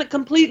move me in a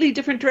completely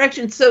different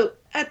direction. So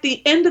at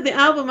the end of the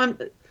album,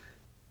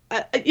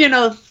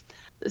 the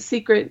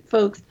secret,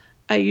 folks,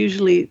 I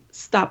usually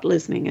stop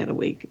listening at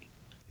Awakening.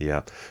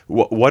 Yeah.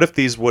 What if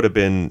these would have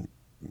been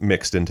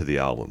mixed into the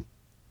album?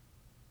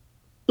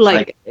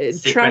 Like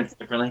sequenced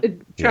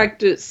differently?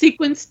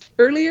 Sequenced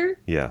earlier?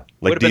 Yeah.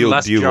 Would Like, have do been you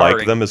less like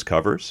jarring. them as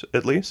covers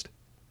at least?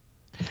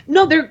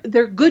 No,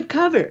 they're good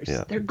covers.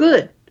 Yeah. They're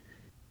good.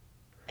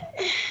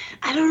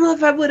 I don't know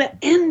if I would have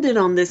ended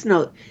on this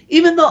note.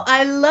 Even though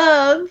I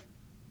love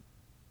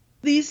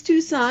these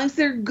two songs,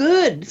 they're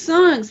good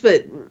songs,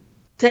 but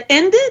to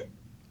end it?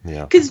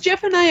 Yeah. Because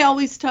Jeff and I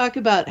always talk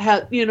about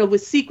how,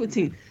 with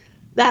sequencing,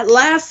 that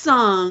last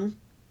song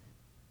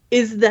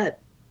is that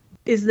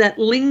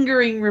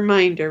lingering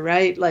reminder,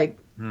 right? Like,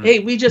 hey,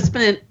 we just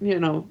spent,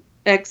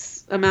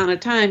 X amount of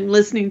time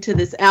listening to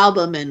this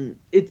album and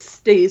it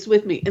stays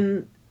with me.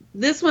 And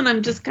this one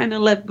I'm just kind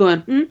of left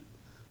going,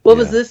 what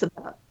was this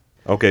about?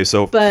 Okay,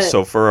 so But-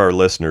 so for our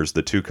listeners,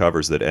 the two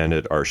covers that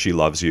ended are "She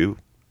Loves You"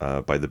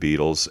 by the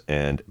Beatles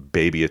and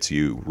 "Baby It's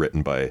You"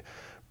 written by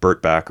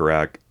Burt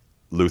Bacharach,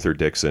 Luther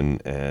Dixon,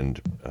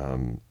 and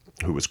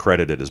who was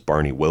credited as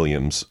Barney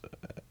Williams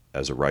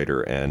as a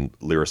writer, and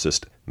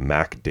lyricist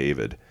Mac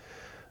David,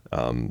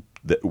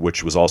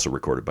 which was also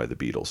recorded by the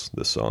Beatles.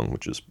 This song,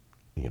 which is,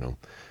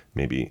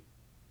 maybe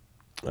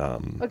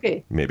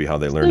Okay. maybe how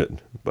they learned it,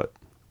 but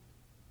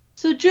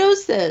So Joe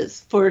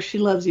says, for She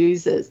Loves You, he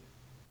says,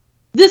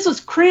 this was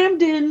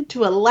crammed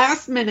into a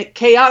last-minute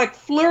chaotic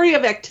flurry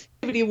of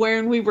activity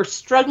wherein we were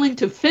struggling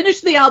to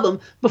finish the album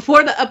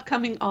before the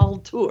upcoming All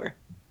tour.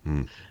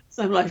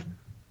 So I'm like,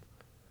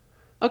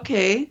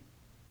 okay.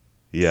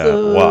 yeah.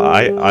 So-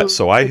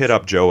 Well, I hit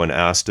up Joe and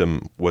asked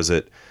him,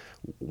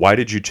 why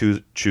did you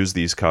choose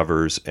these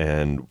covers,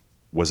 and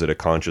was it a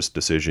conscious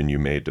decision you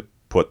made to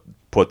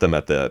put them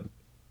at the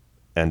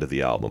end of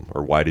the album,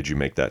 or why did you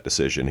make that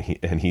decision?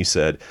 He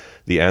said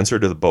the answer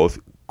to both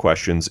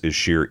questions is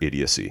sheer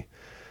idiocy.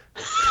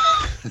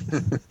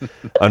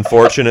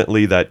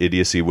 Unfortunately, that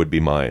idiocy would be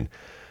mine.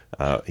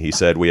 He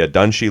said we had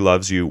done She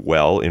Loves You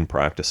well in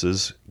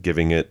practices,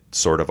 giving it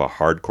sort of a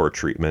hardcore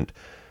treatment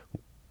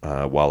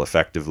while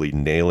effectively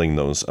nailing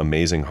those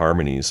amazing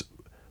harmonies.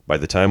 By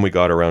the time we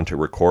got around to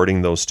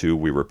recording those two,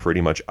 we were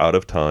pretty much out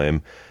of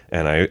time,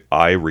 and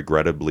I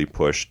regrettably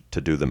pushed to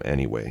do them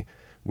anyway.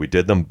 We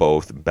did them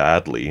both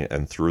badly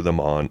and threw them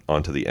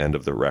onto the end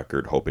of the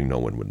record, hoping no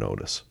one would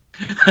notice.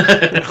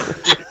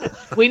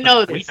 We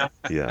noticed.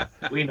 Yeah.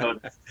 We know.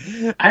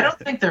 I don't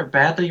think they're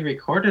badly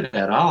recorded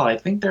at all. I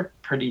think they're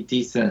pretty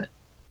decent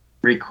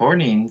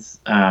recordings.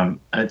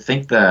 I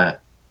think the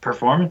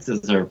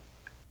performances are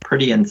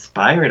pretty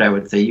inspired, I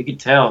would say. You could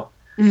tell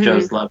Mhm.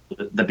 Joe's love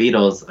for the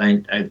Beatles.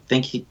 I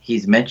think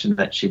he's mentioned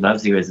that She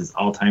Loves You is his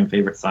all-time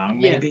favorite song,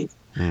 Yes.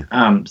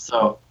 maybe.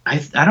 So I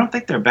don't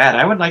think they're bad.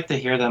 I would like to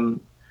hear them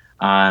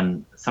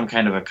on some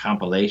kind of a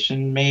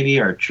compilation, maybe,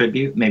 or a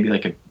tribute, maybe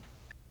like a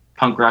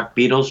punk rock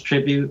Beatles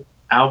tribute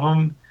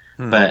album.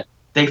 But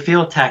they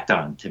feel tacked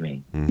on to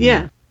me. Mhm.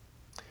 Yeah.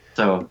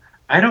 So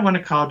I don't want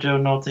to call Joe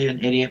Nolte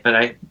an idiot, but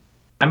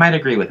I might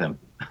agree with him.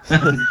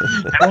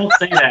 I won't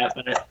say that,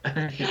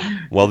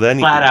 but Well, then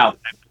flat out,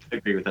 I would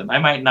agree with him. I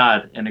might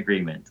nod in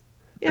agreement.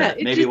 Yeah.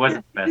 that maybe it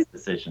wasn't the best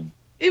decision.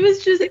 It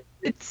was just,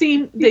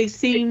 they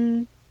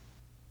seem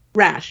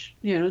rash,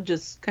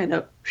 just kind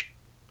of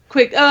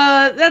quick.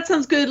 That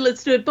sounds good.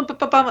 Let's do it. Bum, bum,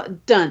 bum,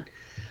 bum, done.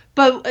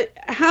 But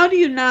how do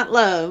you not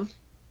love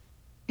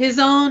his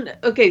own?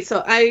 Okay,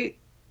 so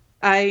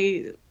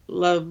I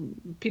love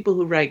people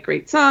who write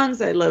great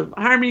songs. I love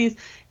harmonies,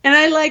 and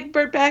I like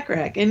Burt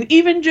Bacharach. And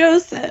even Joe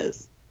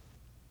says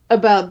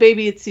about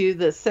 "Baby It's You,"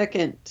 the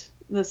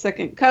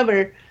second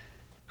cover,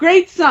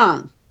 great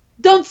song.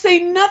 Don't say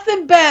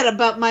nothing bad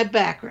about my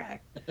Bacharach.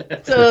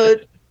 So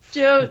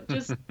Joe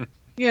just,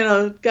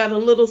 got a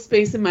little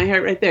space in my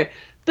heart right there.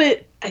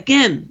 But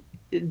again,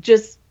 it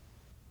just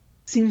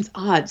seems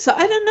odd. So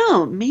I don't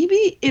know.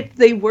 Maybe if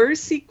they were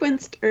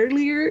sequenced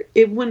earlier,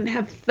 it wouldn't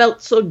have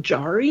felt so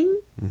jarring.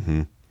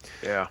 Mhm.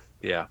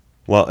 Yeah.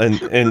 Well,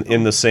 and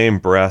in the same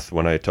breath,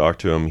 when I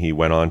talked to him, he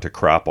went on to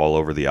crap all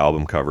over the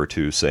album cover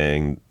too,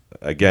 saying,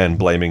 again,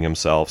 blaming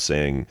himself,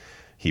 saying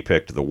he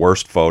picked the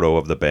worst photo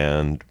of the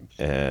band,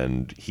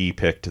 and he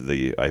picked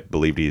I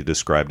believe he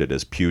described it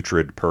as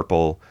putrid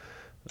purple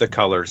The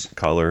colors.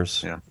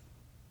 colors. Yeah.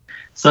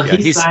 So Yeah,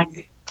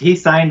 he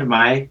signed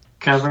my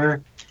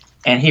cover,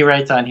 and he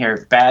writes on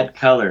here, "Bad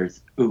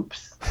colors,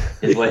 oops,"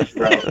 is what he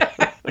wrote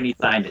when he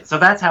signed it. So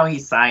that's how he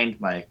signed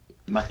my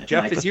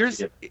Jeff, my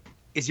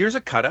is yours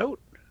a cutout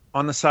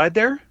on the side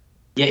there?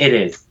 Yeah, it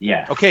is.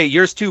 Yeah. Okay,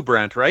 yours too,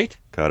 Brent, right?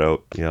 Cut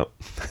out. Yep.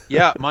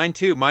 Yeah, mine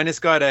too. Mine has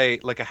got a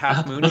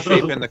half moon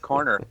shape in the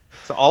corner.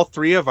 So all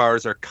three of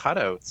ours are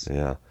cutouts.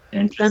 Yeah.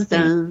 Dun, Interesting.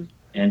 dun.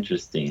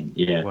 Interesting.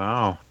 Yeah.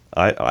 Wow.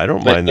 I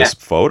don't But mind this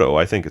photo.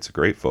 I think it's a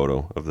great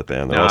photo of the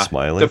band. They're all Nah,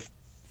 smiling.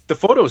 The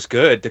photo's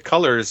good. The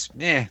colors,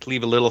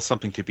 leave a little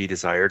something to be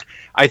desired.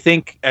 I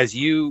think, as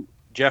you,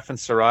 Jeff and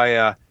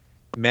Soraya,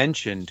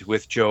 mentioned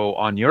with Joe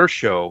on your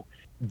show,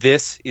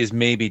 this is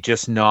maybe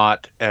just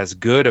not as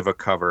good of a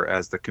cover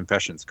as the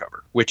Confessions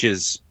cover, which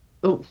is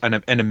Oh.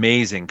 an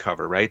amazing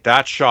cover, right?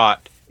 That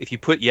shot, if you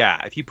put Yeah.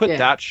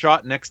 that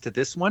shot next to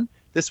this one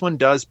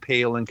does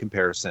pale in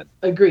comparison.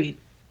 Agreed.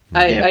 Yeah.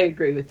 I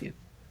agree with you.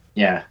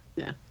 Yeah.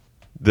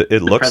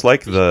 It looks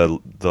like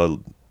the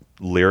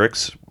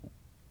lyrics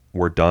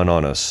were done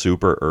on a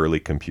super early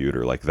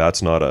computer. Like,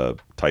 that's not a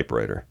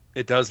typewriter.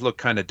 It does look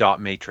kind of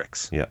dot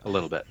matrix, Yeah. a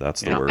little bit.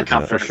 That's the Yeah. word.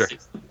 Commodore, for sure.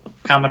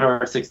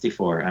 Commodore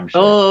 64, I'm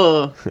sure.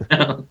 Oh,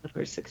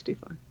 we're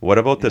 64. What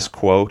about this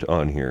quote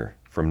on here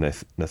from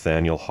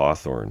Nathaniel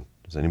Hawthorne?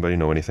 Does anybody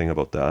know anything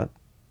about that?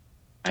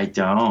 I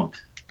don't.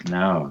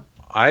 No.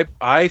 I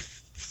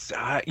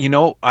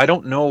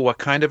don't know what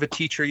kind of a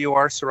teacher you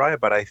are, Soraya,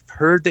 but I've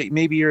heard that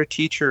maybe you're a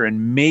teacher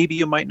and maybe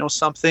you might know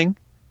something.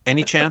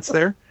 Any chance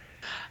there?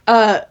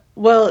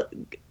 Well,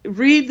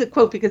 read the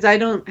quote because I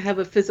don't have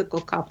a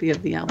physical copy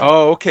of the album.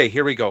 Oh, okay.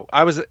 Here we go.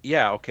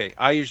 Okay.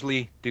 I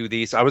usually do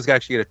these. I was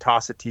actually going to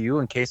toss it to you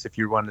in case if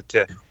you wanted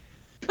to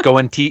go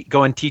in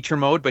teacher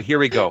mode. But here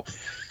we go.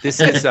 This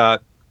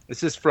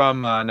is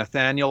from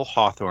Nathaniel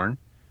Hawthorne,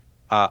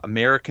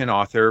 American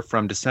author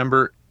from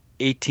December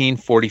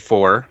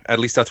 1844. At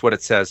least that's what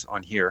it says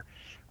on here.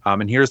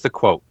 And here's the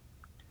quote: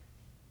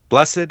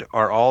 "Blessed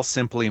are all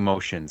simple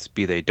emotions,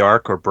 be they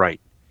dark or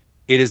bright.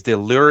 It is the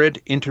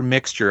lurid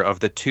intermixture of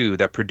the two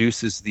that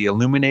produces the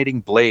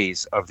illuminating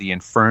blaze of the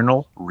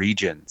infernal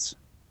regions."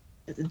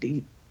 It's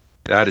deep.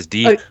 That is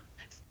deep.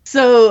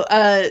 So,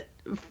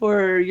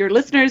 for your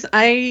listeners,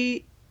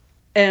 I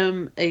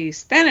am a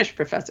Spanish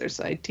professor,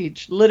 so I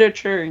teach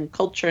literature and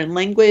culture and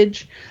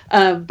language.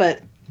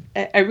 But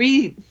I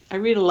read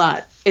a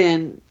lot,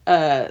 and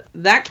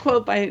that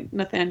quote by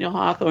Nathaniel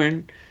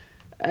Hawthorne.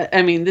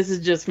 I mean, this is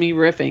just me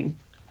riffing.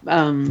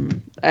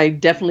 I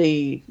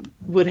definitely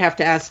would have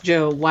to ask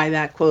Joe why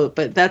that quote,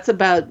 but that's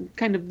about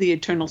kind of the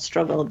eternal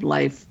struggle of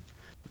life,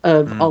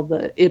 of all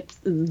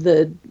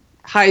the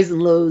highs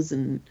and lows,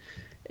 and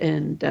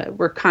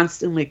we're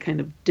constantly kind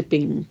of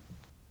dipping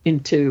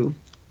into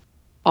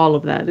all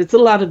of that. It's a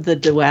lot of the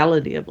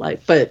duality of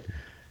life, but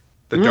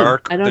the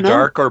dark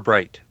or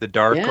bright,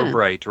 Yeah. or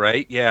bright,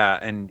 right? Yeah,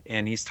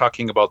 and he's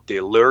talking about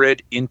the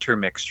lurid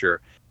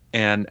intermixture.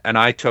 And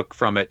I took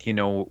from it,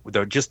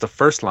 just the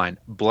first line,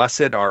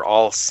 "Blessed are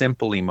all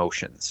simple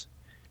emotions."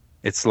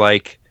 It's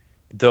like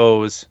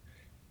those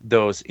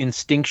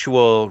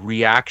instinctual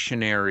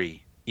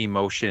reactionary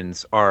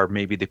emotions are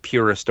maybe the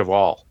purest of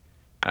all.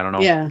 I don't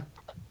know. Yeah.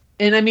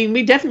 And I mean,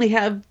 we definitely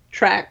have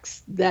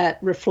tracks that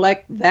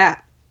reflect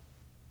that.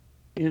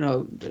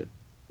 The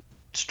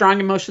strong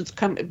emotions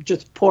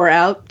just pour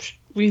out.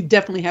 We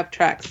definitely have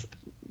tracks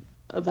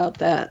about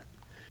that.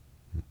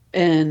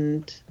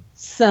 And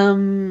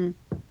some,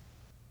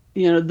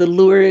 the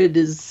lurid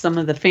is some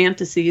of the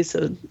fantasy.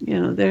 So,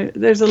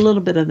 there's a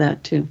little bit of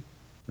that too.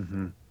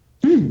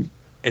 Mm-hmm.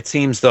 It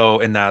seems, though,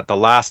 in that the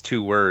last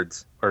two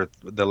words, or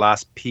the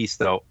last piece,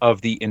 though,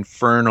 of the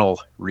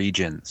infernal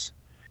regions,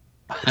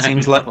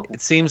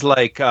 it seems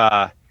like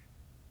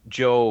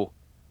Joe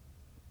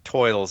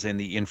toils in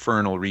the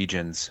infernal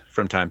regions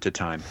from time to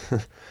time.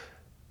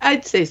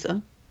 I'd say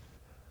so.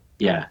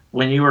 Yeah.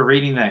 When you were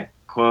reading that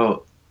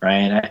quote,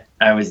 Ryan,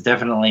 I was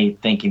definitely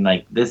thinking,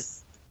 like,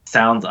 this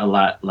sounds a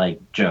lot like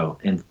Joe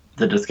in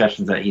the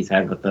discussions that he's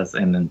had with us,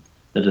 and then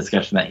the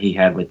discussion that he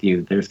had with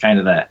you. There's kind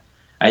of that.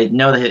 I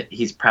know that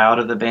he's proud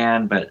of the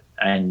band, but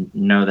I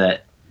know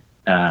that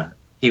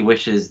he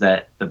wishes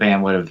that the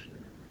band would have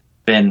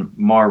been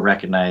more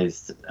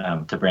recognized,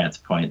 to Brant's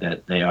point,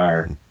 that they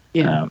are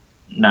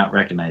not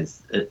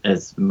recognized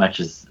as much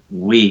as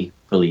we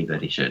believe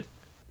that he should.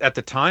 At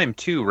the time,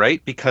 too,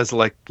 right? Because,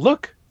 like,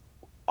 look,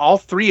 all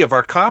three of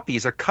our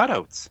copies are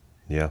cutouts.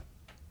 Yeah.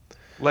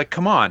 Like,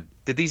 come on.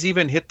 Did these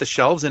even hit the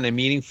shelves in a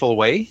meaningful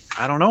way?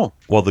 I don't know.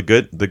 Well, the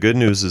good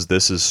news is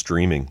this is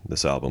streaming,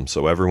 this album,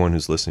 so everyone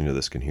who's listening to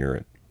this can hear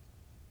it.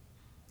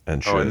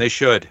 And should. Oh, and they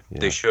should. Yeah.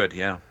 They should,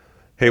 yeah.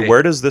 Hey,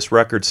 where does this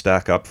record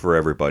stack up for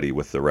everybody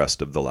with the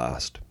rest of the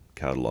last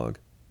catalog?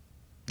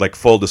 Like,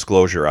 full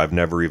disclosure, I've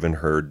never even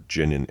heard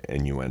Gin and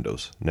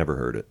Innuendos. Never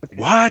heard it.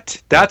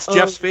 What? That's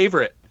Jeff's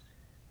favorite.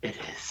 It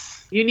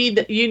is. You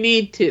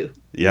need to.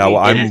 Yeah,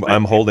 well,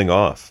 I'm holding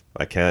off.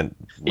 I can't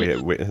wait.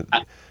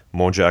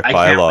 Mojack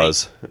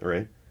bylaws,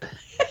 right?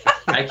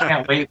 I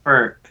can't wait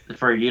for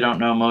You Don't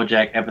Know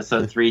Mojack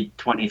episode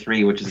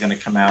 323, which is going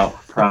to come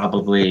out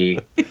probably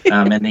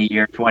in the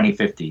year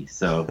 2050.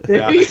 So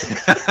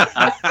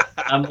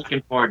I'm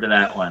looking forward to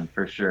that one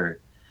for sure.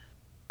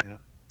 Yeah.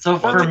 So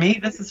for me,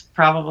 this is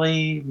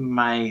probably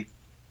my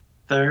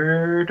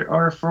third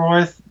or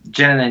fourth.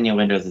 Gin and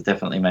Innuendos is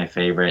definitely my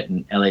favorite,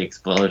 and LA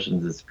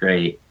Explosions is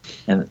great.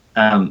 And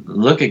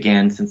Look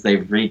Again, since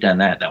they've redone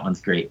that one's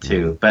great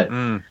too. But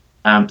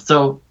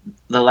so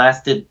the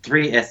last did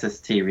 3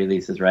 SST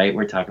releases, right?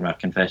 We're talking about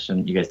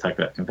Confession. You guys talked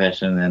about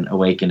Confession, and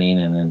Awakening,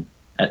 and then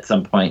at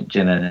some point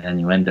Gin and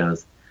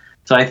Innuendos.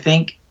 So I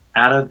think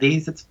out of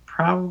these, it's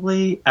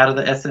probably, out of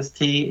the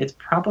SST, it's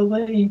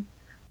probably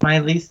my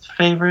least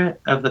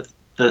favorite of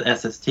the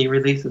SST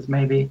releases,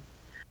 maybe.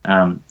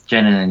 Gin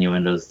and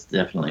Innuendos is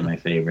definitely my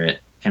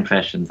favorite.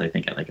 Confessions, I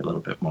think I like a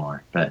little bit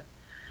more. But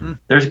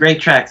there's great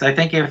tracks. I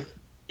think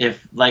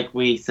if like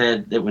we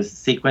said, it was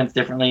sequenced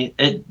differently,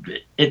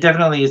 it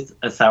definitely is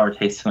a sour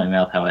taste in my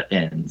mouth how it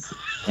ends.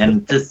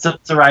 And to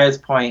Soraya's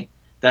point,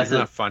 Isn't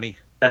that funny?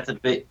 That's a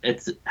bit.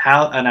 It's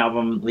how an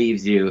album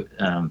leaves you.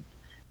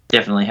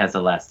 Definitely has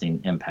a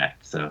lasting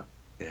impact. So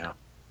yeah.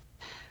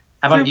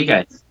 How about you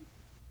guys?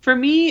 For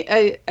me,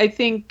 I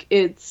think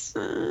it's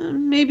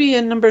maybe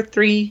a number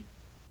 3.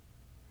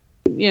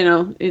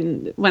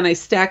 When I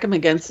stack them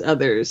against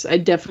others, I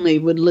definitely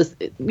would list.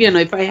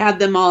 If I had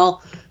them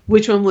all,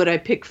 which one would I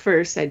pick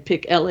first? I'd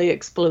pick LA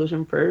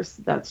Explosion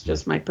first. That's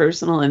just my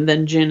personal, and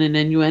then Gin and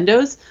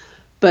Innuendos.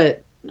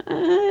 But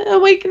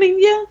Awakening,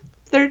 yeah,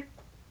 third.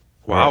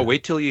 Wow,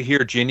 wait till you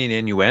hear Gin and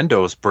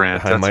Innuendos,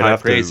 Brant. That's high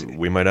praise.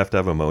 We might have to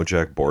have a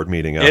Mojack board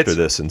meeting after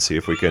this and see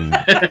if we can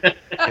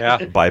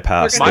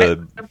bypass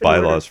the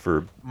bylaws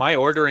for... My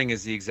ordering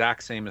is the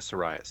exact same as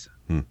Soraya's.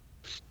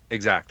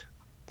 Exact.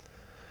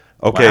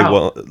 Okay, Wow.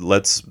 well,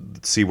 let's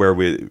see where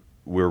we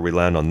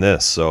land on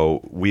this.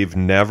 So we've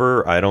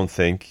never, I don't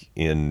think,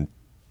 in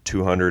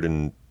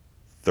 230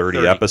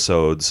 30.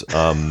 episodes,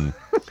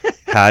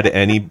 had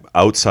any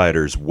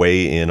outsiders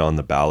weigh in on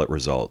the ballot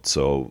result.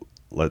 So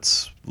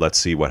let's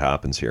see what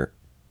happens here.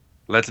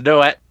 Let's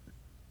do it.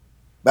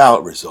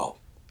 Ballot result.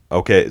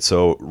 Okay,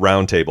 so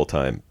round table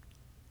time.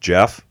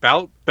 Jeff?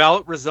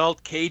 Ballot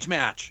result cage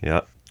match.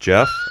 Yeah.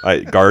 Jeff?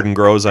 Garden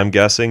Grows, I'm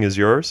guessing, is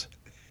yours?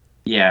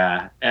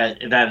 Yeah,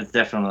 that is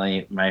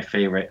definitely my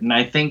favorite, and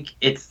I think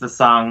it's the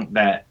song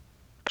that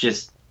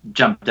just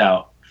jumped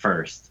out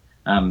first.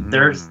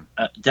 There's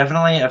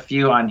definitely a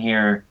few on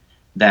here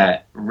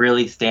that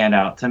really stand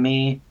out to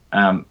me.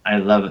 I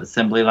love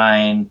Assembly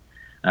Line.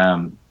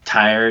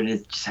 Tired,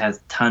 it just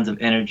has tons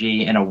of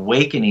energy, and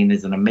Awakening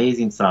is an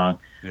amazing song.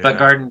 Yeah.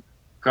 But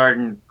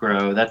Garden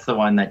Grow, that's the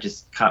one that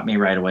just caught me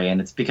right away,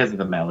 and it's because of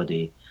the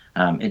melody.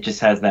 It just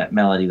has that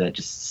melody that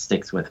just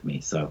sticks with me.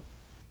 So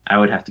I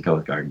would have to go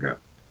with Garden Grow.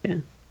 Yeah.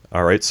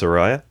 All right,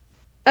 Soraya?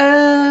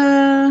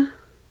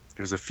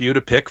 There's a few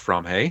to pick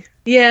from, hey?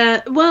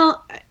 Yeah.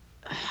 Well,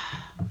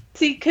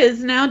 see,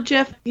 because now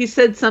Jeff, he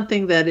said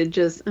something that it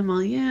just, I'm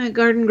all, yeah,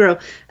 Garden Grow.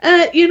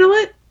 You know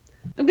what?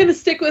 I'm going to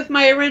stick with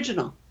my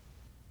original.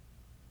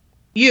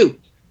 You.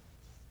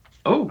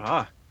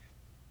 Oh,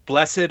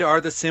 Blessed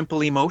are the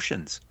simple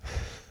emotions.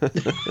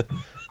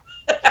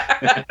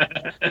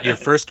 Your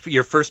first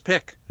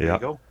pick. There Yeah. you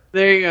go.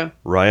 There you go.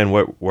 Ryan,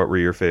 what were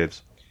your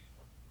faves?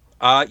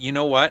 You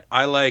know what?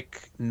 I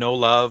like No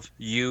Love,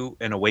 You,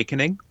 and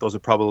Awakening. Those are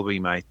probably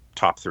my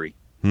top 3.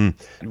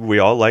 We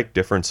all like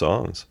different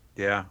songs.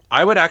 Yeah,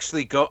 I would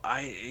actually go.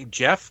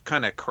 Jeff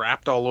kind of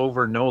crapped all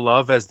over No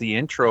Love as the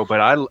intro,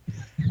 but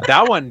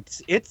that one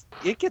it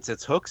gets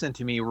its hooks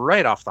into me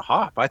right off the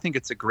hop. I think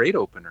it's a great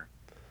opener.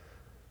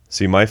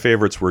 See, my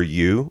favorites were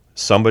You,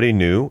 Somebody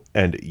New,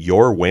 and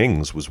Your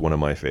Wings was one of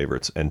my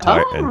favorites, and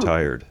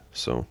Tired.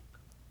 So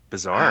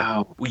Bizarre.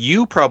 Wow.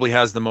 You probably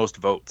has the most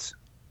votes.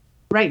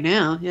 Right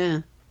now,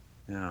 yeah.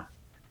 Yeah.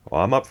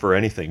 well, I'm up for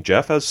anything.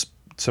 Jeff has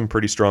some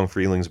pretty strong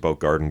feelings about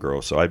Garden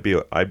Grow, so I'd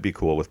be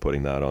cool with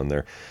putting that on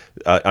there.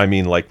 I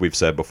mean, like we've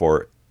said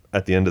before,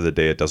 at the end of the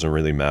day, it doesn't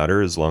really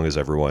matter as long as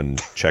everyone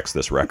checks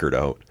this record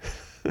out.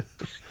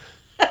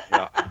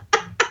 Yeah.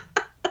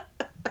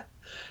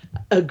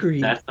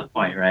 Agreed. that's the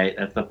point, right?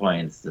 That's the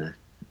point. Is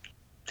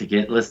to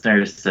get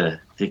listeners to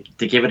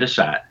give it a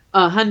shot.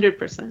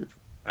 100%.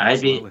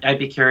 Absolutely. I'd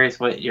be curious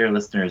what your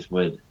listeners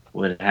would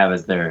have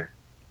as their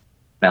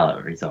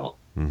ballot result.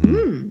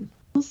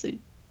 We'll see.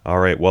 All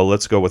right, well,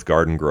 let's go with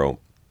Garden Grow.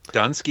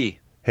 Dunsky.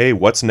 Hey,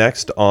 what's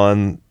next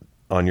on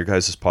your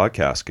guys'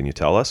 podcast? Can you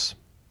tell us?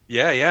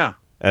 Yeah.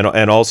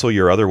 And also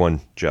your other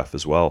one, Jeff,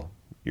 as well.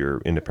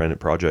 Your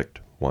independent project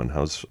one.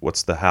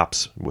 What's the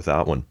haps with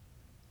that one?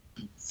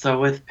 So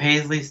with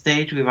Paisley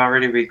Stage, we've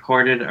already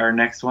recorded our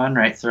next one,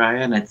 right,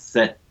 Soraya? And it's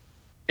set.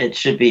 It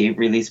should be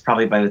released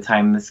probably by the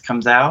time this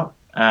comes out.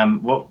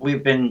 What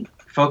we've been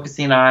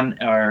focusing on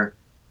are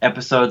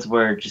episodes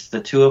where just the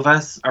two of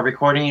us are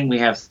recording. We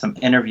have some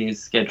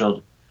interviews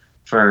scheduled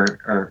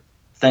or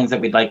things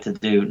that we'd like to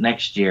do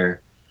next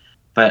year.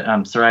 But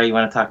Soraya, you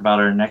want to talk about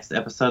our next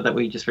episode that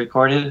we just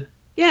recorded?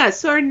 Yeah,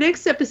 so our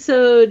next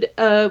episode,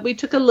 we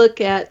took a look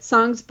at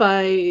songs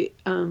by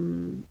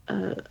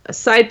a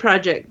side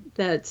project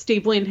that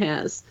Steve Wynn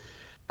has.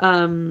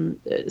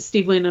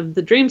 Steve Wynn of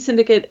the Dream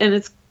Syndicate, and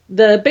it's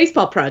the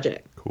Baseball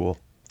Project. Cool.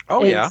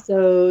 Oh, And yeah.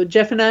 So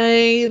Jeff and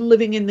I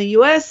living in the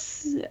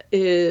U.S.,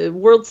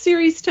 World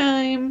Series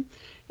time,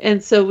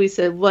 and so we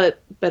said,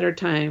 what better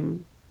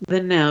time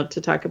than now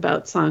to talk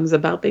about songs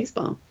about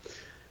baseball?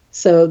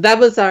 So that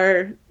was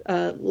our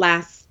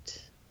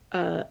last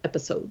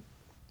episode.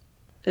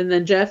 And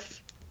then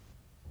Jeff?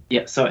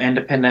 Yeah, so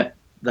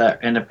the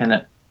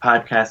independent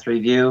podcast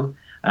review.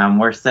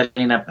 We're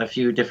setting up a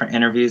few different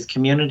interviews.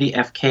 Community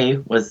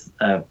FK was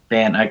a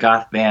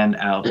goth band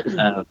out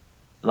of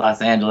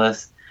Los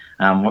Angeles.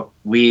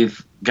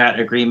 We've got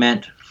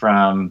agreement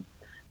from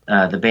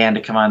the band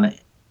to come on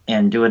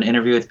and do an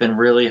interview. It's been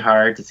really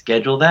hard to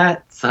schedule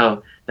that,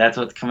 so that's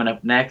what's coming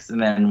up next.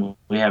 And then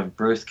we have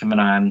Bruce coming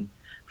on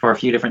for a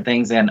few different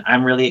things, and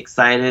I'm really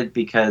excited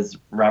because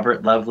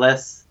Robert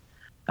Loveless,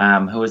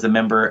 who was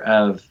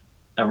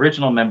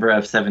original member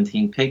of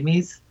 17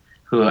 Pygmies,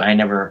 who I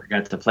never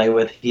got to play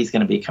with, he's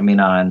going to be coming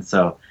on,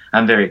 so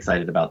I'm very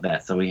excited about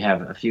that. So we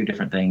have a few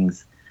different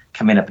things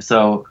coming up.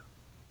 So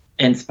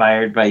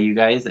inspired by you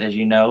guys, as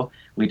you know,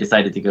 we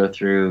decided to go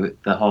through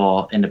the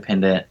whole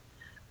independent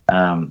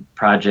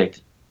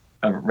project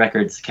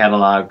records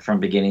catalog from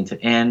beginning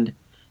to end,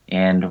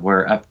 and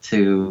we're up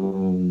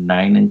to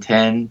 9 and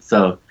 10.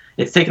 So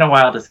it's taken a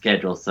while to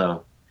schedule.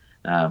 So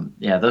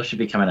those should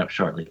be coming up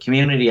shortly.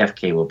 Community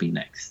FK will be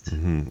next.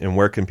 Mm-hmm. And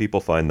where can people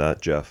find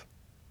that, Jeff?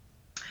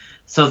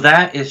 So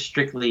that is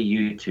strictly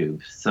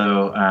YouTube.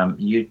 So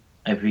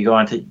if you go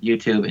onto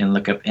YouTube and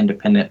look up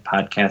Independent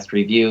Podcast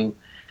Review,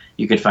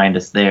 you could find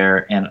us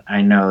there. And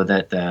I know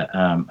that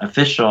the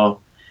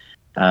official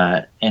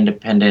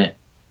independent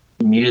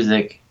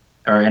music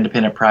or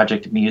independent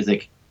project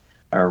music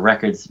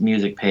records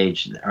music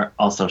page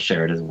also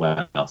share it as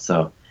well.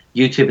 So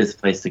YouTube is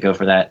the place to go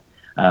for that.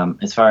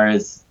 As far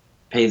as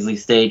Paisley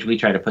Stage, we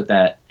try to put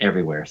that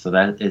everywhere. So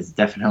that is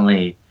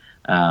definitely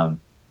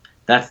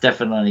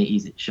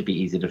easy. Should be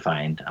easy to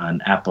find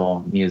on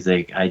Apple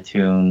Music,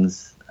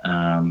 iTunes,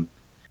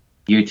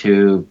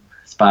 YouTube,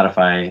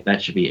 Spotify.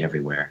 That should be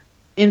everywhere.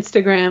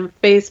 Instagram,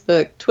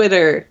 Facebook,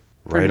 Twitter.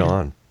 Right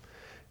on.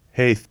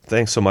 Hey,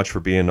 thanks so much for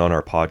being on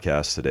our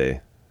podcast today.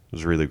 It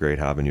was really great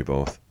having you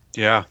both.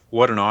 Yeah,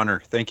 what an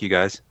honor. Thank you,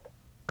 guys.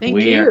 Thank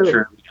We you. are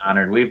truly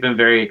honored. We've been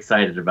very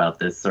excited about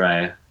this,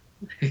 Soraya.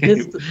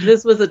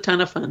 This was a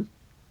ton of fun.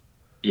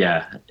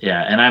 Yeah,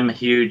 and I'm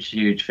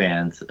huge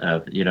fans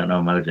of You Don't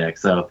Know Mojack.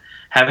 So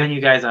having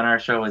you guys on our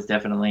show was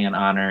definitely an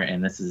honor,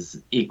 and this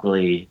is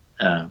equally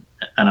an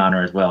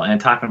honor as well. And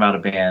talking about a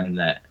band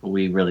that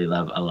we really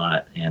love a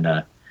lot,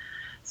 and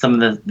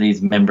some of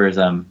these members,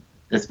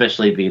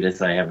 especially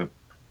Vitas, I have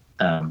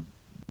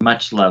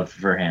much love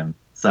for him.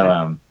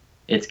 So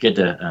it's good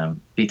to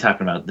be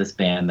talking about this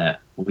band that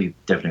we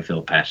definitely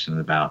feel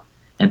passionate about.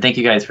 And thank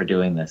you guys for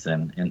doing this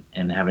and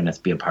having us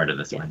be a part of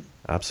this one.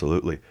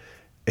 Absolutely.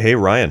 Hey,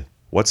 Ryan,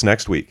 what's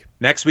next week?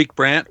 Next week,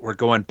 Brant, we're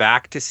going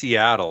back to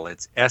Seattle.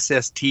 It's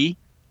SST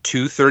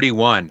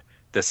 231,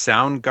 the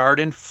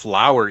Soundgarden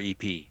Flower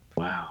EP.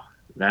 Wow,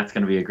 that's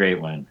going to be a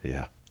great one.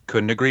 Yeah.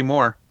 Couldn't agree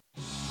more.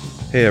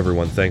 Hey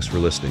everyone, thanks for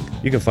listening.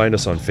 You can find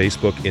us on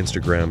Facebook,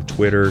 Instagram,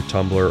 Twitter,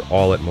 Tumblr,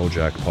 all at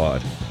Mojack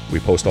Pod. We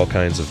post all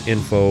kinds of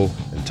info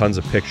and tons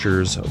of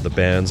pictures of the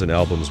bands and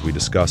albums we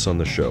discuss on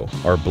the show.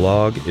 Our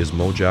blog is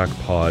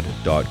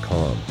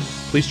mojackpod.com.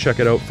 Please check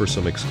it out for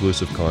some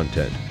exclusive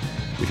content.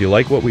 If you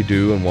like what we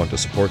do and want to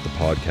support the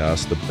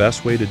podcast, the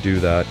best way to do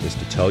that is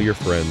to tell your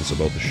friends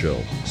about the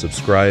show.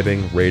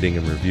 Subscribing, rating,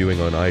 and reviewing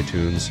on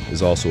iTunes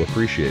is also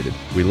appreciated.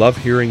 We love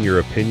hearing your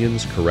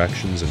opinions,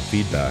 corrections, and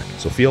feedback,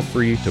 so feel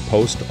free to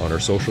post on our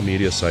social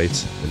media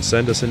sites and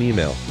send us an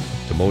email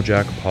to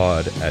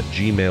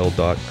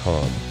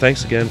mojackpod@gmail.com.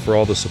 Thanks again for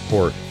all the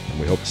support, and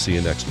we hope to see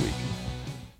you next week.